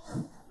啊！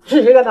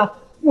是谁干的？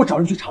我找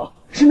人去查了，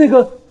是那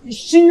个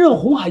新任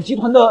红海集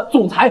团的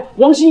总裁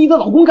王心怡的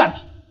老公干的。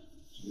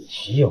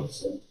岂有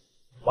此理！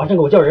马上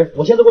给我叫人，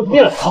我现在给我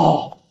灭了他。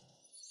好。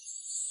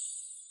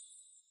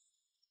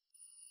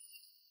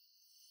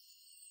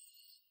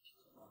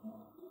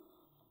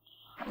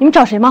你们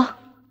找谁吗？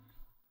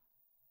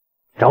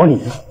找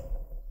你。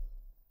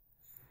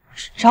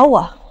找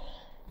我？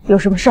有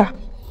什么事儿？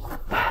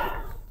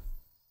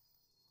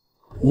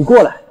你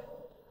过来，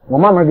我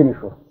慢慢跟你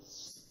说。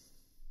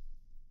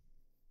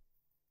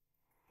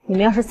你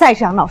们要是再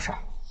这样闹事儿，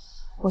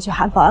我去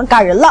喊保安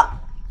赶人了。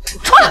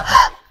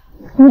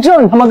你知道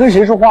你他妈跟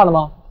谁说话呢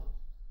吗？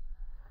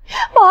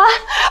保安，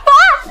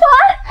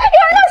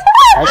有人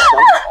闹事！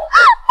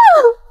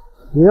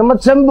你他妈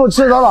真不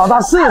知道老大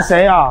是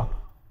谁啊？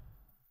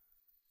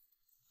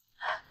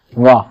什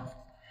么？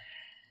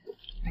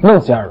露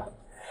馅了。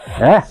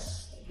哎，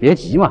别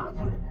急嘛，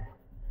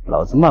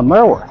老子慢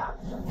慢玩他。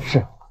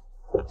是。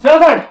谁要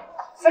干人？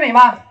是你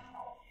吗？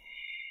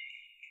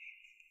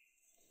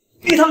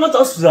你他妈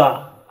找死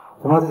啊！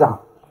怎么队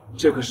长？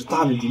这可是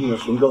大名鼎鼎的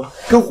熊哥，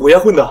跟虎爷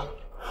混的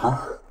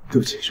啊！对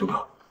不起，熊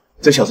哥，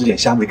这小子眼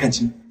瞎没看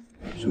清。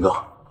熊哥，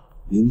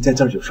您在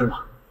这儿有事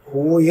啊？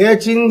虎爷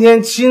今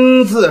天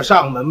亲自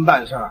上门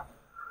办事儿，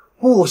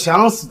不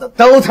想死的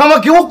都他妈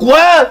给我滚！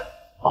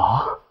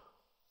啊！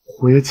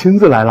虎爷亲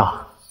自来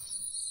了。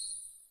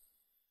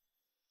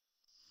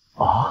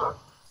啊！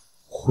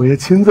虎爷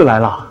亲自来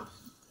了。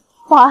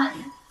保安，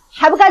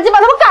还不赶紧把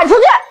他们赶出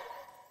去！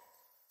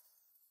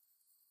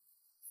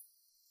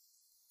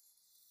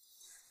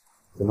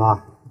怎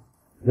么？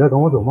你要赶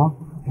我走吗？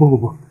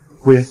不，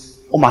虎爷，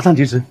我马上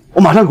疾驰，我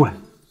马上滚。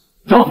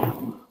走。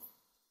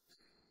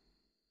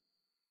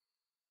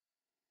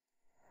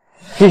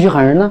继续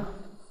喊人呢？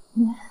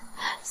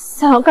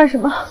想要干什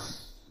么？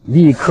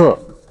立刻，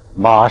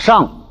马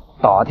上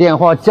打电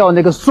话叫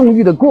那个宋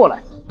玉的过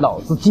来，老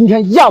子今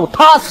天要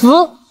他死！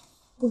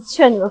我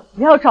劝你们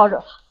不要招惹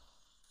他，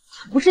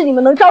他不是你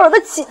们能招惹得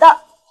起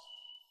的。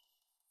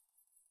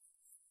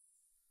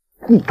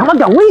你他妈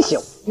敢威胁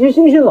我？你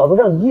信不信老子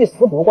让你一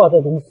丝不挂在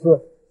公司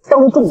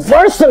当众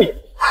玩死你？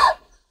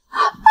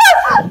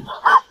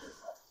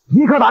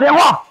立刻打电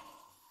话！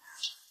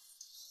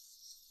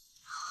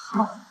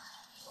好，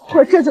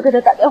我这就给他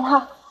打电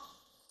话。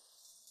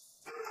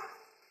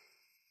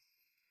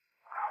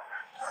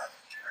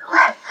喂，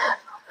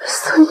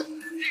宋毅被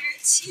人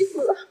欺负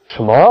了。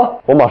什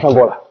么？我马上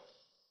过来。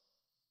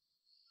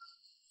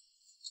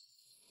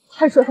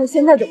他说他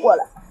现在就过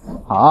来。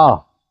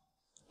好，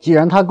既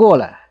然他过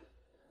来，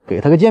给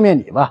他个见面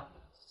礼吧。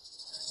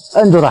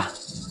摁住他，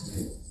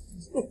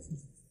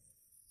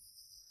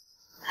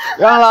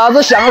让老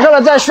子享受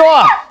了再说。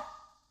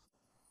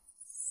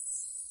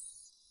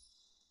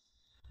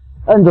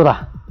摁住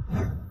他，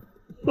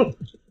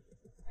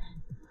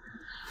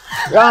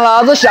让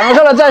老子享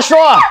受了再说。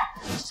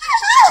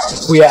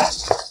虎爷，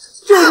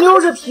这妞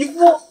这皮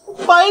肤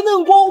白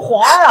嫩光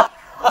滑呀，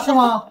是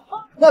吗？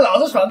那老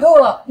子爽够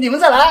了，你们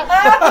再来！救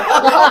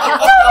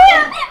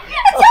命！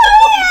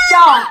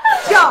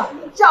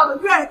叫的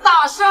越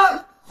大声，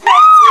越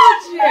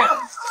刺激！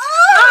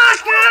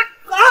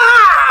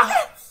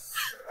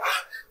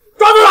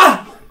抓住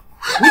他！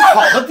你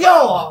跑得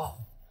掉啊！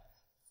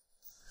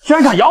居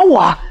然敢咬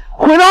我，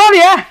毁了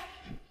你！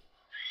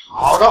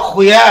好的，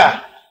虎爷，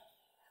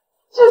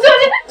求求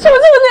你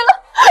了！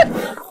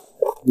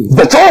你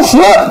在找死！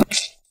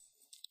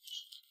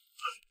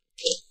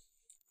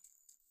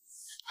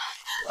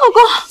老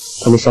公，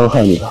他们伤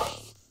害你了，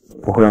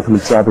我会让他们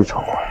加倍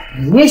偿还。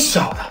你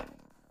小子，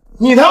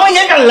你他妈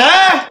也敢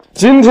来！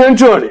今天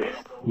这里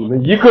你们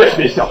一个也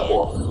别想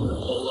活！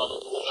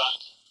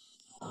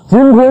今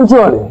天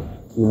这里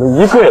你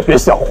们一个也别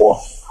想活。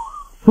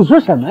你说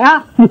什么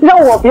呀？你让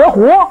我别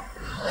活？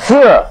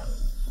是。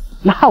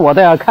那我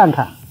倒要看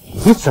看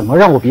你怎么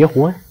让我别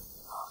活呀。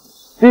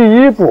第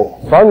一步，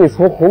把你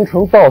从红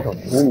尘道上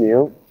除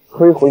名，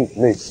摧毁你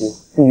内心；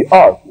第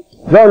二步，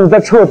让你在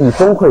彻底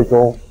崩溃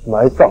中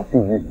埋葬地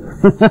狱。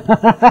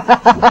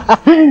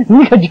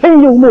你可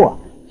真幽默，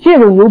这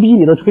种牛逼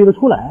你都吹得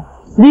出来。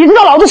你知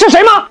道老子是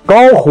谁吗？高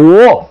虎，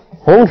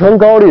红尘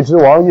高丽之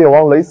王叶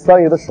王雷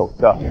三爷的手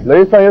下。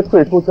雷三爷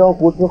退出江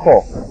湖之后，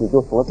你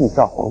就成了地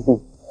下皇帝。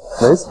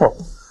没错。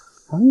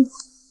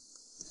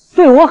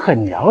对我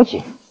很了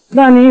解，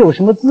那你有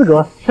什么资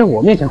格在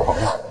我面前狂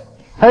妄，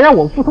还让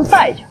我付出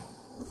代价？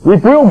你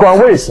不用管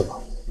为什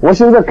么，我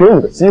现在给你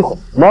个机会，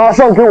马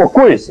上给我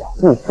跪下，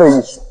自废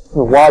一手，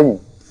自挖一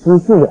死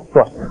字两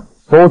断，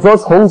否则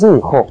从今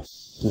以后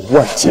你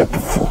万劫不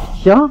复。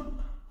行，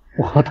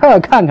我倒要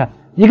看看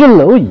一个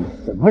蝼蚁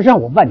怎么让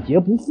我万劫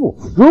不复。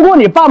如果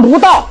你办不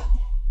到，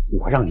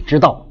我让你知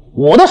道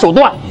我的手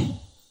段。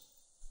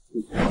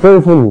对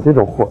付你这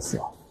种货色，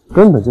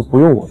根本就不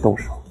用我动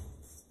手，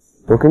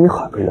我给你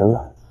喊个人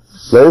来。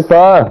雷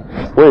三，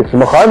为什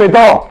么还没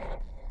到？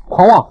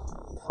狂妄！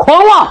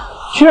狂妄！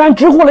居然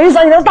直呼雷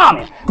三爷的大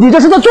名，你这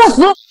是在作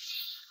死！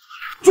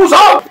住手！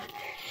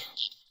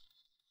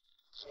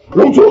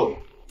龙主，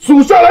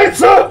属下来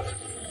迟。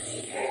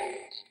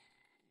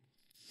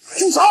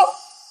住手！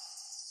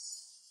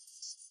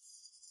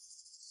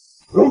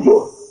龙主，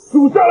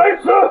属下来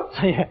迟。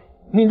三爷，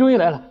您终于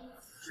来了。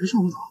谁是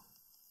龙主？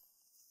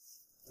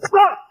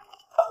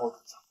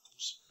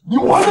你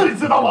玩的，你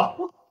知道吗？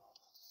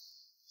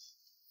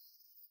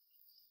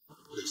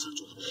雷三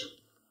做的事，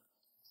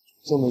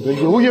这么个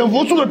有眼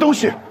无珠的东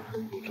西，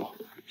龙主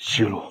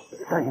息怒。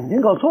三爷，您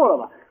搞错了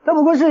吧？他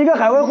不过是一个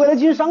海外回来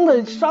经商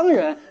的商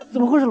人，怎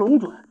么会是龙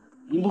主？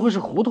您不会是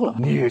糊涂了吧？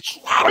孽畜，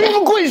还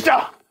不跪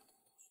下！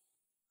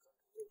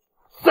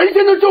谁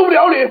先都救不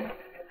了你！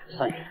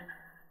三爷，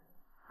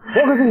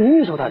我可是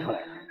您一手带出来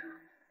的，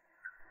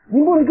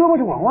您不能胳膊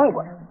是往外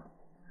拐。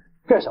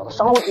这小子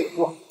伤了我姐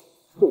夫，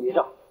这笔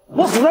账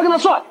我死再跟他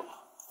算。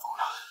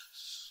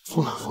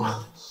疯了！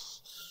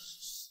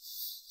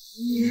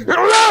有人！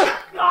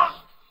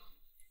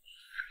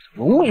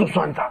龙主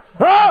算账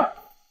啊！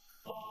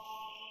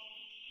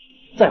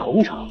在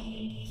红场，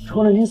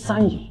除了您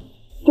三爷，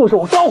就是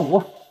我高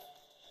虎。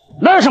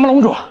那是什么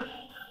龙主？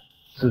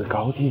至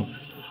高殿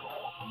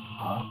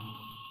啊！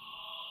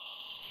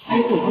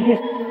至高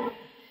殿，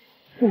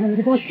就是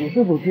那帮血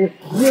丝组织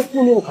一些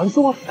负面的传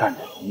说。看着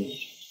你，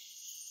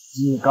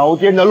至高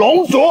殿的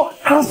龙主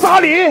他杀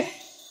你，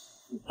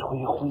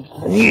摧毁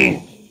死你！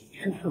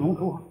是龙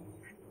主。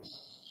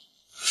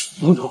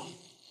龙主，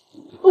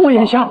我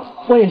眼瞎，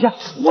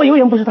我有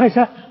眼不识泰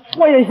山，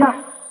我眼瞎。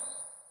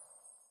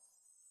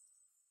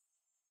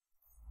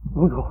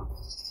龙主，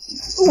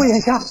我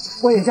眼瞎，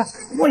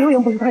我有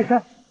眼不识泰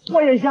山，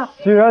我眼瞎。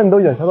既然你都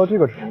眼瞎到这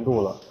个程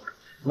度了，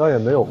那也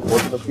没有活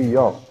着的必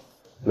要。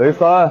雷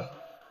三，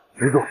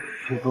局主，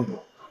请公主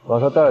把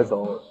他带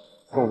走，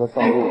送他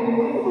上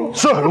路。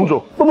是，龙主。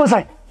不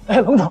是，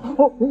龙主，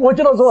我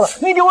知道错了，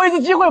您给我一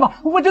次机会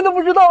吧，我真的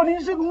不知道您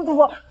是龙主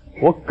啊。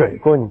我给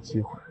过你机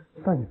会，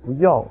但你不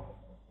要。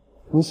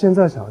你现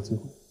在想要机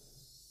会？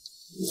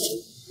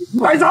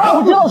来长，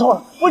我知道错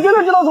了，我真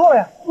的知道错了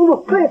呀！龙主，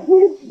可以，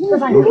你跟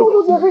龙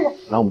主解释一下。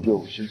那我们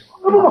就先走。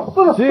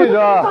不，记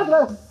着，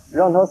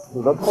让他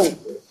死得痛快。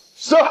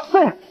是。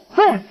三爷，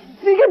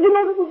你跟金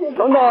毛师傅解释。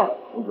等等，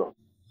龙主，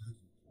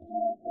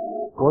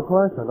我突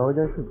然想到一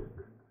件事情，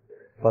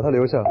把他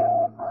留下，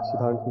其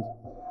他人出去。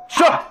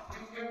是。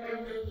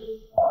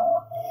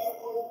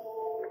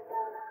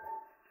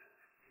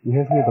你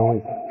先出去等我一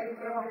下。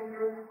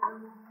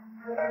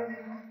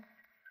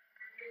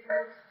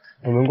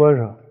把门关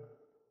上。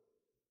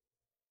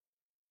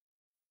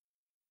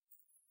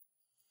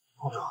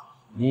公主，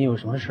您有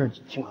什么事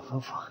尽管吩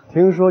咐。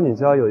听说你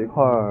家有一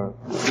块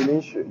麒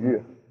麟血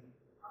玉。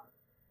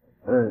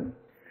是。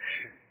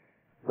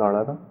哪儿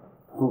来的？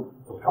祖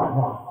传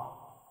的。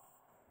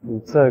你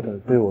再敢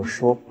对我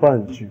说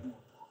半句，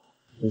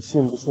你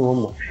信不信我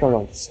马上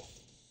让你死？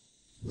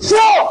说。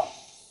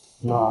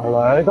哪儿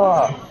来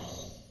的？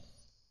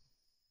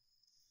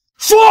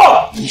说。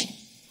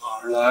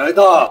哪儿来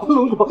的？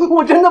龙主，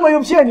我真的没有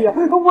骗你，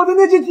我的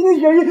那件麒麟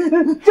血玉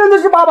真的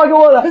是爸爸给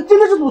我的，真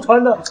的是祖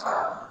传的。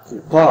你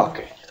爸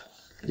给你的？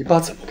你爸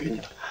怎么给你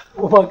的？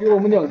我爸给我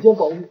们2件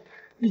宝物，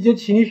一件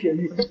麒麟血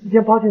玉，一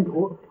件八骏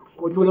图。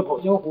我为了跑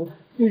江湖，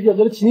就选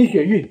择了麒麟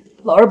血玉。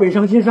老二北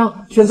上经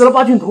商，选择了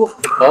八骏图。好，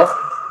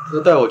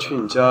那带我去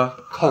你家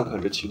看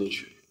看这麒麟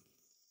血玉。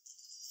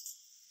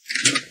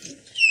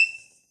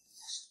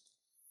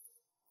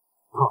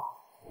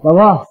老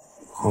婆，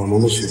好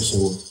浓的血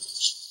腥。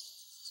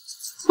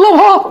老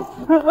婆，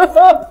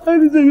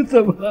你这是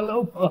怎么了，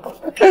老婆？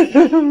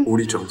屋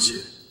里整洁，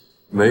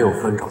没有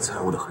翻找财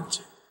物的痕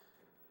迹。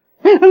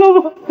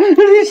老婆，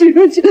你是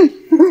人家，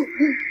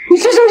你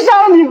是谁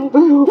杀了你？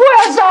我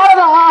要杀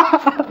了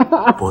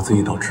他！脖子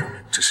一刀致命，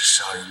这是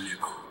杀人灭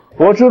口。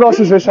我知道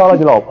是谁杀了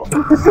你老婆。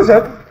是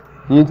谁？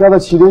你家的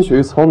麒麟血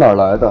玉从哪儿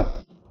来的？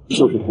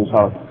就是屠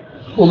杀了他。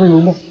我没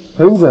明白。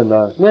很简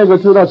单，那个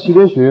知道麒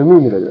麟学院秘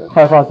密的人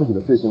害怕自己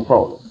的罪行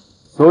暴露，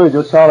所以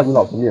就杀了你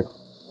老婆灭口。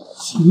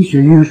麒麟学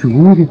院有什么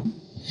目的？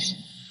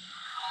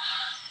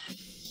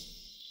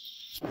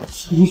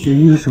麒麟学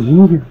院有什么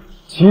目的？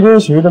麒麟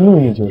学院的秘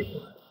密就是，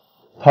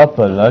他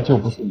本来就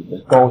不是你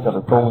们高家的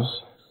东西。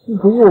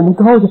不是我们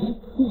高家，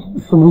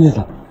什么意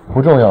思？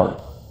不重要了。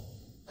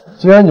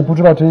既然你不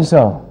知道真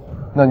相，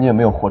那你也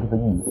没有活着的意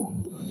义。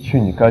去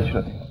你该去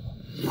的地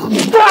方。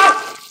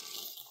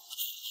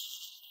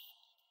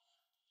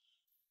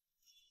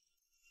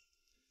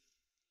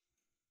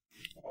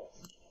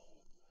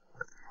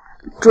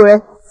主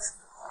人，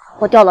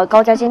我调了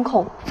高家监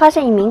控，发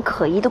现一名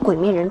可疑的鬼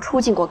面人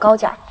出进过高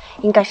家，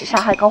应该是杀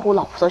害高虎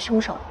老婆的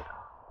凶手。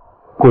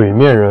鬼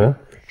面人？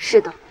是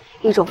的，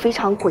一种非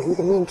常诡异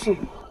的面具。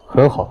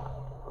很好，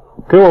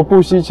给我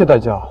不惜一切代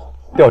价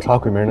调查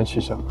鬼面人的去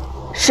向。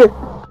是。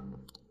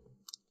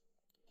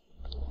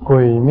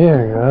鬼面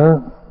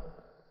人，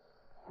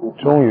你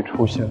终于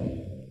出现了。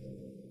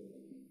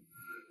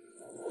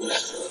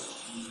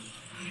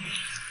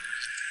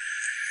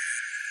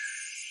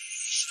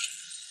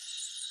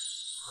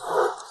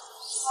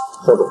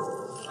小董，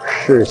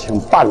事情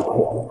办妥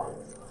了，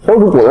小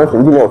主果然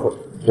神机妙算，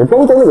我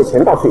刚将那个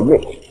钱大水面，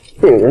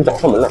便有人找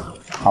上门来。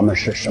他们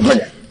是什么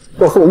人？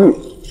叫宋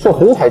玉，是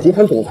鸿海集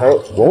团总裁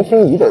王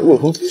心怡的未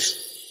婚夫。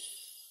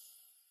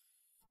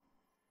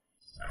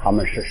他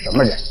们是什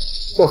么人？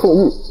叫宋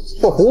玉，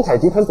是鸿海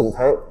集团总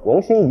裁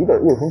王心怡的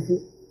未婚夫。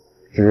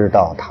知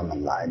道他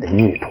们来的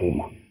意图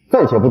吗？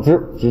暂且不知，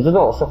只知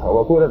道是海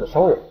外归来的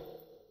商人。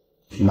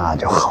那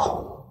就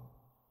好，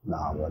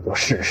那我就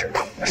试试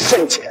他们的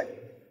深浅。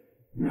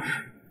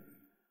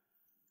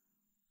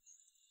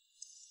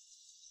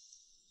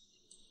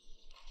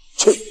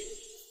去，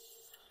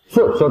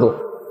是小主。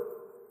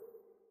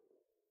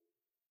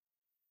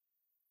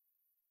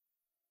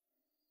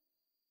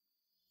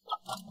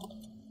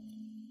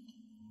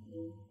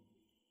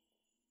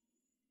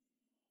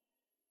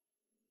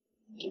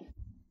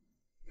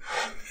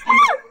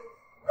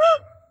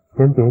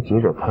先别急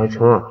着开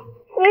车。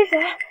你是谁？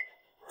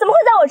怎么会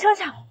在我车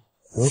上？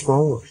别管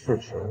我是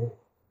谁，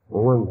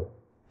我问你，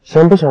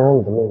想不想让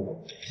你的妹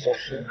妹消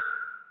失？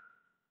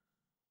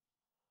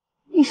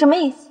你什么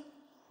意思？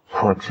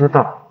我知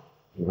道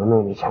你的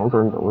妹妹抢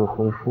走你的未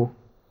婚夫，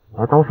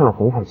还当上了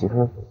鸿海集团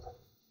的总裁，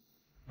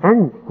而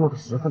你过得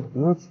十分的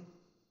憋屈，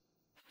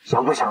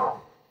想不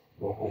想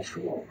我会属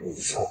于你的一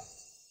切？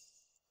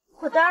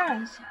我当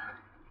然想，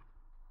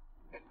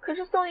可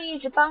是宋玉一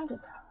直帮着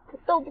他，我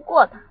斗不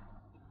过他。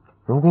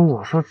如果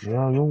我说只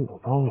要有我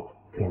帮你，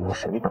便能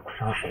神挡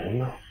杀神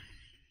呢？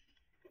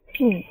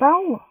你帮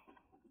我？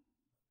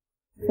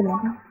怎么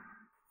了？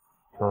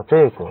把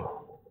这个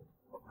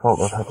放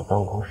到他的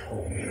办公室，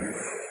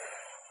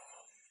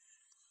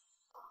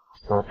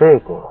把这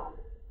个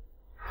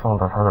放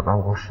到他的办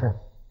公室。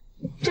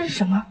这是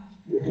什么？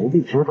你不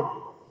必知道，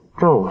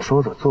照我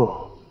说的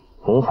做，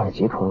鸿海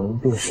集团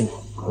便是你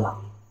的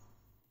了。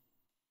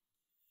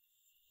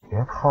别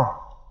怕，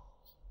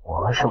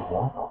我们是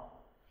魔王。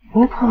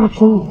不怕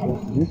听你的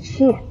一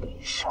切悲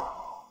伤。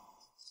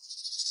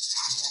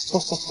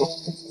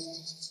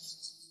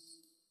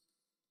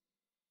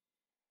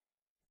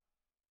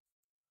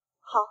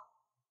好，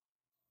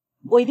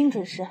我一定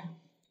准时。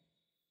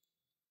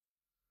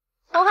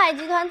鸿海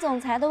集团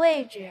总裁的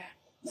位置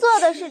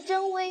坐的是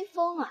真威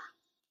风啊！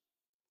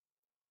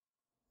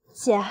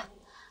姐，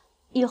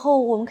以后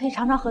我们可以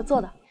常常合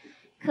作的。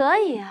可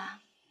以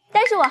啊，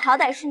但是我好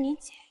歹是你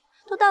姐，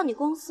都到你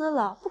公司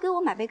了，不给我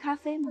买杯咖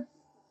啡吗？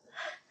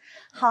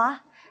好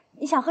啊，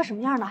你想喝什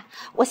么样的？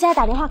我现在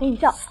打电话给你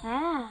叫。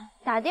哎，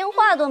打电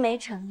话都没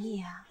诚意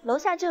啊，楼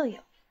下就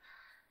有。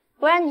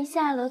不然你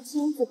下楼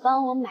亲自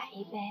帮我买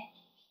一杯，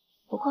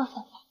不过分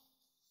吧？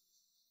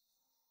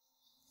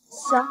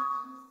行，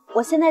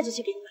我现在就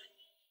去给你买。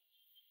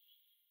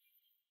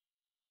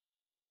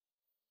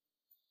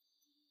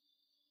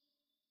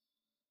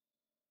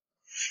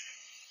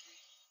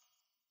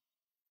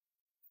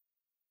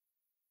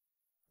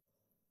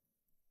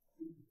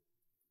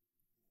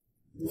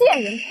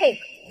贱人配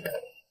合，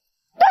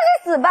都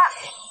去死吧！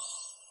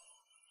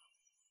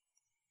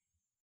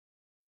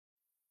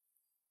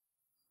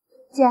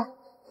姐，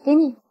给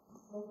你。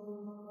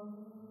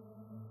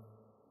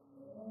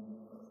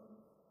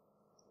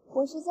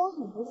我是家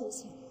很不值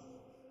钱。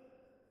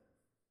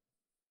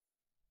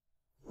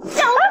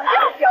讲了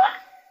不要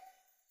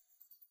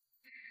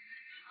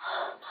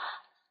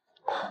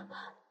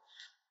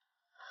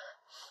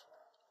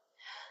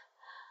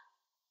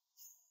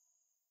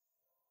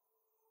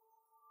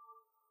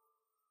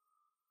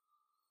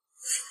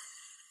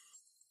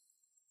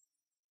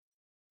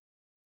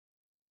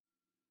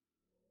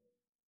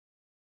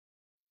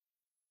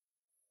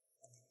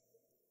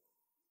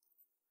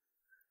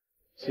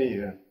心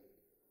怡，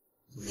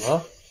怎么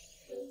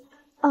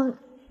了？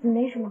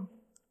没什么。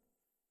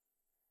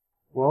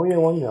王爷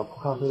往你俩泡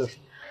咖啡了是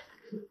吗？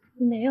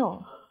没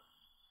有。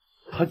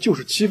他就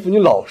是欺负你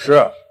老实，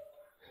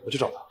我去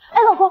找他。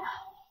哎，老公，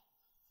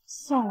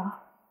算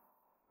了，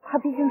他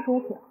毕竟是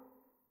我姐。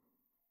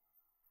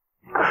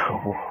可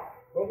恶！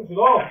公布启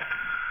动。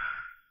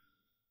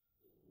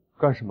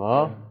干什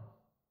么？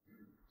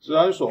治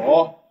安所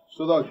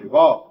收到举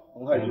报，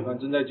鸿海集团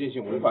正在进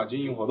行违法经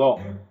营活动，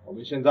我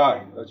们现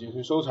在要进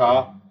行搜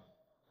查。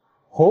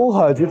鸿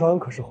海集团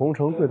可是红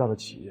城最大的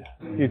企业，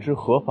一直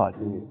合法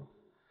经营。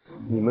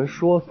你们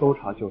说搜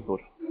查就搜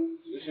查。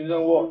执行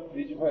任务，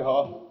立即配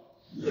合。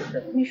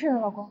没事的，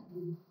老公，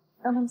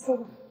让他们搜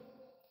吧。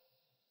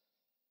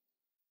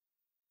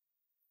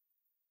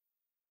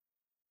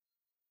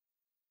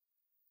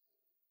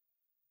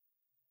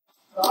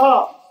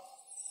打！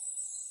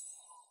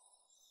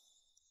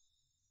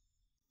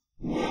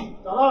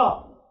打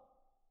了！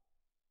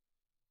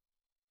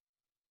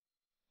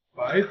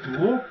白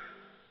毒，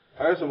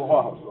还有什么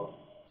话好说？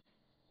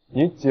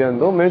你检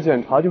都没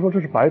检查就说这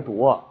是白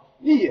毒啊？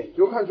一眼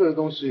就看出来的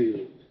东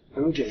西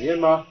还用检验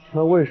吗？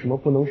那为什么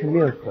不能是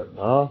面粉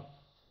呢？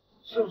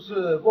是不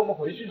是我们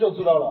回去就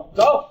知道了？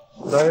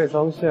走！栽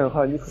赃陷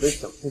害，你可得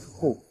想清楚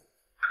后果。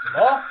什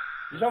么？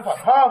你想反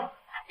抗？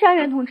张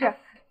元同志，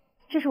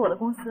这是我的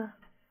公司，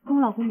跟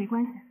我老公没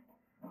关系，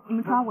你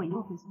们抓我一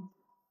个回去。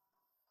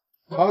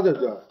他在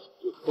这儿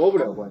就脱不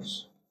了关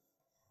系。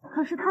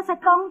可是他才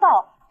刚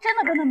到，真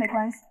的跟他没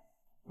关系。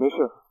没事。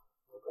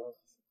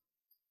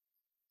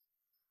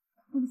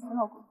对不起，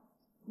老公，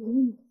我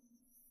问你。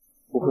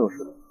不会有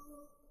事的。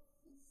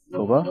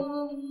走吧。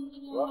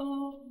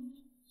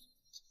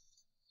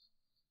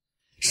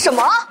什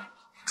么？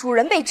主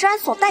人被治安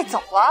所带走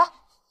了？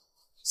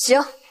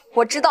行，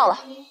我知道了。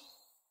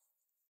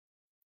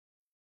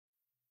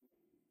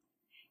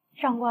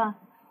长官，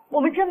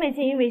我们真没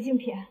经营违禁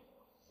品，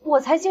我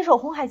才接手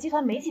鸿海集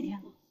团没几天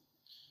呢。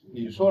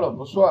你说了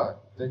不算，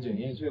等检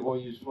验结果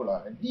一出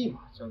来，立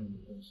马将你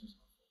的公司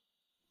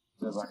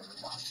再把你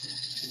打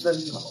真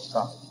老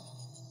大。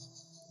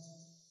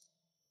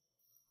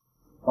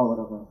报告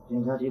长官，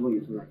检查结果已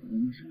出来，我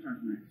们生产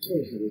出来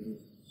确实违禁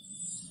品。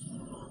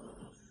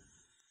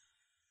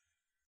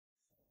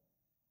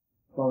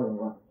报告长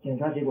官，检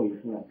查结果已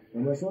出来，我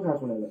们搜查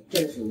出来的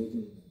正是违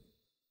禁品。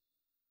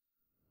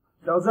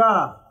小子，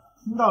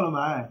听到了没？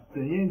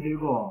检验结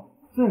果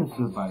正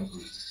是白毒，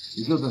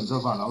你就等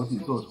着把牢底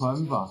坐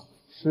穿吧。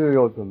是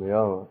又怎么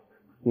样啊？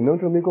你能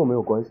证明跟我们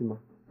有关系吗？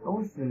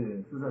东西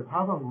是在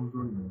他办公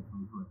桌里面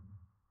藏出来的，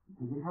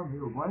这跟他没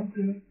有关系。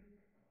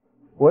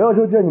我要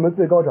求见你们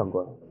最高长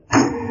官。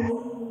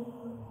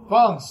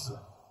放肆！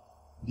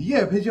你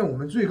也配见我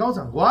们最高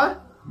长官？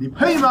你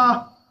配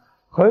吗？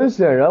很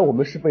显然，我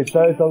们是被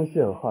栽赃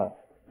陷害。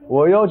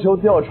我要求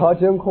调查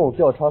监控，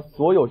调查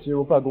所有进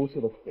入办公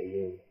室的腿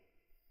印。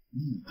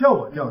你叫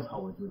我调查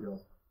我就调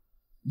查，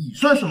你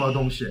算什么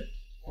东西？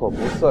我不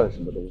算什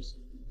么东西，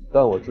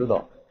但我知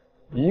道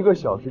，1个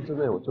小时之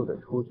内我就得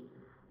出去。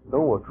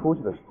等我出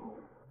去的时候，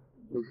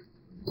就是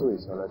跪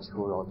下来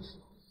求饶的时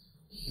候。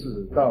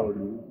事到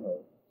临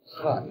头，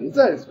还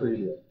在催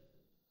眠。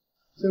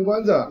先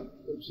关着，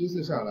等批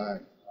次下来，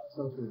马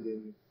上送监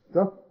狱。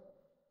走。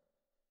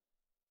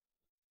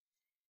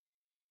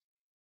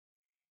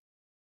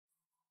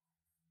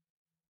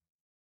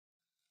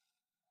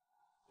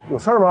有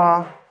事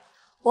吗？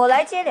我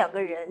来接2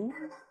个人。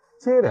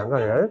接2个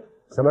人？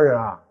什么人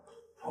啊？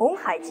鸿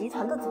海集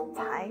团的总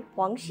裁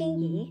王心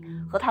怡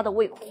和他的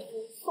未婚夫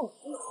宋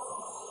一。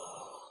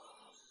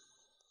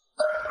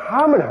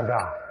他们2个，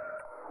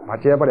恐怕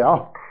接不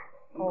了。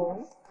哦，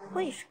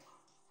为什么？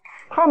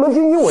他们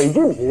经营违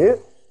禁品。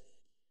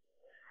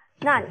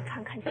那你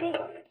看看这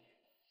个。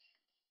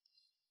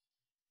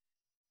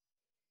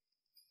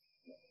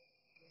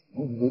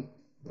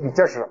你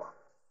这是什么？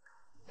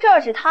这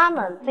是他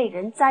们被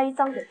人栽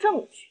赃的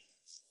证据。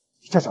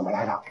这怎么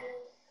来的？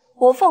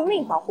我奉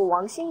命保护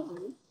王心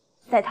怡，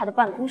在他的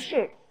办公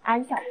室里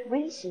安下了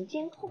微型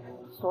监控，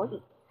所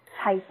以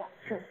拍下了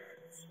这一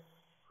切。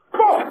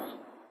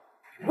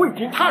不！未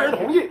经他人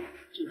同意，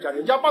竟在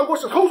人家办公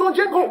室偷装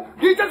监控，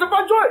你这是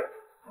犯罪！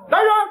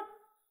来人！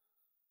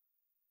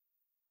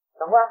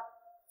长官，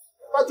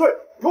犯罪，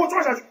给我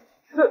抓下去！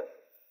是。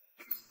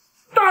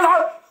大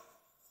胆！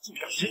竟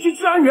敢袭击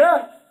治安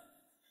员！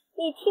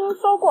你听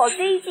说过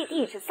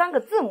ZGD 这3个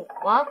字母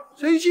吗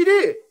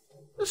 ？ZGD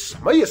这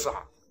什么意思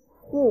啊？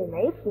你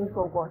没听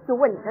说过就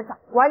问你的长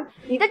官，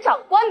你的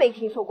长官没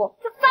听说过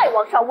就再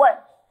往上问。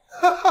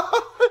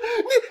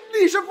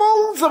你是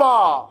疯子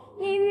吧？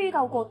你遇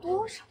到过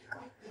多少个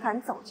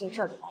敢走进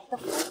这里来的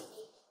疯子？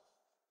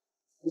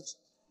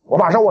我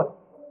马上问。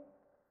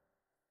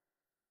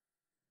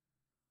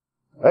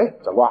哎，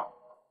长官，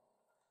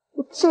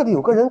这里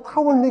有个人，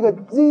他问那个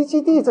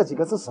ZGD 这几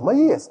个字什么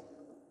意思？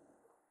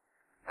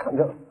看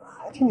着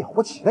还挺了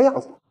不起的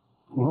样子，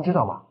您知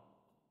道吗？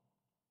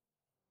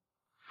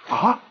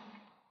啊？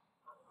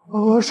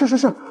是，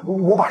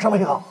我马上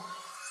配合。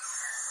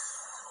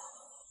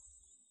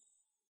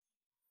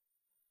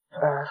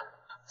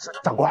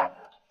长官，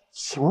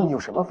请问有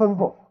什么吩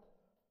咐？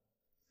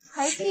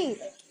还记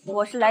得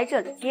我是来这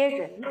里接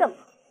人的吗？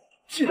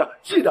记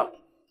得。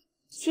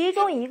其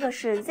中一个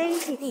是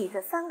ZGD 这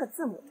3个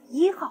字母的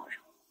1号人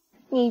物，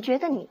你觉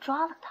得你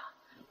抓了他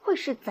会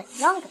是怎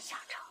样的下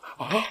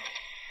场？啊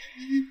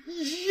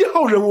，1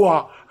号人物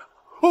啊！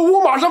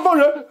我马上放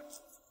人。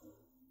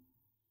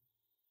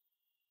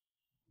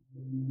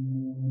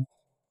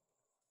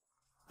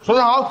首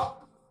长，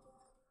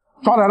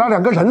抓来了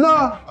2个人呢。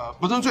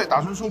不认罪，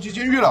打算送进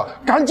监狱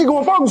了，赶紧给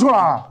我放出来！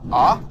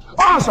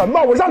啊什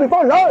么？我让你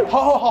放人！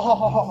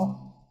好。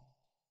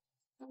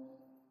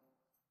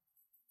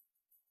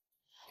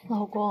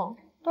老公，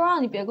都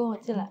让你别跟我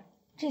进来，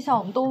这下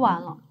我们都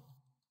完了。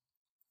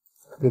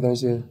别担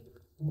心，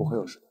不会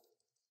有事的。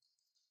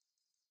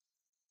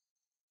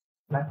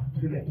来，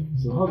这边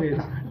9号可以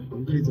打开，我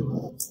们可以走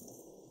了。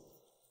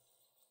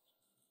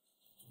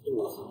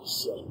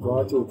想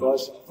抓就抓，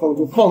想放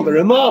就放的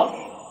人吗？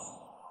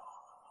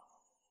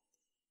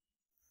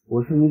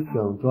我是你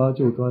想抓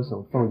就抓，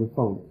想放就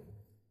放的人。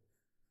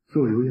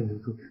说我有眼无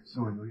珠，希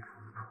望有眼无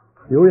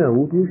珠。有眼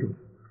无珠是吗？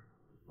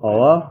好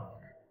啊，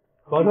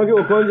把他给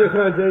我关进黑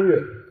暗监狱。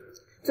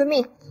遵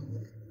命。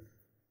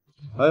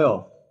还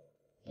有，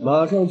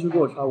马上去给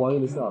我查王爷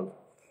的下落。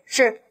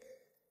是。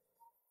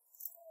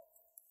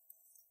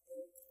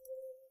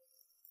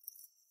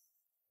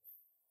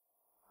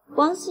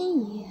王心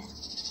怡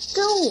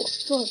跟我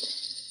作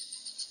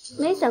对，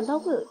没想到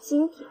会有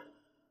今天。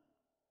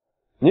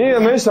你也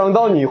没想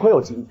到你会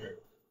有今天。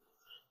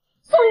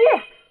宋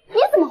玉，你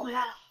怎么回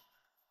来了？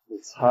你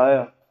猜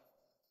呀？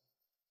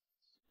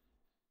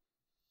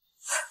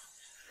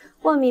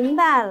我明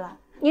白了，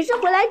你是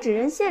回来指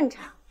认现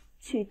场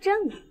取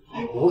证的。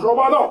胡说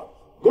八道，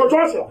给我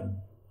抓起来！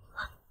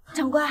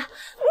长官，你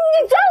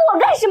抓我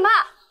干什么？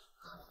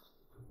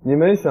你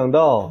没想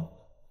到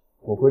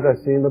我会在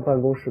新英的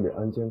办公室里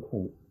安监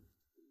控你。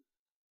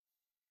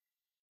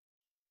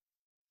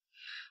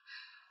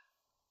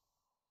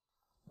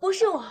不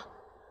是我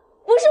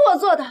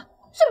做的，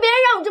是别人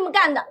让我这么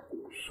干的。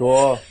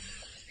说，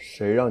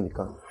谁让你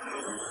干的？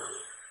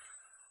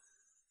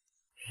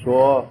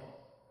说，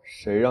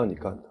谁让你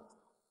干的？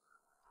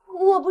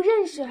我不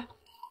认识，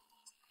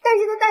但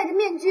是他戴着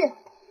面具，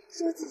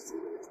说自己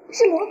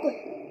是魔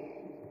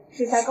鬼，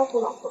是在告诉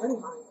老婆的女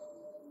儿。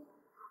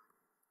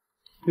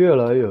越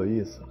来越有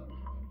意思了。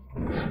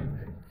你放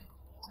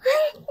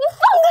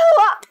开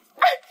我！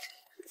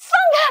放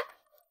开！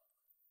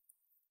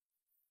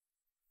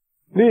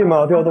立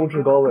马调动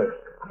至高位，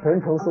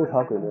全程搜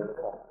查鬼面的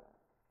号。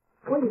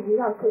我以为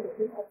要退的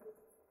真太多，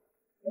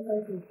没关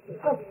系，很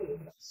快就会有。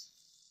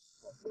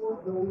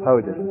还有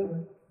一件事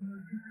情，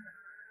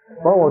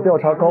帮我调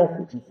查高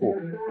虎之父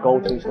高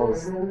天霄的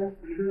死因。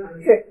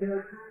是。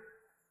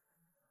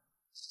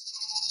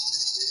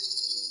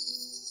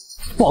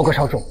报告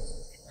少主，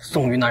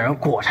宋玉那人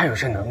果然有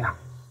些能耐，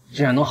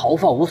竟然能毫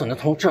发无损的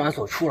从治安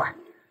所出来，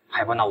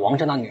还把那王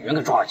家那女人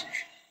给抓了进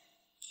去。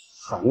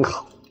很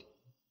好，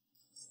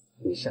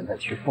你现在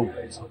去凤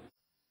尾村，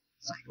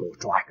再给我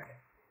抓一个人。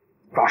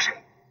抓谁？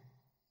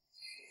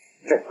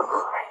郑海。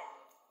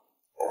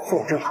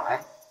宋振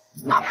海，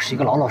那不是一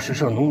个老老实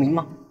实的农民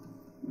吗？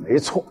没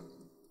错。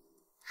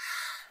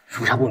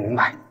属下不明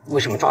白，为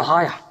什么抓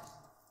他呀？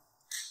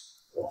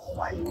我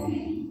怀疑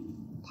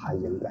他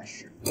应该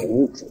是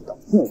龙主的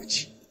父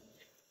亲。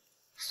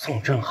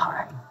宋振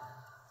海，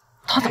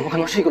他怎么可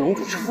能是一个龙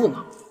主之父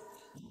呢？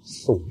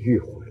宋玉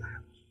回来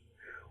了，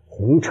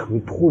红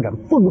城突然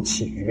风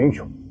起云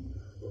涌，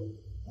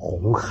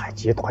红海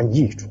集团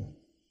易主，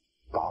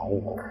高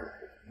虎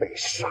被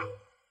杀，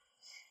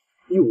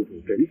又有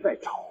人在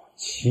找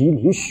麒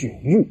麟血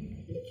玉，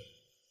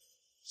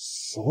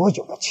所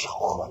有的巧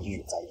合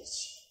遇在一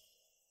起，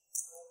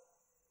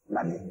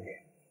那里面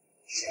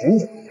只有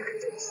一个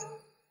真相，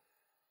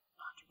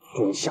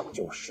真相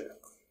就是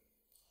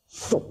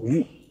宋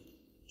玉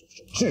就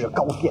是至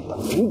高殿的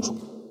领主，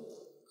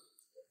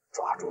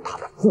抓住他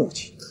的父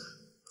亲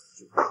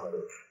就可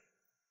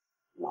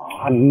以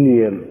拿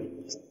捏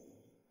领主。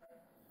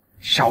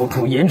少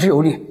主言之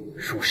有理，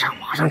属下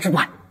马上去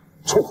办。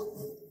出。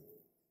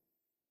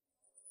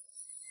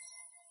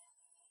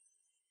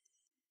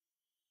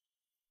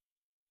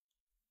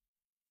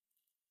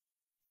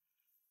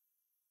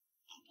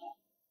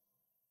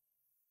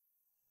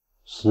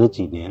10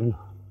几年了，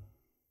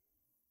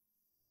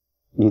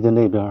你在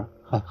那边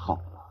还好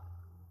吗？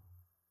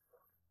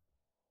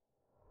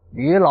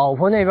你老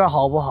婆那边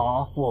好不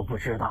好我不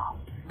知道，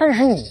但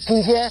是你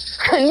今天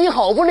肯定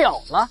好不了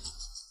了。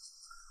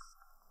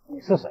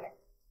你是谁？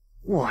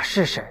我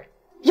是谁？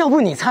要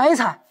不你猜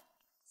猜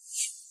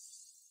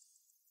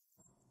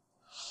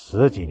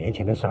？10几年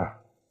前的事儿，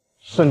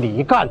是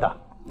你干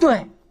的？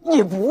对，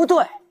也不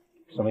对。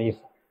什么意思？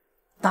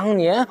当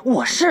年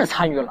我是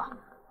参与了，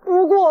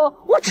不过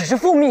我只是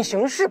奉命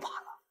行事罢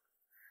了，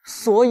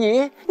所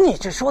以你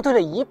只说对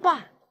了一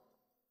半。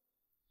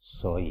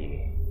所以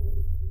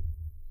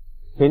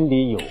跟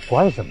你有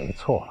关是没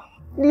错了。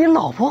你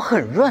老婆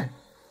很润，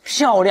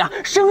漂亮，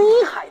声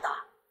音还大。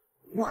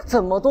我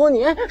这么多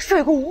年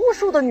睡过无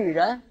数的女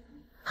人，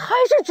还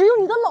是只有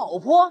你的老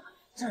婆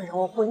最让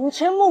我魂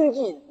牵梦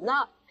萦呢。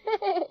嘿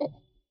嘿嘿，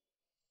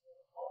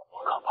不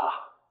可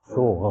怕，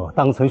作恶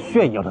当成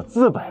炫耀的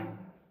资本，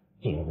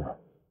今日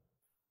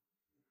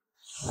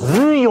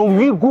死有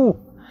余辜。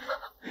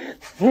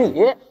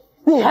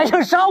你还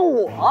想杀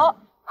我？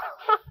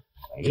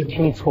没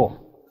听错，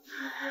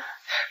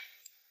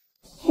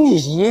你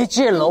一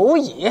介蝼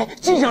蚁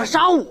竟想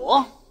杀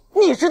我？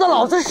你知道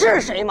老子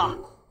是谁吗？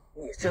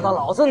你知道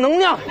老子能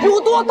量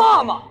有多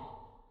大吗？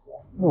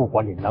不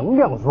管你能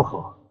量如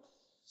何，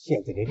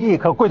现在你立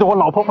刻跪在我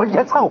老婆坟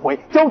前忏悔，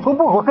交出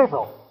幕后黑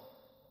手，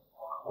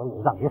我可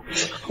以让你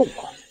死得痛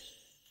快，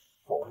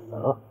否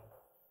则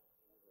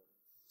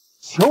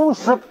求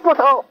死不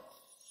得。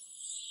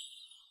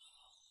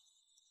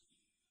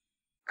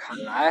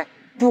看来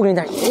不给你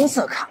点颜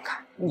色看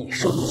看，你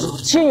是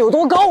底线有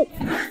多高？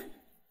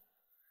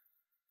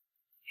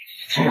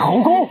去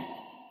后宫。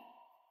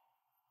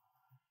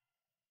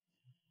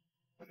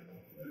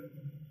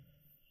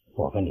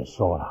我跟你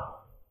说了，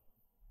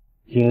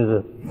今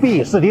日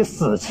必是你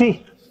死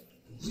期。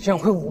想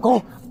回武功，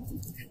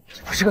你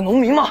不是个农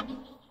民吗？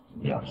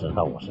要知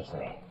道我是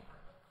谁，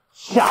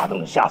吓都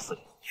能吓死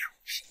你。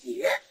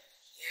你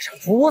想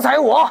主宰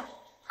我？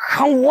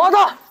看我的！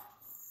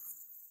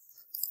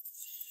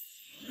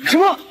什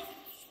么？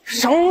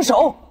伤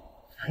手？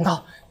难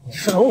道你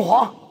是龙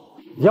皇？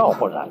要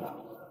不然呢？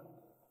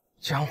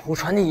江湖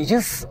传你已经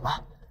死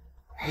了，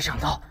没想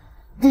到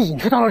你隐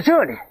退到了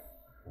这里。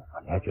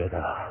你还觉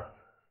得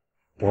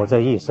我这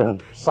一生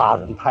杀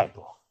人太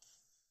多，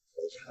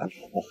我想让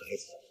老婆孩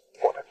子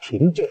过得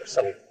平静的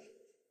生活。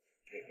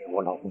今年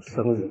我老婆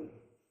生日，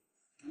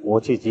我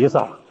去集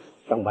上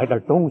想买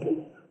点东西，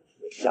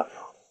没想到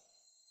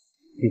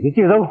你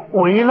竟然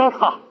毁了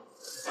她！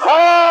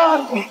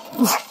你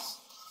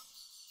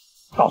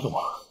告诉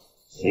我，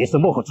谁是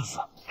幕后之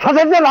手？他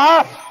在哪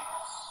儿？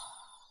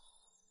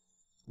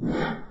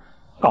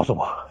告诉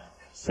我，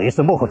谁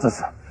是幕后之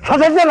手？他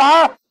在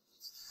哪儿？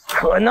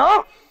可能。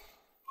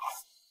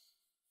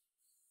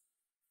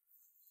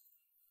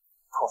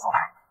吐出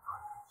来！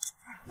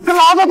给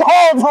老子吐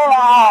出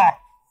来！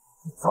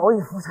早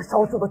已服下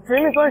少主的绝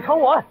命断肠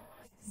丸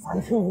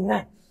，3天以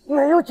内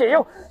没有解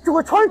药就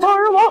会穿肠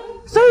而亡，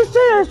谁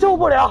也受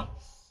不了。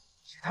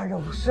其他任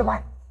务失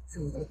败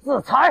就得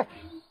自裁。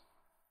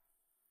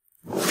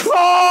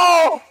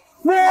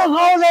幕后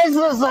人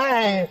是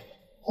谁？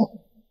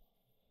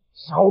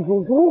少主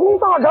武功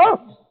大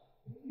涨，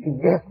你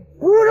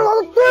不是他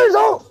的对手。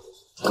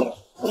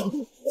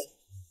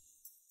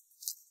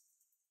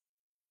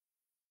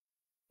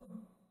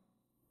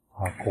他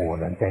果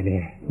然在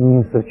练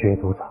阴司绝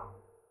毒掌，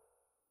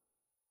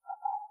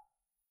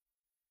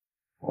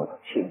我得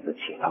亲自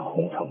请他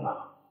红尘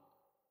啊！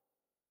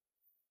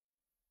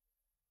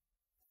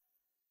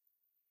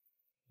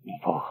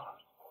不，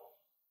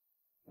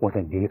我得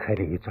离开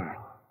这一阵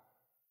了。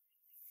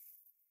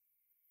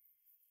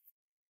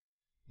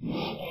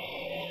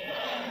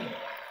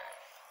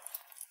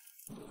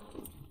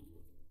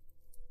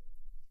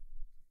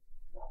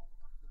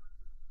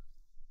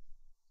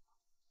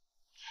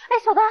哎，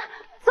小丹，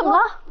怎么了？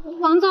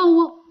王总，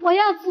我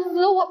要辞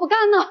职，我不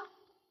干了。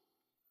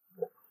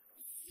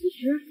辞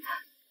职？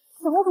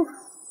怎么回事？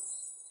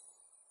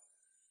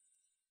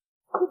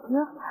辞职？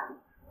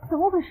怎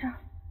么回事？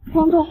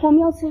王总，我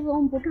们要辞职，我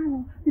们不干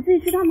了，你自己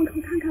去大门口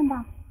看看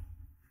吧。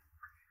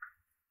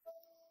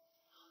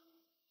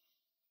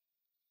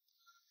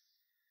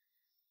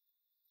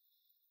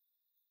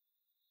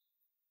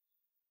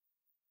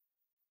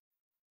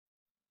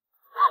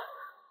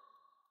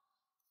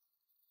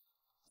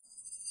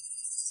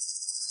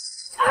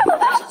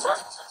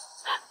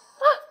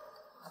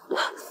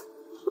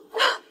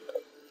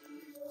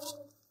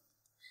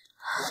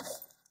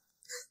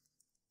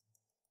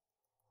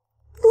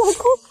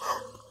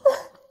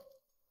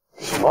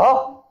什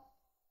么？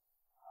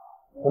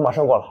我马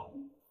上过来。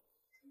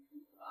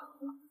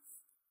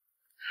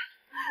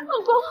老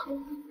公，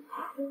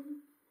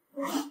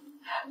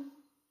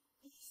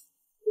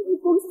这个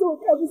公司我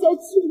开不下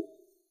去了。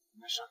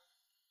没事。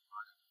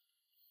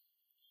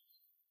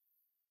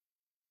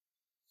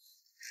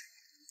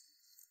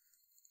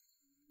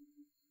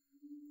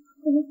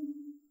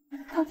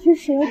到底是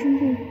谁要针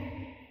对我？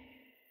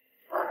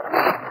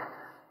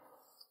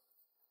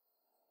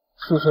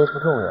是谁不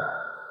重要，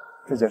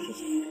这件事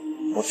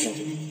情我听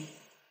见。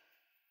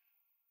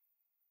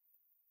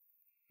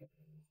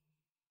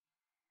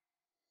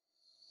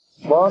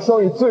马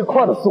上以最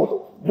快的速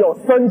度调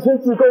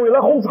3000至高位来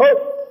红城。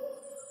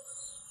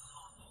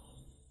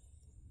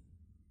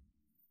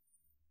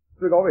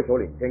至高位首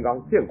领天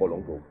罡见过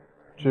龙主。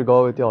至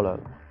高位调来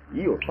了，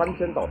已有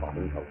3000到达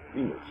红城，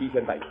并有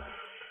7000待援。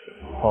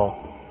好，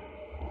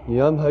你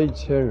安排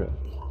1000人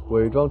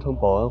伪装成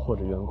保安或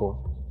者员工，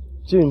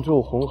进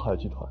驻红海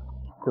集团，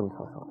正常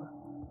上班。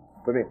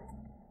遵命。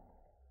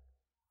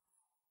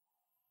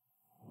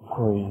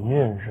鬼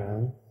面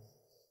人，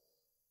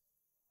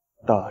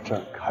大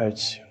战开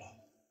启了。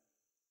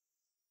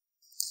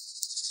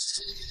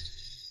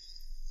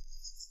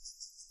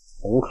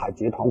红海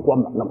集团关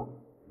门了吗？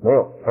没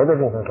有，还在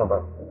正常上班。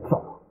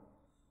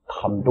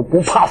他们都不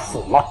怕死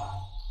吗？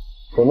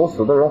可能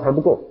死的人还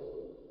不够，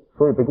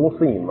所以被公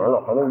司隐瞒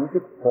了，还能一直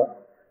活。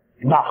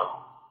那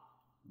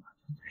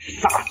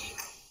杀起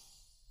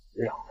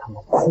来，让他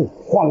们恐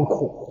慌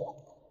恐慌。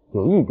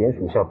有一点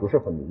属下不是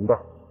很明白，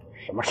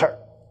什么事儿？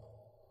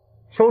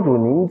少主，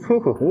您摧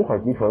毁红海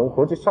集团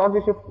和杀这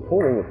些普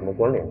通人有什么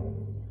关联吗？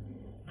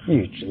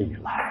一直以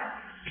来，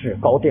至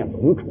高殿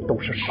龙主都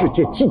是世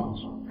界禁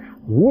忌，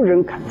无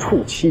人敢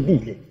触其利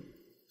令。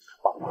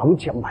把王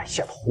家买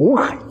下了红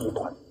海集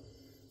团，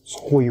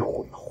摧毁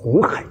了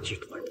红海集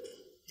团，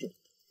就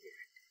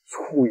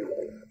摧毁了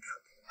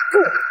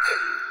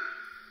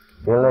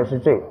原来是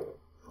这样，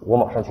我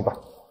马上去办。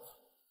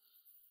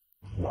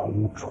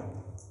龙主，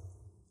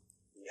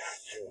你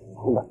死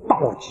亡的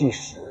倒计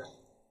时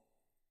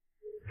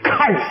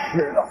开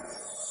始了。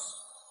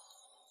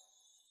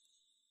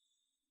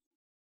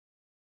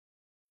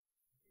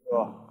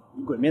哥，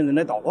你鬼面人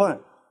来捣乱，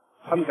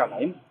他们敢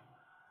来吗？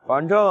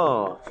反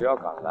正只要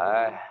敢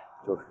来，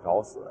就是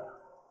找死。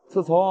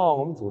自从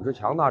我们组织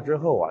强大之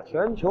后啊，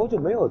全球就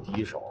没有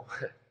敌手。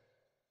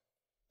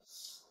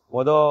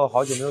我都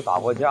好久没有打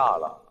过架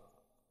了。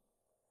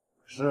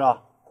是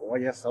啊，我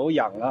也手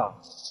痒了。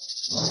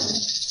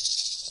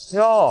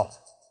哟，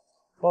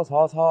说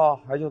曹操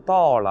还就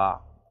到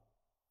了。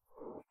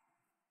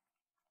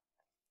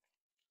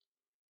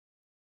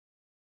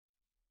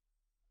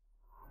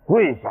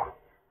跪下，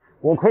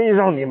我可以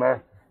让你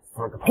们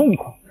死个痛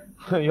快。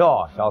哎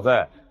呦，小子，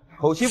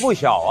口气不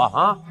小啊！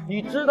啊，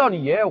你知道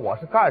你爷爷我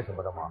是干什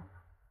么的吗？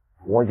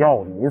我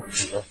要你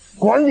死，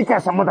管你干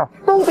什么的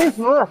都得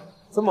死。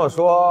这么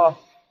说，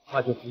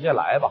那就直接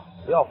来吧，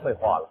不要废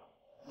话了。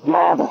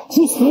妈的，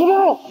去死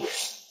吧！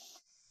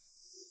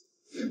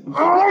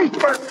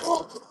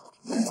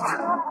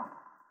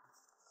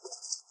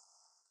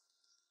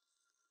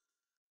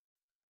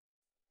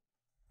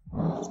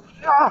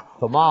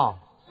怎么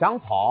想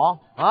跑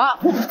啊？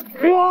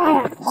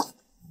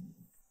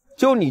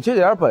就你这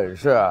点本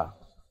事，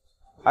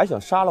还想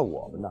杀了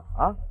我们呢？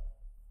啊！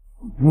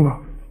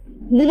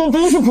你们不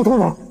是普通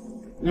人，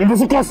你们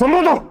是干什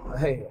么的？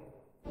哎，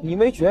你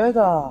没觉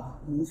得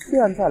你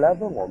现在来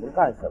问我们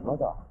干什么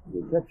的有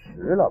些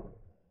迟了吗？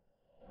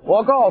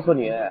我告诉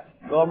你，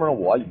哥们儿，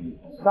我以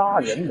杀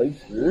人为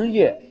职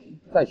业，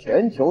在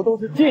全球都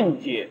是禁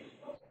忌。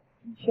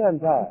你现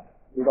在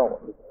知道我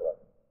是谁了？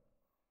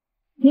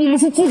你们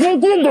是至高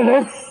殿的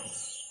人。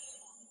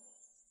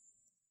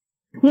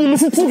你们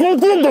是至高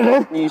殿的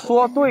人。你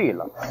说对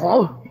了。好，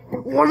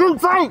我认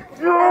栽。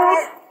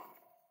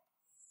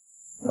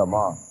怎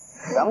么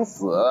想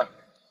死？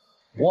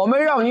我没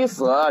让你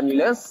死，你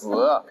连死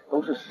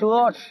都是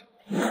奢侈。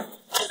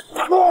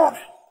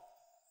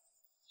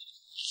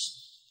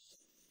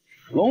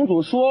龙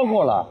主说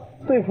过了，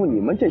对付你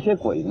们这些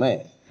鬼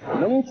魅，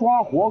能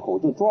抓活狗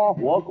就抓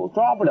活狗，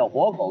抓不了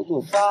活狗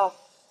就杀。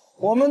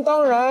我们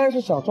当然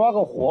是想抓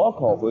个活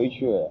口回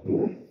去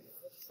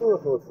伺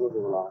候司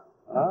主了。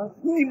啊！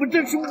你们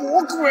这是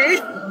魔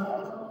鬼！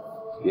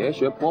别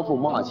学泼妇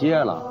骂街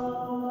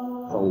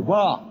了，走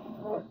吧。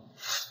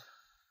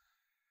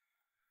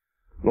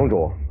龙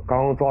主，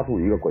刚抓住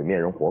一个鬼面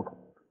人活口，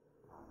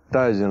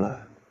带进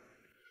来。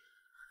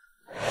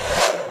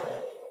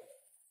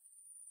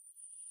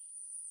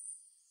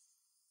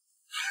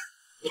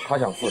他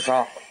想自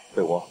杀，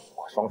被我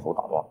把双手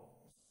打断。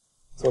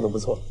做得不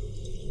错。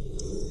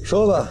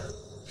说吧，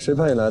谁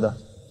派你来的？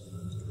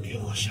给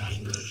我下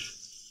令的人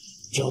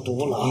叫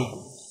独狼。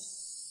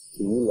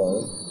独狼。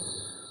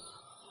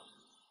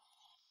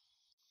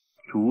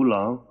独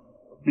狼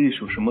隶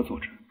属什么组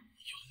织？有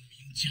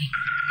名将。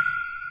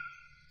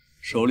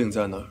首领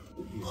在哪儿？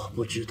我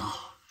不知道，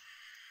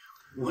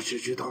我只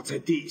知道在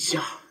地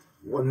下。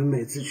我们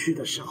每次去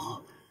的时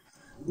候，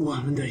我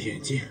们的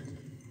眼睛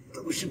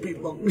都是被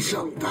蒙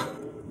上的。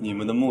你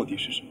们的目的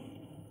是什么？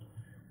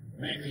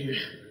每个月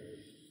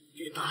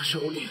给大首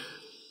领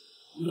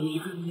有一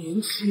个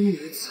年轻女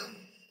子。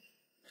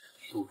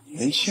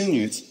年轻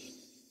女子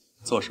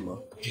做什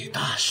么？给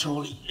大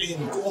首领练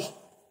功。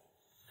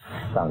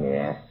当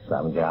年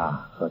咱们家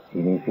和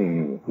麒麟血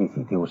域一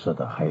起丢失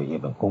的还有一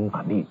本公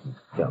版历史，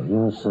叫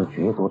阴尸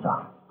绝族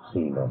掌，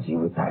是一个极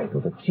为歹毒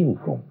的禁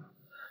功。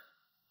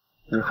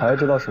你还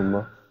知道什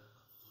么？不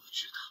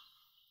知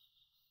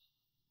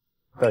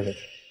道。带下去，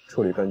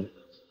处理干净。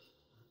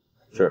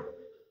是。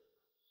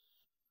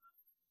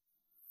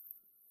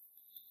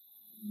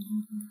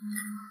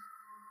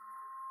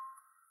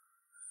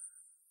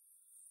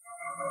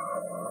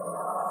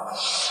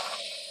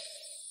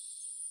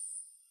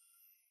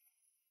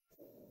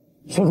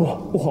小主，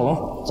不好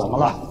了！怎么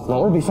了？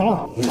老二被杀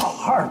了。老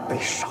二被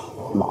杀？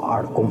老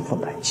二的功夫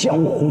在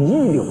江湖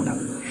一流的，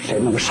谁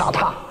能杀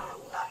他？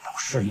难道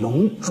是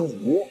龙主？不知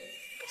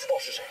道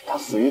是谁。他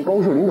死于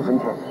高士林的坟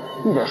前，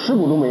一点尸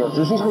骨都没有，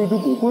只剩下一堆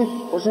骨灰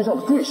和身上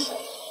的坠饰。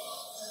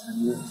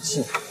真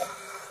气！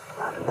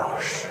难道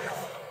是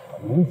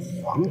龙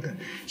皇的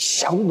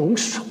降龙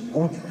手？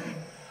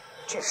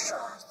这事儿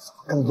怎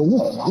么跟龙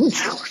皇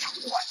扯上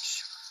关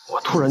系了？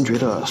我突然觉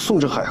得宋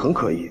振海很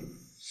可疑。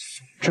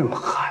宋振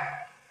海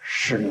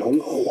是龙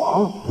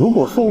皇？如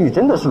果宋玉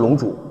真的是龙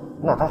主，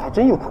那他还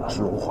真有可能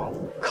是龙皇。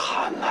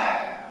看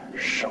来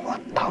是我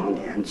当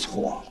年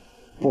错了，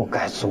不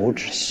该阻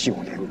止秀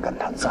莲跟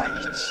他在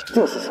一起。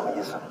这是什么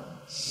意思？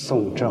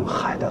宋振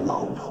海的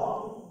老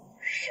婆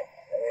是我。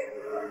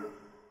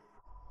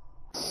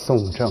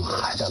宋振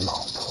海的老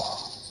婆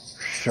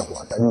是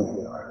我的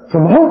女儿。什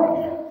么？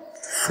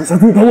属下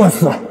罪该万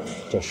死。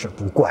这事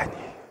不怪你，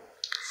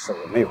是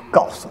我没有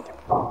告诉你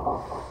们。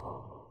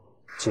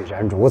既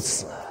然如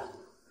此，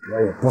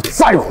我也不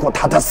在乎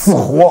他的死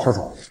活。少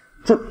总，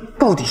这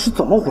到底是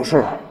怎么回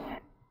事？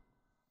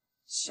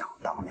想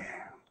当年，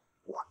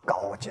我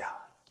高家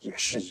也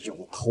是有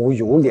头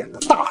有脸的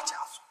大家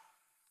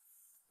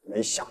族，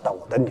没想到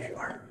我的女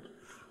儿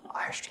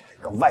爱上了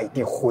一个外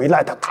地回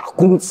来的打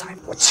工仔，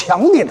我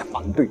强烈的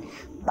反对，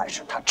但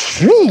是他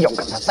执意要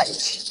跟他在一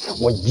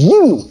起，我一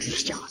怒之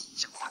下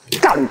将他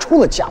赶出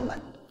了家门。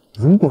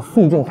如果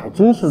宋振海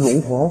真是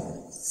龙皇，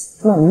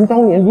那您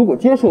当年如果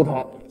接受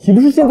他，岂不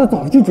是现在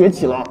早就崛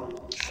起了？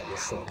谁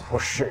说不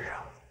是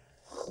啊？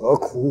何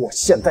苦我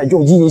现在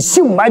又隐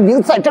姓埋名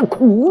在这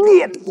苦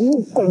练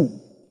武功？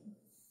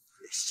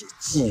那些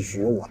觊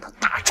觎我的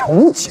大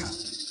仇家，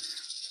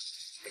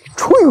被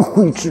吹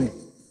灰之力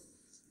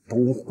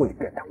都会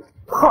给他们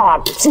踏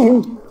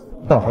平。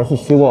但还是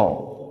希望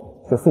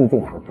这宋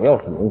振海不要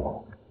是龙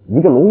皇，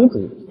一个龙主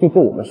就够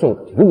我们受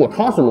的。如果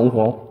他是龙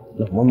皇，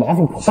那我们麻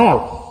烦可大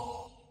了。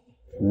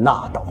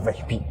那倒未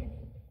必，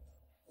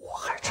我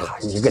还差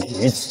一个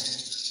女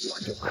子，我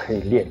就可以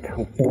练成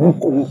武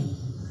功。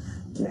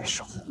那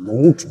时候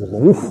龙主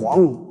龙皇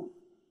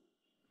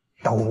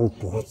都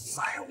不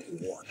在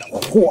我的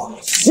话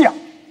下。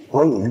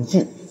我有一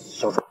计，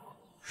小主，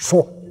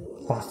说，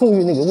把宋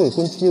玉那个未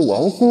婚妻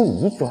王心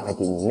怡抓来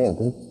给您练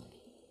功。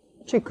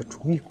这个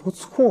主意不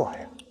错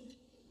呀。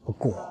不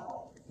过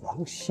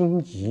王心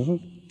怡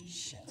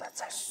现在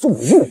在宋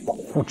玉保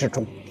护之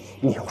中，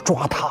你要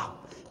抓她，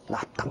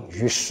那等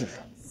于是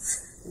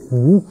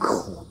无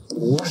可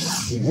夺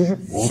食。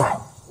明白，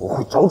我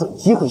会找准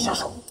机会下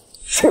手。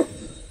去。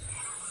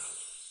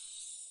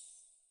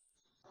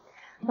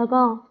老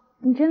公，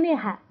你真厉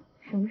害，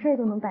什么事儿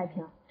都能摆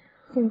平。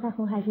现在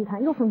红海集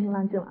团又风平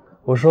浪静了。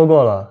我说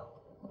过了，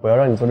我要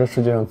让你做这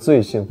世界上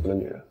最幸福的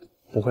女人，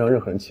不会让任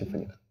何人欺负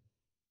你的。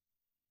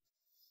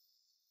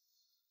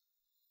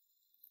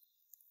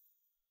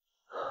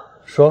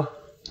说。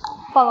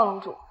报告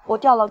龙主，我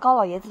调了高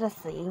老爷子的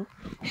死因，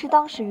是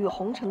当时与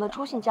洪城的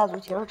朱姓家族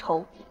结了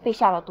仇，被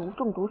下了毒，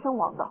中毒身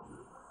亡的。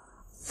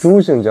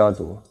朱姓家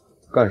族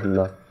干什么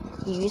的？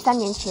已于3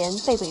年前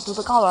被北都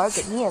的高老二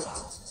给灭了。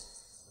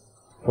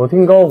我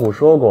听高虎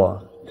说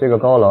过，这个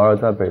高老二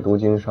在北都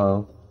经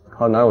商，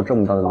他哪有这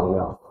么大的能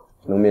量，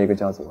能灭一个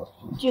家族？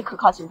据可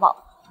靠情报，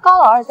高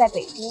老二在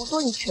北都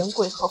多与权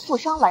贵和富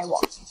商来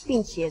往，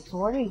并且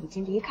昨日已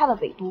经离开了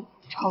北都，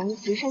乘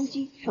直升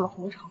机去了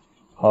洪城。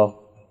好，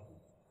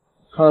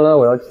看来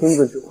我要亲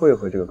自去会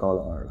会这个高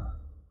老二了。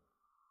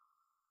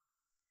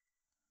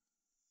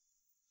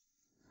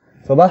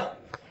走吧，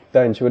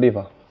带你去个地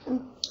方。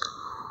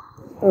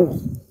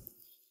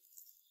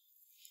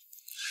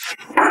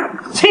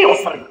气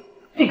死了！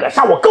竟敢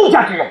杀我高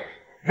家之人，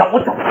让我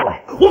找出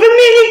来，我便灭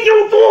你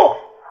九族！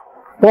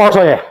不二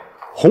少爷，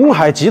红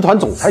海集团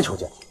总裁求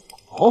见。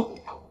哦，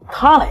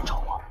他来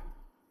找我，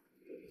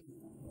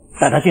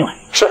带他进来。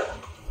是。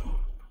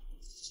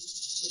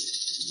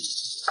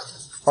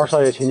二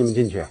少爷，请你们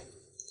进去。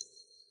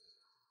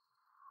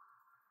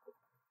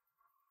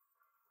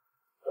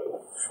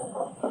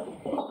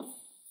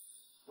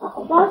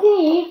王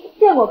心怡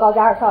见过高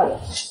家二少爷。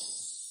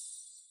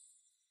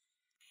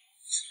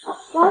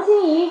王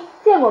心怡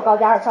见过高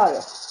家二少爷。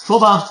说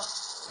吧，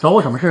找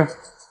我什么事？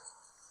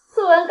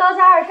素闻高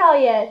家二少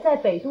爷在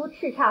北都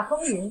叱咤风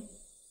云，你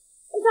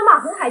想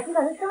把红海集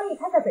团的生意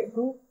开在北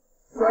都，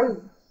所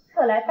以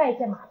特来拜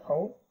见码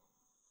头。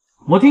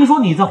我听说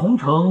你在洪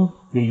城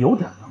也有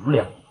点能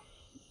量，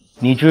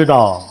你知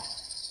道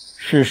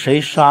是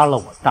谁杀了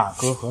我大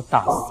哥和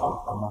大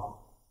嫂的吗？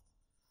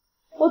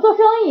我做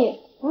生意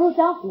不入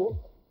江湖，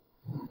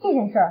这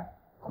件事儿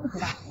不知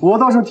道。我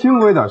倒是听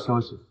过一点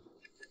消息。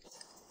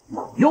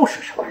又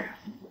是什么人？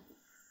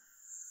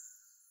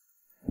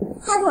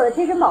他是我的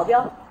贴身保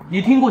镖。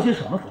你听过些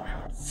什么风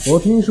声？我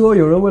听说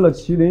有人为了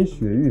麒麟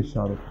雪玉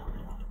杀了他。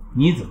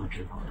你怎么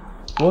知道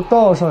的？我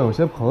道上有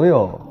些朋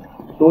友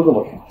都这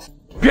么说。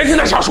别听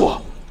他瞎说，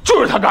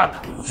就是他干的。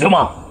流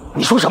氓，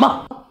你说什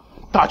么？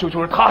大舅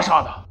舅是他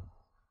杀的。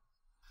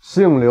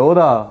姓刘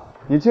的，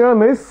你竟然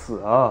没死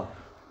啊？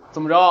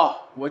怎么着？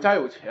我家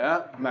有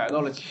钱，买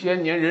到了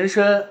1000年人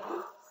参。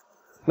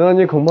那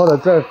你恐怕得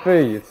再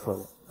废一次了。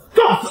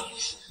告诉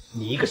你，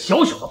你一个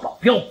小小的保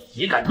镖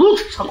也敢如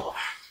此猖狂！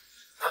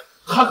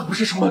他可不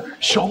是什么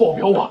小保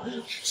镖啊，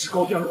是至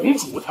高殿龙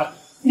主的。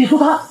你说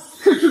他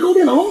是至高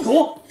殿的龙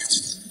主？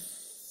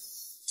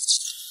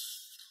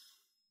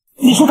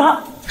你说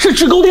他是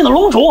至高殿的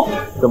龙主？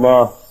怎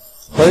么，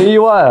很意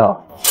外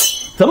啊？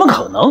怎么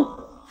可能？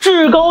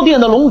至高殿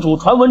的龙主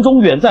传闻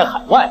中远在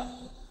海外，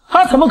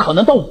他怎么可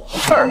能到我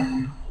这儿？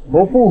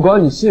我不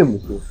管你信不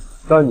信，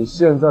但你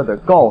现在得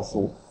告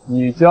诉我，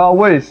你家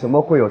为什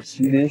么会有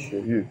麒麟雪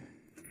玉？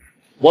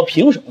我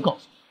凭什么告诉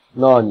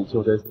你？那你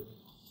就得死。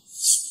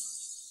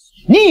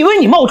你以为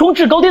你冒充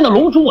至高殿的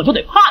龙主，我就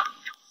得怕你？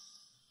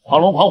狂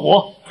龙狂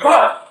虎，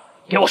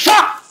给我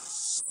杀！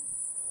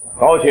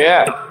高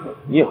姐，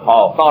你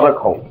好大的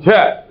口气！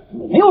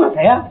你们又是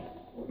谁呀？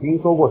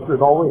听说过至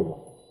高位吗？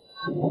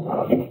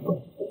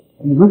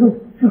你们是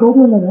至高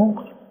殿的人？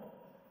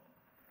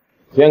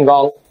天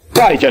罡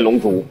拜见龙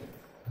主。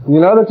你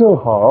来的正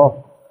好，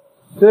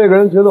这个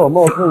人觉得我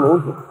冒充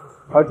龙主，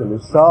还准备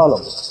杀了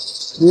我。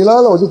你来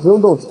了，我就不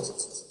用动手。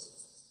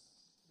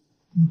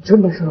你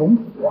真的是龙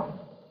主啊？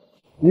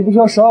你不是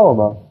要杀我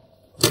吗？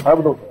还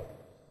不动手？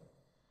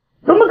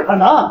怎么可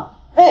能？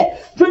哎，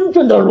真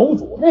正的龙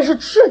主那是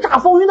叱咤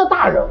风云的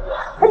大人物，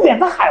他远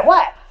在海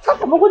外，他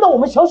怎么会到我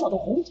们小小的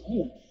红尘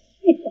里？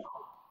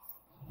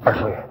二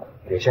少爷，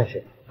别相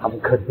信，他们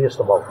肯定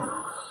是冒充。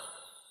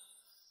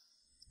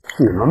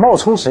你们冒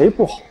充谁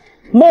不好？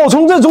冒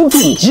充这种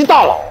顶级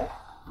大佬，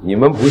你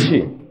们不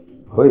信，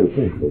可以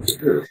动手试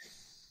试。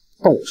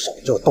动手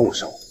就动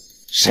手，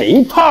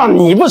谁怕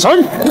你不成？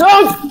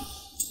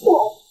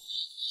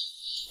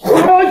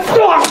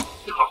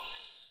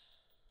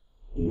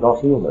你倒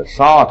是用的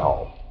杀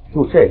招，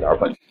就这点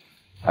本事，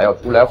还要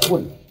出来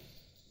混？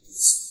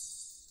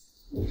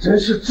你真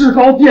是至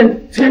高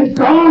殿天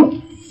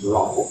罡，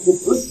老子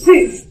不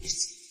信！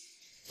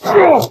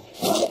放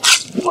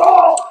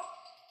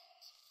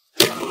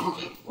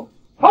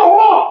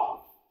火！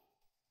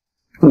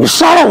你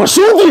杀了我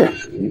兄弟！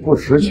你不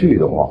识趣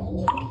的话，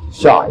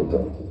下一个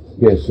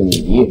便是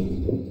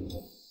你。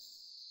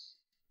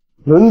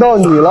轮到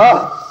你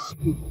了，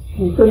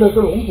你真的是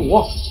龙主？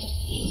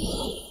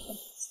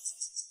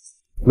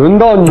轮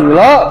到你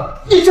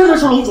了，你真的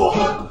是龙主？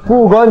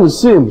不管你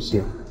信不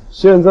信，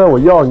现在我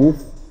要你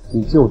死，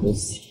你就得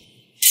死。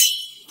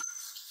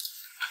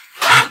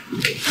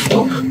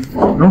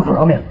龙主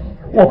饶命，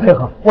我配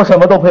合，我什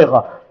么都配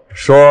合。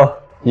说，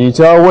你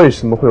家为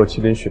什么会有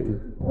麒麟血域？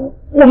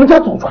我们家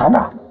祖传的。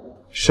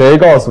谁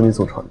告诉你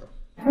祖传的？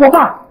我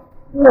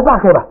爸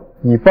说的。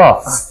你爸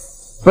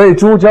被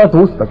朱家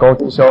毒死的高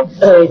天霄。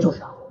就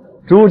是啊。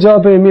朱家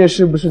被灭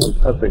是不是你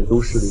派北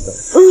都势力的？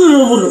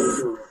不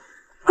是。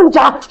朱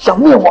家想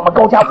灭我们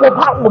高家，我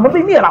怕我们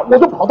被灭了，我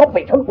就跑到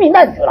北城避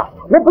难去了。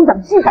我本想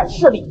积攒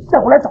势力，再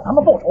回来找他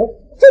们报仇，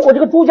结果这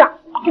个朱家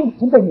就已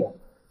经被灭了。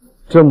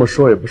这么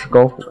说也不是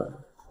高虎干的。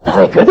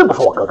对，绝对不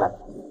是我哥干的。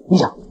你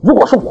想，如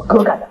果是我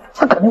哥干的，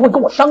他肯定会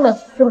跟我商量，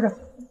是不是？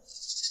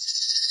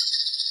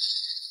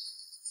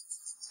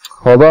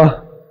好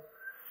吧，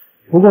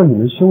不过你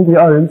们兄弟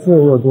二人作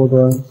恶多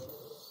端，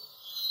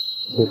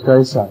也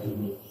该下地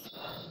狱。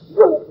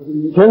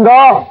天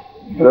罡。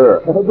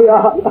是。对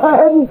呀，你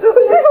就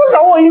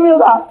饶我一命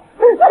吧！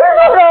你就饶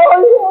我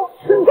一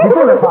命！你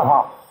不能杀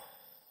他！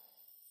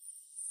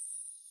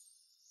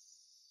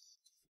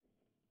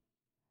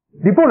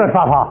你不能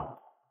杀他！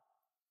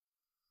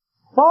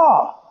爸，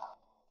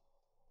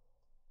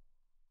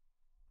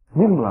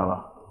你怎么来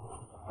了？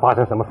发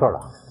生什么事了？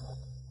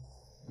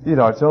一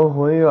点江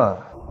湖恩怨，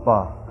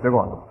爸，别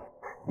管了。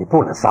你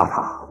不能杀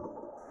他。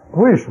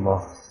为什么？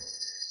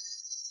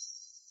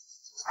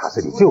他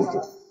是你舅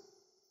舅。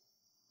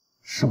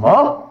什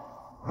么？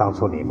当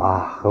初你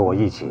妈和我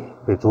一起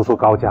被逐出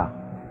高家，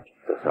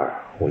这事儿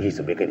我一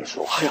直没跟你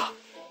说。哎呀，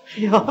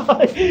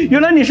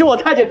原来你是我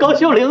太监高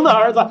秀玲的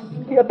儿子！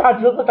哎呀，大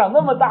侄子长那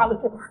么大了。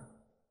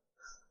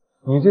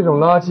你这种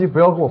垃圾不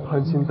要跟我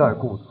攀亲带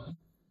故的。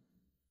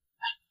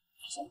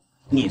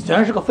你虽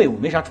然是个废物，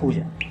没啥出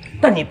息，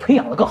但你培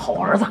养了个好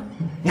儿子。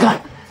你看，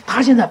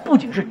他现在不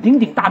仅是鼎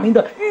鼎大名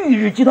的玉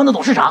日集团的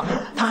董事长，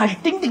他还是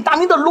鼎鼎大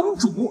名的龙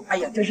主。哎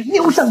呀，真是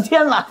牛上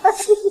天了！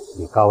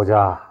你高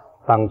家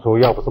当初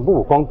要不是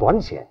目光短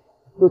浅，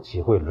又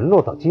岂会沦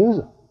落到今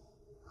日？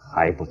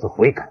还不是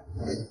悔改？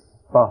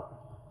爸，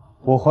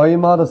我怀疑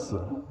妈的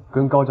死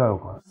跟高家有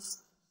关。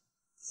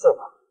是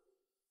吗？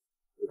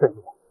你证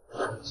据？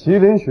麒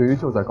麟血域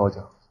就在高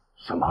家。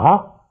什么？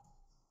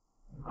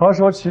他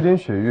说麒麟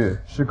血域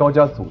是高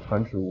家祖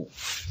传之物，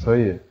所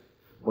以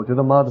我觉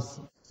得妈的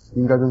死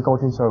应该跟高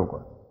天霄有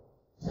关。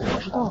我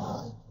知道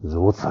了。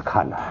如此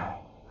看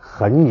来，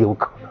很有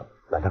可能，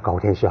难道高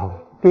天霄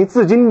连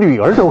自己女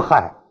儿都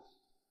害？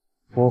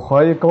我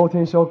怀疑高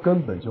天霄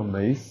根本就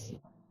没死。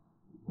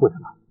为什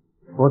么？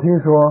我听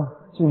说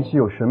近期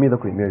有神秘的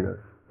鬼面人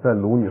在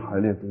卢女孩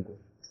练飞过，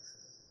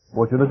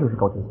我觉得就是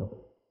高天霄。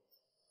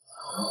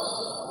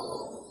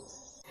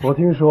我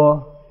听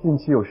说近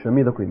期有神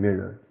秘的鬼面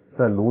人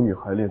在卢女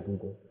孩练飞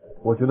过，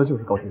我觉得就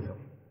是高天霄。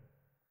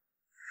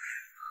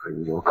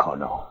很有可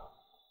能。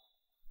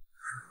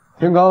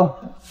天罡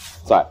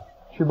在，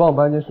去帮我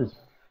办一件事情，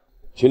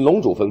请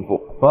龙主吩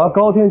咐。把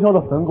高天霄的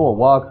坟给我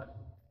挖开。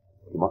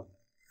什么？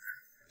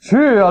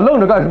去啊！愣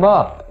着干什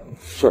么？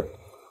是。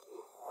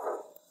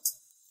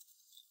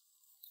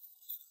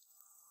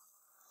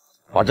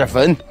把这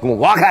坟给我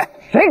挖开！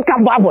谁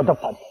敢挖我的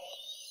坟？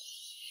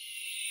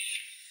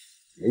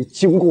没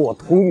经过我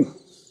同意，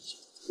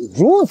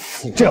如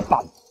此这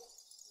般。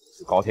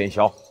高天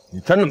霄，你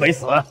真的没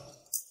死？哼！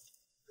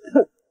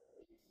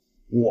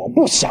我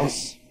不想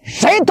死，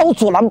谁都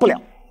阻拦不了。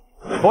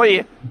所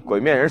以，鬼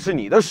面人是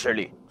你的实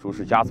力，朱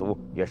氏家族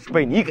也是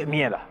被你给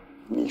灭的。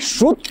你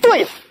说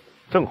对了。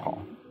正好，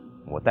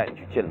我带你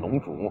去见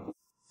龙主。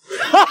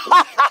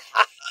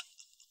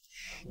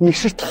你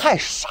是太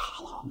傻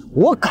了，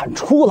我敢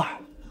出来，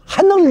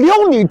还能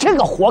留你这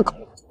个活口？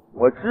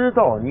我知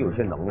道你有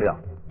些能量，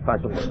但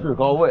是我至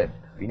高位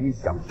比你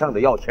想象的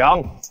要强。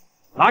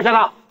拿下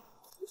他！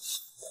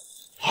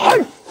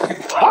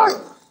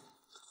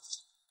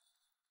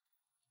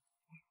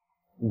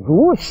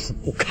如此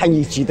不堪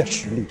一击的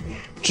实力，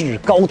至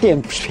高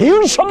殿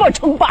凭什么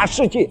称霸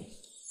世界？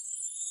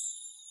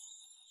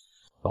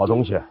老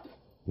东西，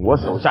我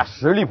手下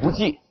实力不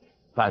济，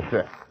但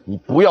是你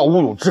不要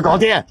侮辱至高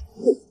殿。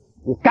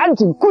你赶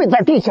紧跪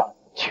在地下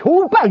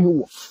求拜于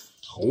我，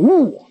投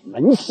我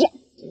门下，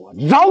我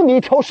饶你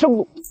一条生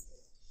路。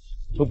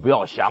都不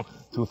要想，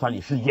就算你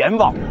是阎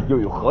王，又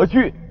有何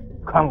惧？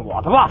看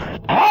我的吧！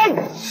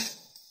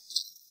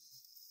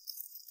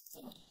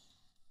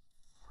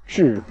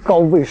至高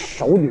位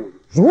首领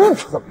如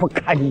此不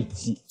堪一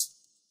击，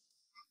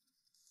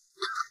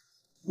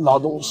老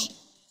东西，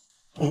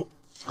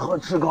和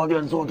至高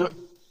殿作对，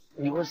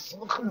你会死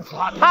得很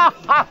惨。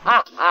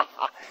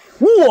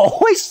我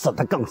会死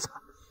得更惨。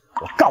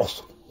我告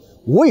诉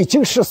你，我已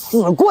经是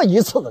死过一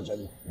次的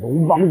人了，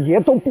龙王爷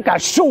都不敢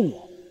收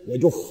我，我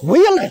就回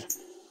来了，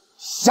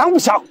想不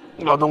想？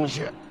老东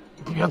西，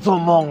别做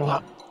梦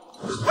了。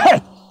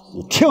嘿，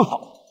你听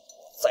好。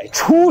在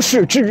出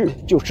世之日，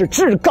就是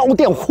至高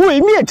殿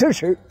毁灭之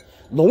时，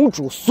龙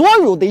主所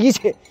有的一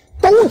切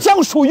都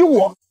将属于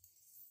我。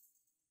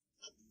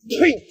呸！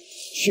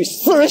去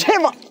死去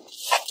吧！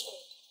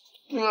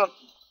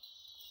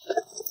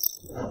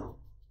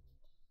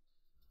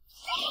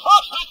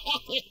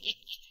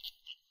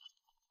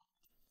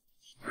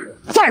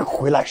再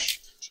回来时，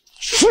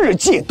世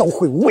界都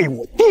会为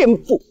我颠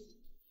覆。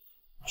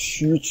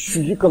区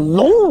区一个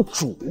龙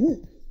主，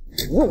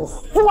又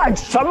算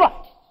什么？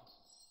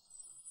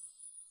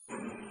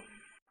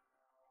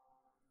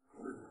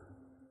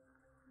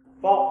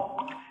报，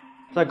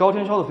在高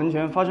天霄的坟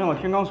前发现了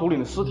天罡首领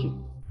的尸体。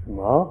什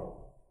么？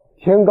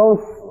天罡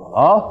死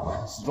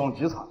了？死状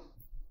极惨。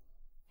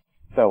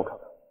带我看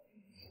看。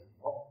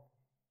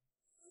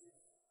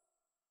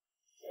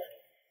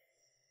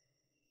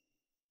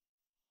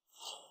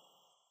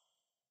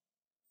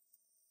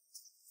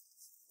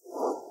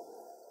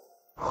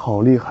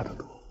好厉害的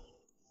毒！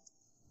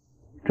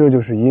这就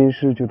是阴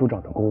尸局督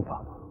长的功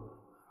法吗？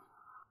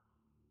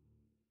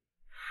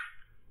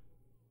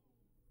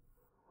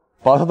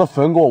把他的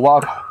坟给我挖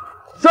开。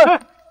是。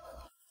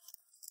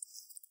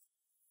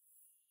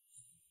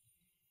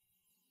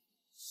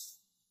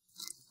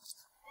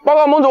报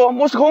告盟主，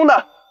墓是空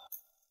的。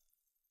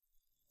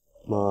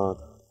妈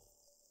的，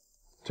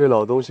这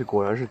老东西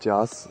果然是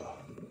假死啊！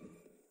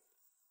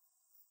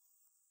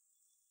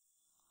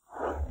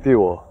弟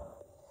我，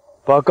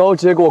把高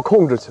阶给我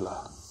控制起来。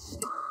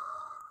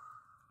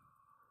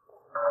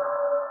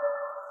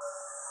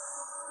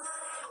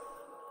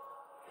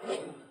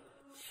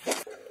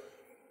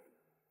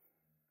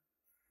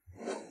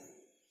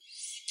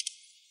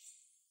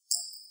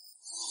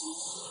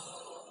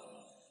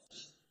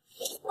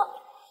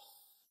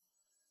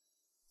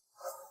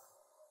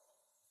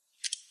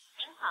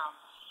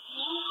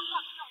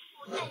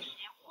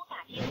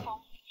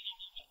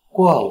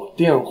挂我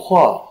电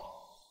话。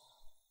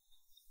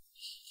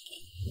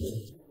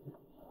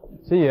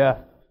秦野，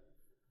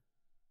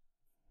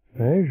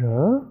没人。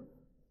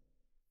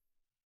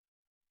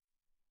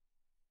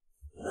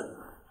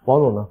王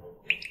总呢？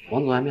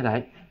王总还没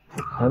来。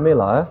还没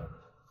来？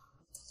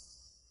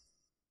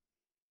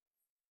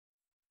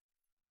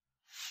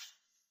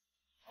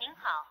您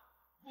好，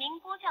您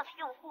拨叫的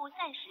用户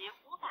暂时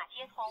无法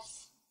接通。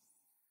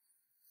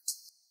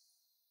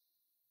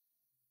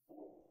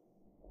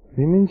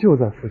明明就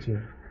在附近。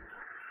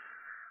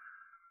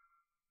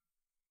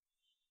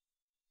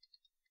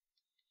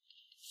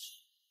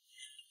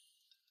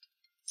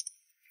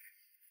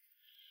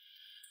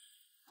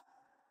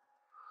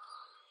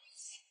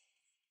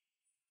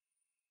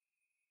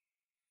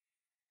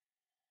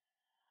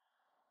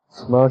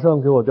马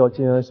上给我调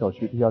静安小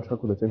区地下车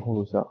库的监控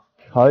录像，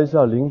查一下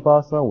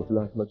0835这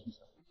辆车的去向。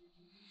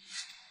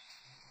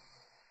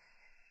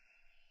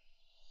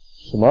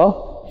什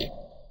么？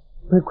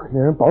被鬼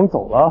面人绑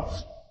走了？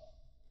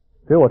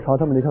给我查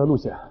他们离开的路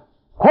线，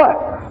快！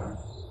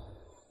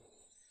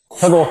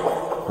蔡总，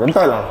人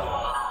带来了。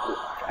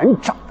果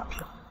然长得漂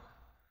亮，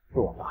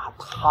若拿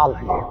他来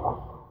练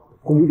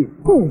功力，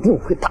步步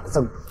会大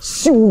增，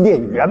修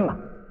炼圆满。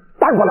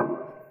带过来，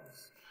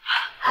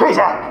跪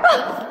下！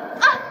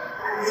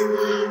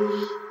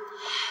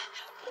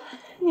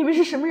你们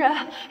是什么人？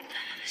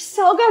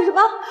想要干什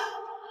么？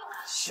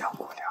小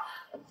姑娘，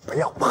不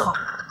要怕，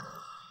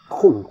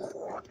痛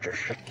苦只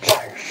是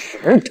暂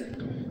时的。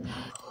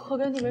我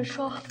跟你们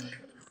说，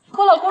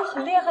我老公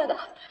很厉害的，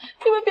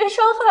你们别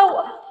伤害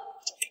我。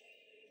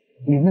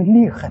你那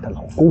厉害的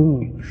老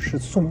公是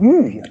宋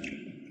玉呀，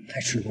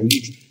还是龙主？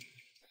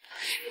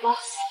什么？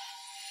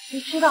你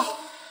知道？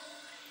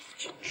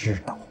知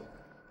道，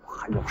我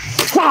还要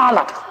杀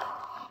了他。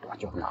我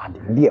就拿你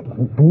列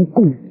门不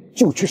顾，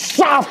就去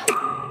杀他。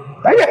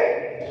来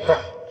人，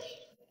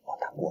把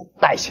他给我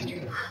带下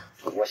去，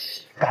给我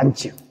洗干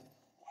净。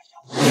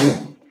我要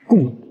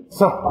供。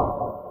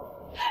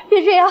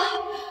别这样，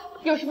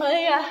有什么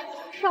恩怨，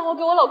让我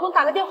给我老公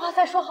打个电话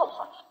再说好不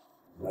好？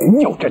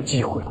没有这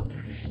机会了。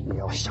你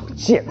要想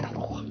见他的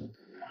话，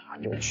那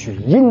就去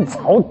阴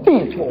曹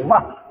地府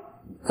吧，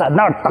在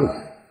那儿等，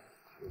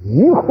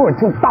一会儿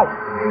就到。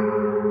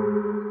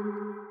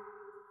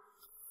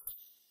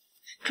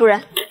主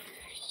人，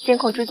监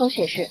控追踪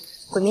显示，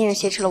鬼面人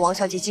挟持了王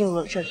小姐进入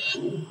了这里。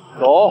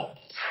走，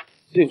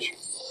进去。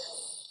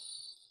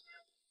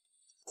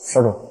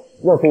施主，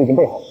药水已经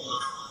备好了。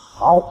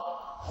好，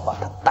把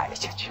他带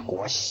下去，给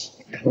我洗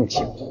干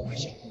净，我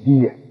小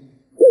爹。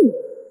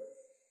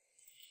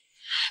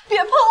别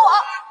碰我！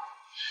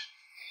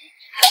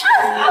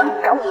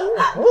敢问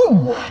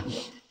我？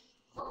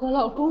我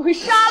老公会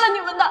杀了你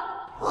们的！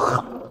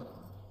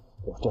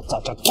我就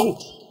在这等你，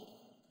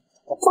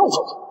我放下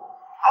去。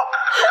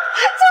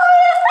救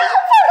命！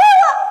放开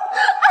我！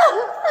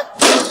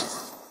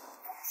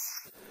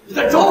你在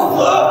找死！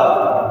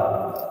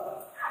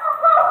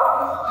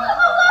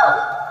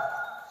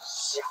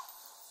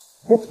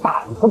你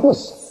胆子不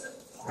小，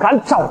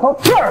敢找到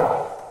这儿来！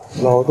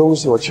老东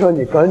西，我劝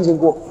你赶紧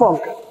给我放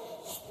开，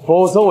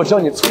否则我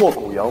将你挫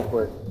骨扬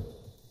灰。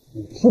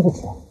你知不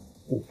知道？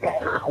你该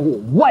喊我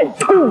外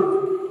公。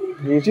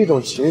你这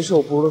种禽兽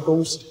不如的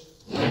东西，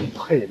你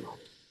配吗？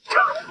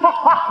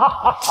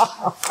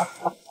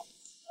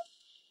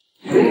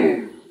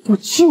我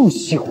就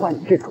喜欢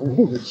你这种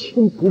六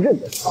亲不认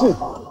的性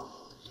格。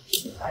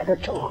你来的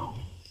正好，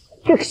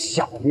这个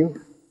小名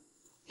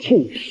替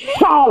你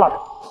杀了他。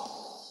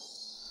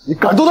你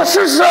敢动他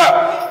试试？怎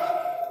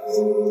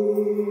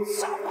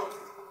么？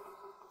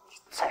你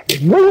在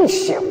威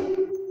胁我？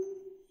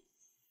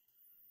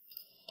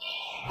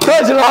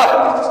站起来！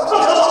放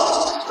开我！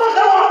放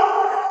开我！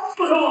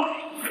放开我！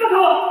放开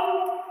我！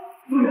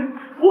夫人，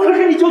我可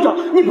是你舅舅，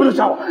你不能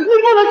杀我！你不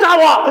能杀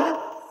我！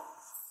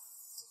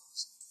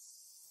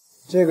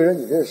这个人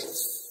你认识？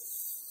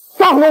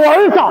放了我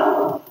儿子！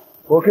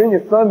我给你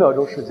3秒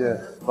钟时间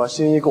把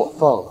新一给我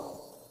放了，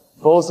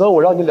否则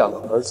我让你2个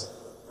儿子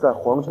在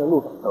黄泉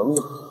路上等你。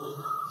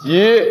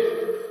1、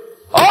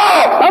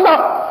2，等等，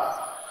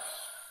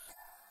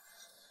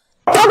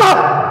等等！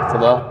怎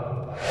么？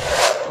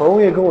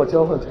同意跟我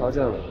交换条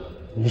件了？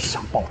你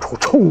想报仇，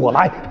冲我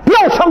来，不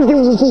要伤及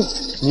无辜。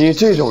你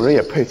这种人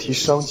也配提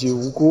伤及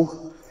无辜？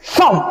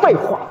少废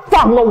话！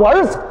放了我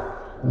儿子，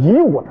以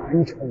我的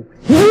恩仇，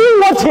以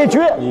我解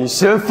决。你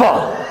先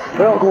放，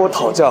不要跟我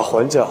讨价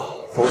还价，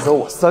否则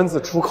我3字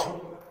出口，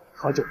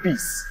他就必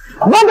死。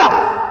慢着！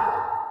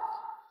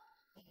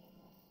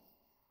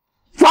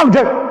放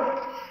着！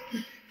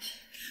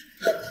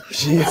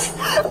新一，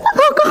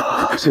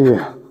新一，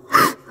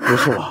没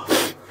事吧？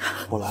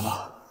我来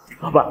了。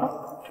老板，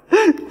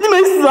你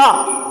没死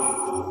啊！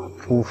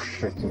朱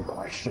氏集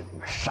团是你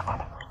们杀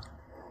的，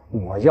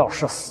我要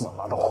是死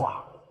了的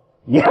话，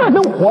也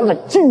能活了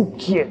今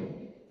天。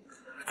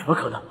怎么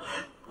可能？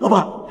老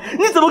板，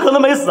你怎么可能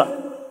没死？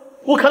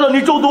我看到你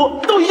中毒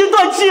都已经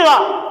断气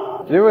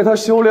了。因为他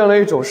修炼了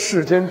一种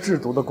世间制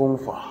毒的功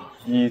法，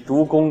以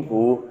毒攻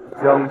毒，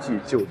将计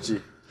就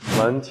计，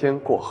瞒天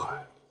过海。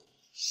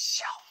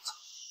小子，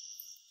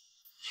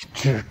你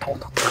知道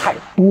的太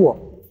多，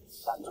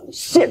但从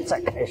现在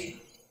开始，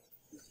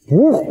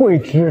不会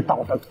知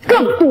道的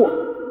更多。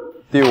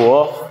第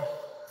5，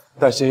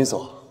带新一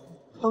走。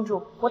东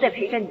主，我得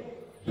陪着你。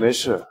没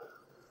事，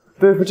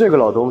对付这个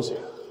老东西，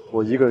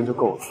我一个人就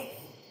够了。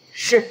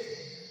是。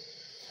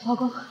老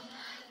公，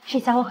这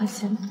家伙很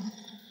闲，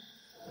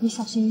你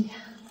小心一点。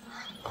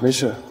没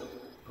事，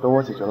等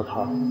我解决了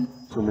他，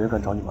就没人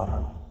敢找你麻烦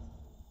了。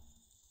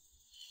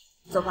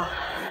走吧。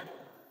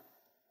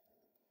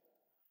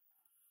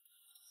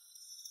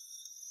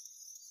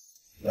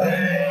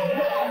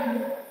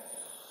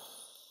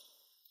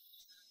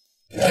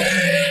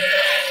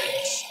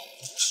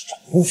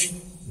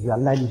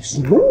原来你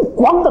是龙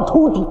皇的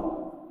徒弟，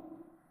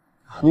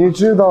你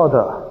知道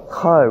的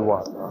太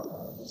晚了。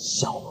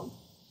小子，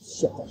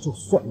现在就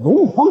算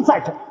龙皇在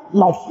这，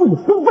老夫也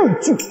不畏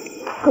惧，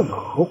更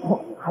何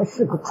况你还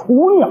是个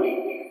雏鸟。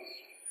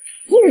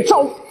一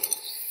招，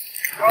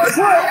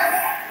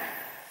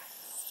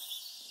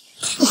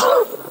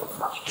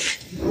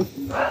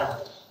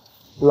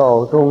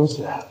老东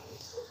西，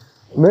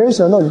没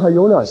想到你还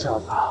有2下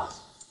子。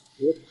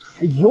我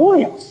还有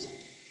2下，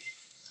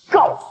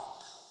告诉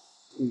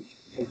你，你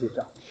这就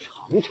让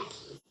尝尝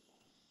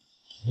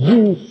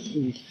阴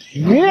气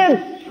绝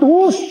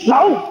毒手。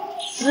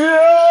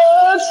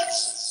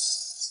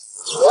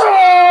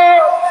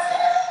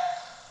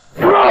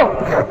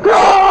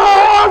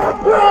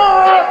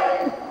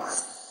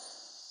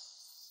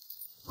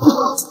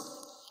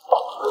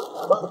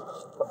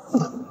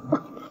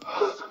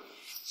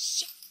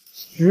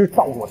知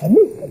道我的命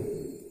令，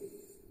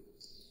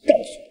告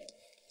诉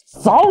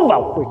你，早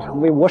晚会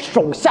成为我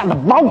手下的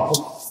亡魂。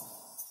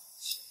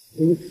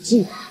你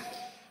记得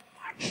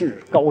把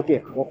至高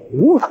殿和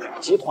湖水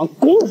集团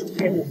公主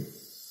给我，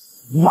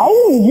饶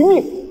你一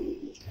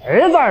命。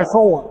别再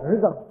说我儿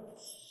子了。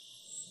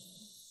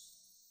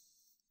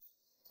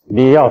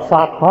你要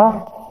杀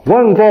他？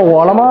问过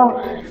我了吗？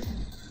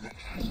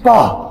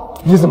爸，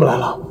你怎么来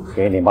了？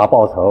给你妈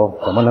报仇，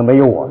怎么能没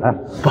有我呢？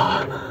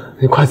爸，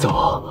你快走，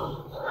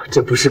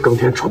这不是耕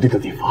田锄地的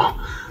地方，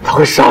他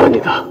会杀了你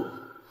的。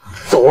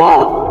走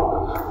啊！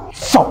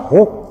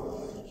走！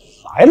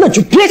来了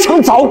就别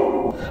想走！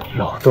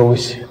老东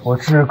西，我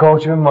至高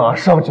军马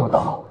上就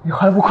到，你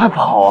还不快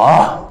跑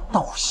啊！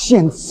到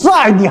现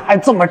在你还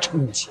这么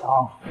逞强！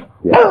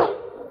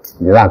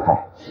你让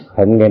开，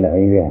陈年的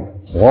恩怨，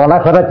我来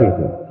和他解决。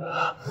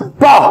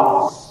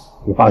爸，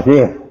你放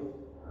心，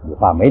你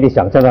爸没你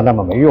想象的那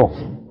么没用。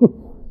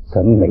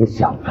真没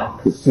想到，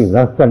你竟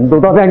然愤怒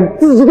到连你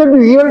自己的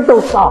女儿都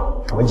杀！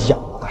我养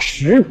了他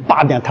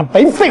18年，他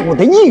违背我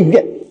的意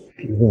愿，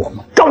给我们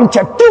高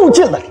家丢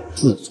尽了脸。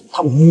自从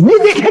他5年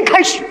那天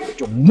开始，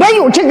就没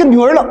有这个女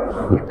儿了。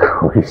你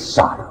可以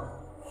杀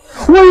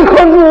人，为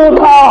何辱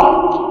他？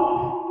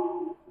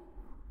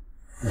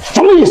你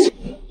什么意思？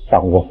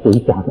当我回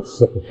家的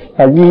时候，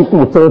他一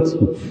肚遮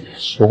体，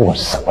说我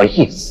什么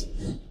意思？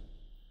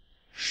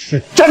是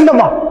真的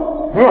吗？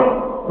胡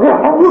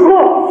说！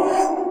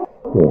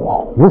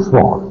我胡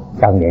说。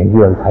当年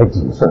玉儿才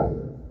几岁？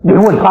你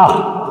问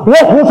他，我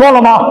胡说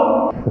了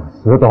吗？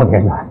这10多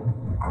年来，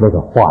那个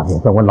画面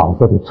在我脑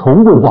子里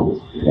从未忘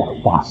记。我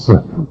发誓，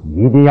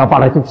一定要把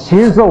那些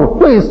禽兽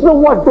碎尸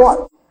万段。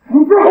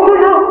你这好的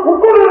人，我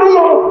不能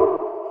有！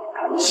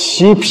敢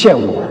欺骗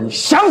我，你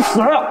想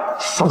死！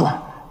少主，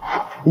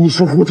一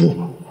时糊涂。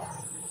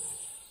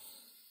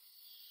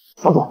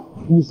少主，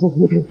一时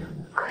糊涂，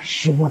可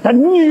是我的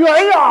女儿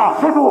啊！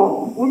少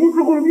主，我一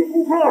时鬼迷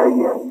心窍而已。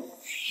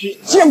去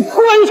见鬼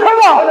去吧！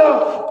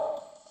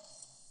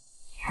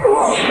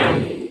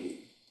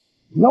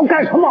你要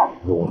干什么？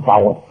诱发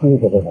我妻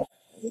子的人，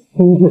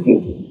亲自解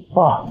决。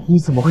爸，你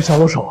怎么会下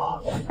龙手啊？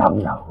当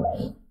然会，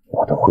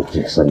我都会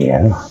几10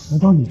年了。难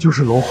道你就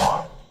是龙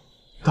皇，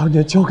当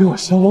年交给我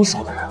降龙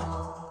手的人？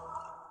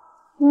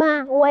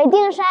妈，我一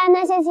定杀了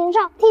那些禽兽，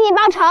替你报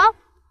仇。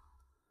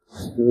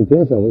你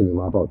真想为你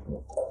妈报仇？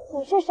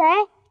你是谁？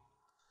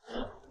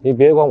你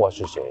别管我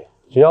是谁，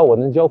只要我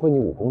能教会你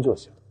武功就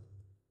行。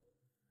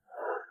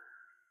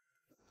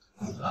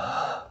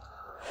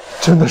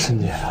真的是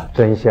你？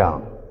真相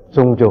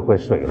终究会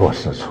水落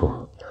石出。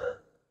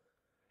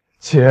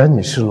既然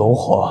你是龙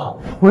皇，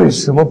为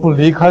什么不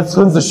离开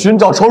村子寻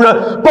找仇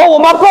人，帮我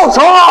妈报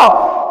仇啊？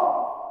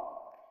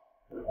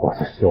我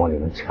是希望你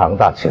能强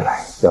大起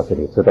来。要是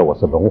你知道我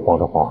是龙皇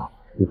的话，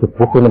你就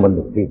不会那么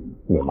努力。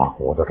你妈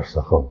活着的时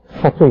候，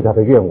她最大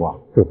的愿望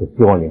就是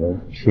希望你能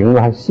平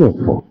安幸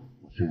福。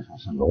虽然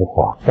是龙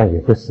皇，但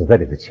也会死在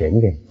你的前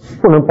面，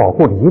不能保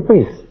护你一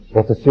辈子。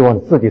我只希望你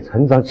自己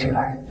成长起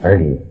来，而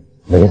你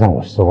没让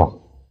我失望。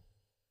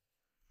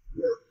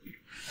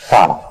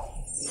罢了，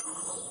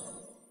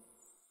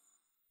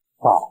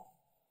罢了。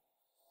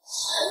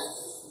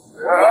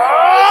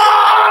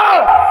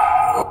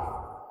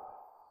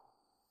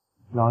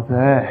老贼，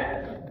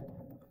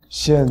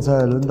现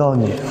在轮到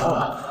你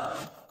了。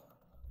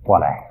过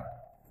来，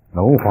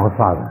龙皇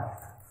杀人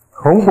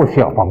从不需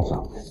要帮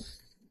手。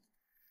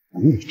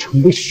等你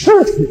成为尸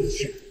体以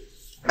前，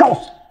告诉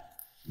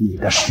你，你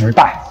的时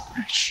代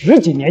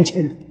10几年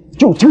前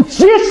就已经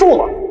结束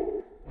了。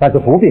那就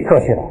不必客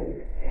气了，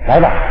来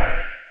吧。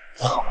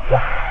好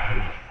呀，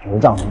就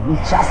让你一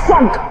家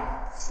3口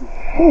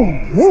不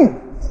义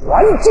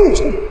还进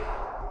去。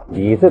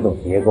你这种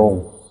邪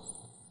功，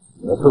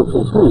我就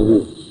出地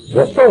狱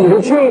也送不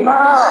去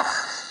吗？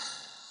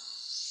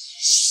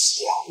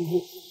小子，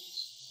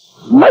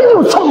没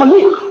有这么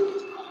厉害。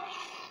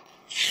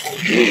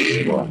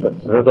我这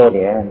10多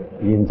年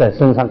印在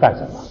身上干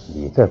什么？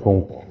你这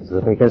功夫只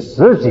会跟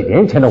10几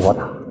年前的我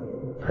打，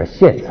而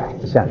现在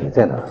像你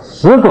这样的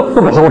10个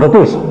都不是我的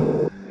对手。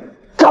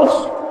告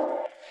诉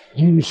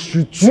你，阴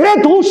尸绝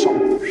毒手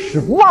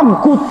是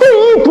万古第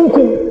一毒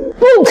功，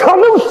不可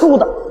能输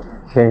的。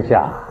天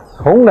下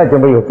从来就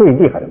没有最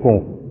厉害的功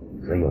夫，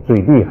只有最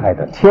厉害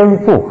的天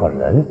赋和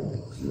人。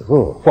以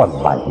恶贯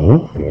满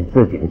盈，连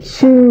自己的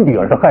亲女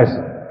儿都害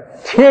死，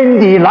天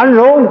理难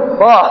容。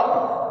爸，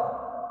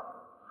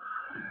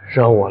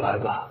让我来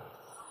吧。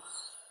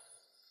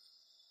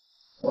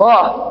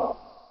爸，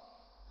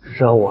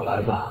让我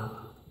来吧。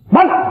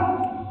慢！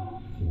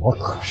我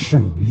可是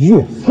你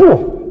岳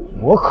父，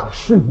我可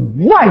是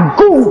你外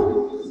公，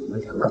你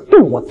们2个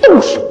对我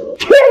动手，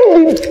天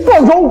理不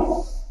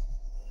容。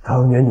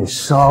当年你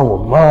杀我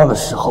妈的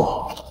时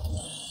候，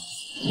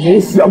没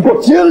想过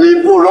天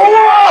理不容啊！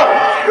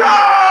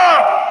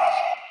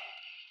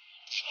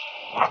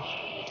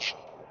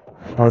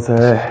老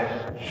贼，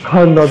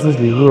看到自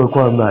己恶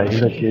贯满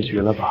盈的结局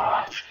了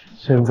吧？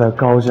现在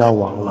高家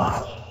亡了，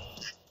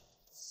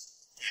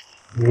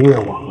你也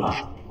亡了。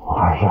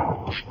哎呀，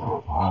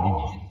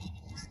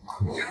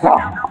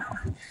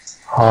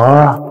好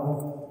啊，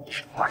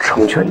我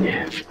成全你。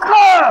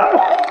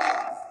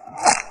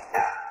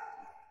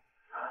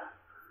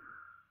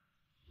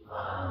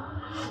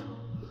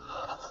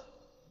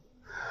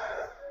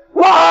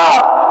妈，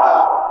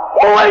我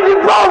为你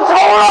报仇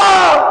了。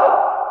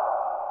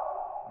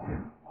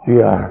玉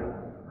儿，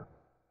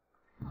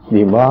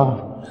你妈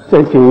在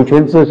9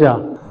泉之下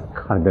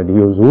看到你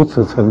有如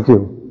此成就，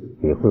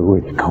也会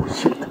为你高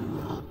兴的。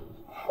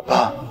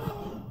爸，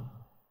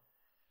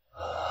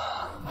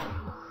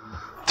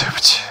对不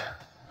起。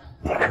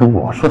你跟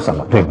我说什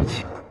么对不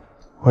起？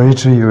我一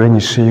直以为你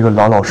是一个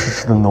老老实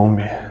实的农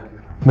民，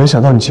没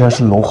想到你竟然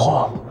是龙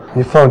皇。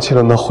你放弃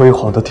了那辉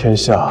煌的天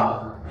下，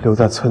留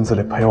在村子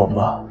里陪我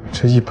妈，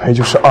这一陪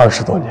就是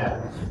20多年。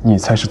你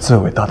才是最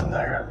伟大的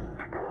男人。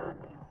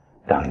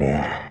当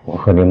年我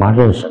和你妈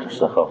认识的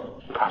时候，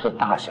她是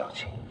大小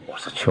姐，我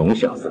是穷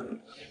小子，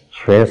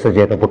全世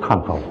界都不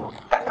看好我，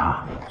但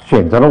她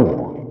选择了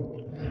我。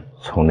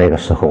从那个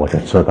时候我就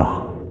知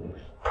道，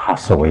她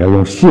是我要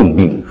用性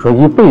命和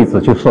一辈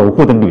子去守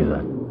护的女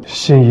人。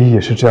心怡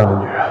也是这样的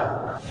女人。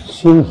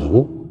心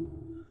怡，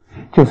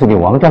就是你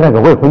王家那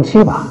个未婚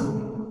妻吧？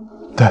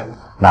对。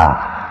那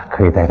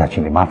可以带她去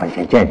你妈坟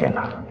前见见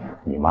了。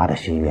你妈的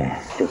心愿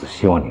就是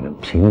希望你能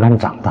平安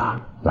长大，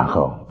然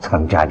后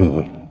成家立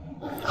业。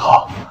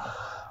好，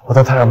我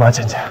带她让妈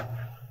见见。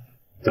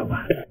走吧。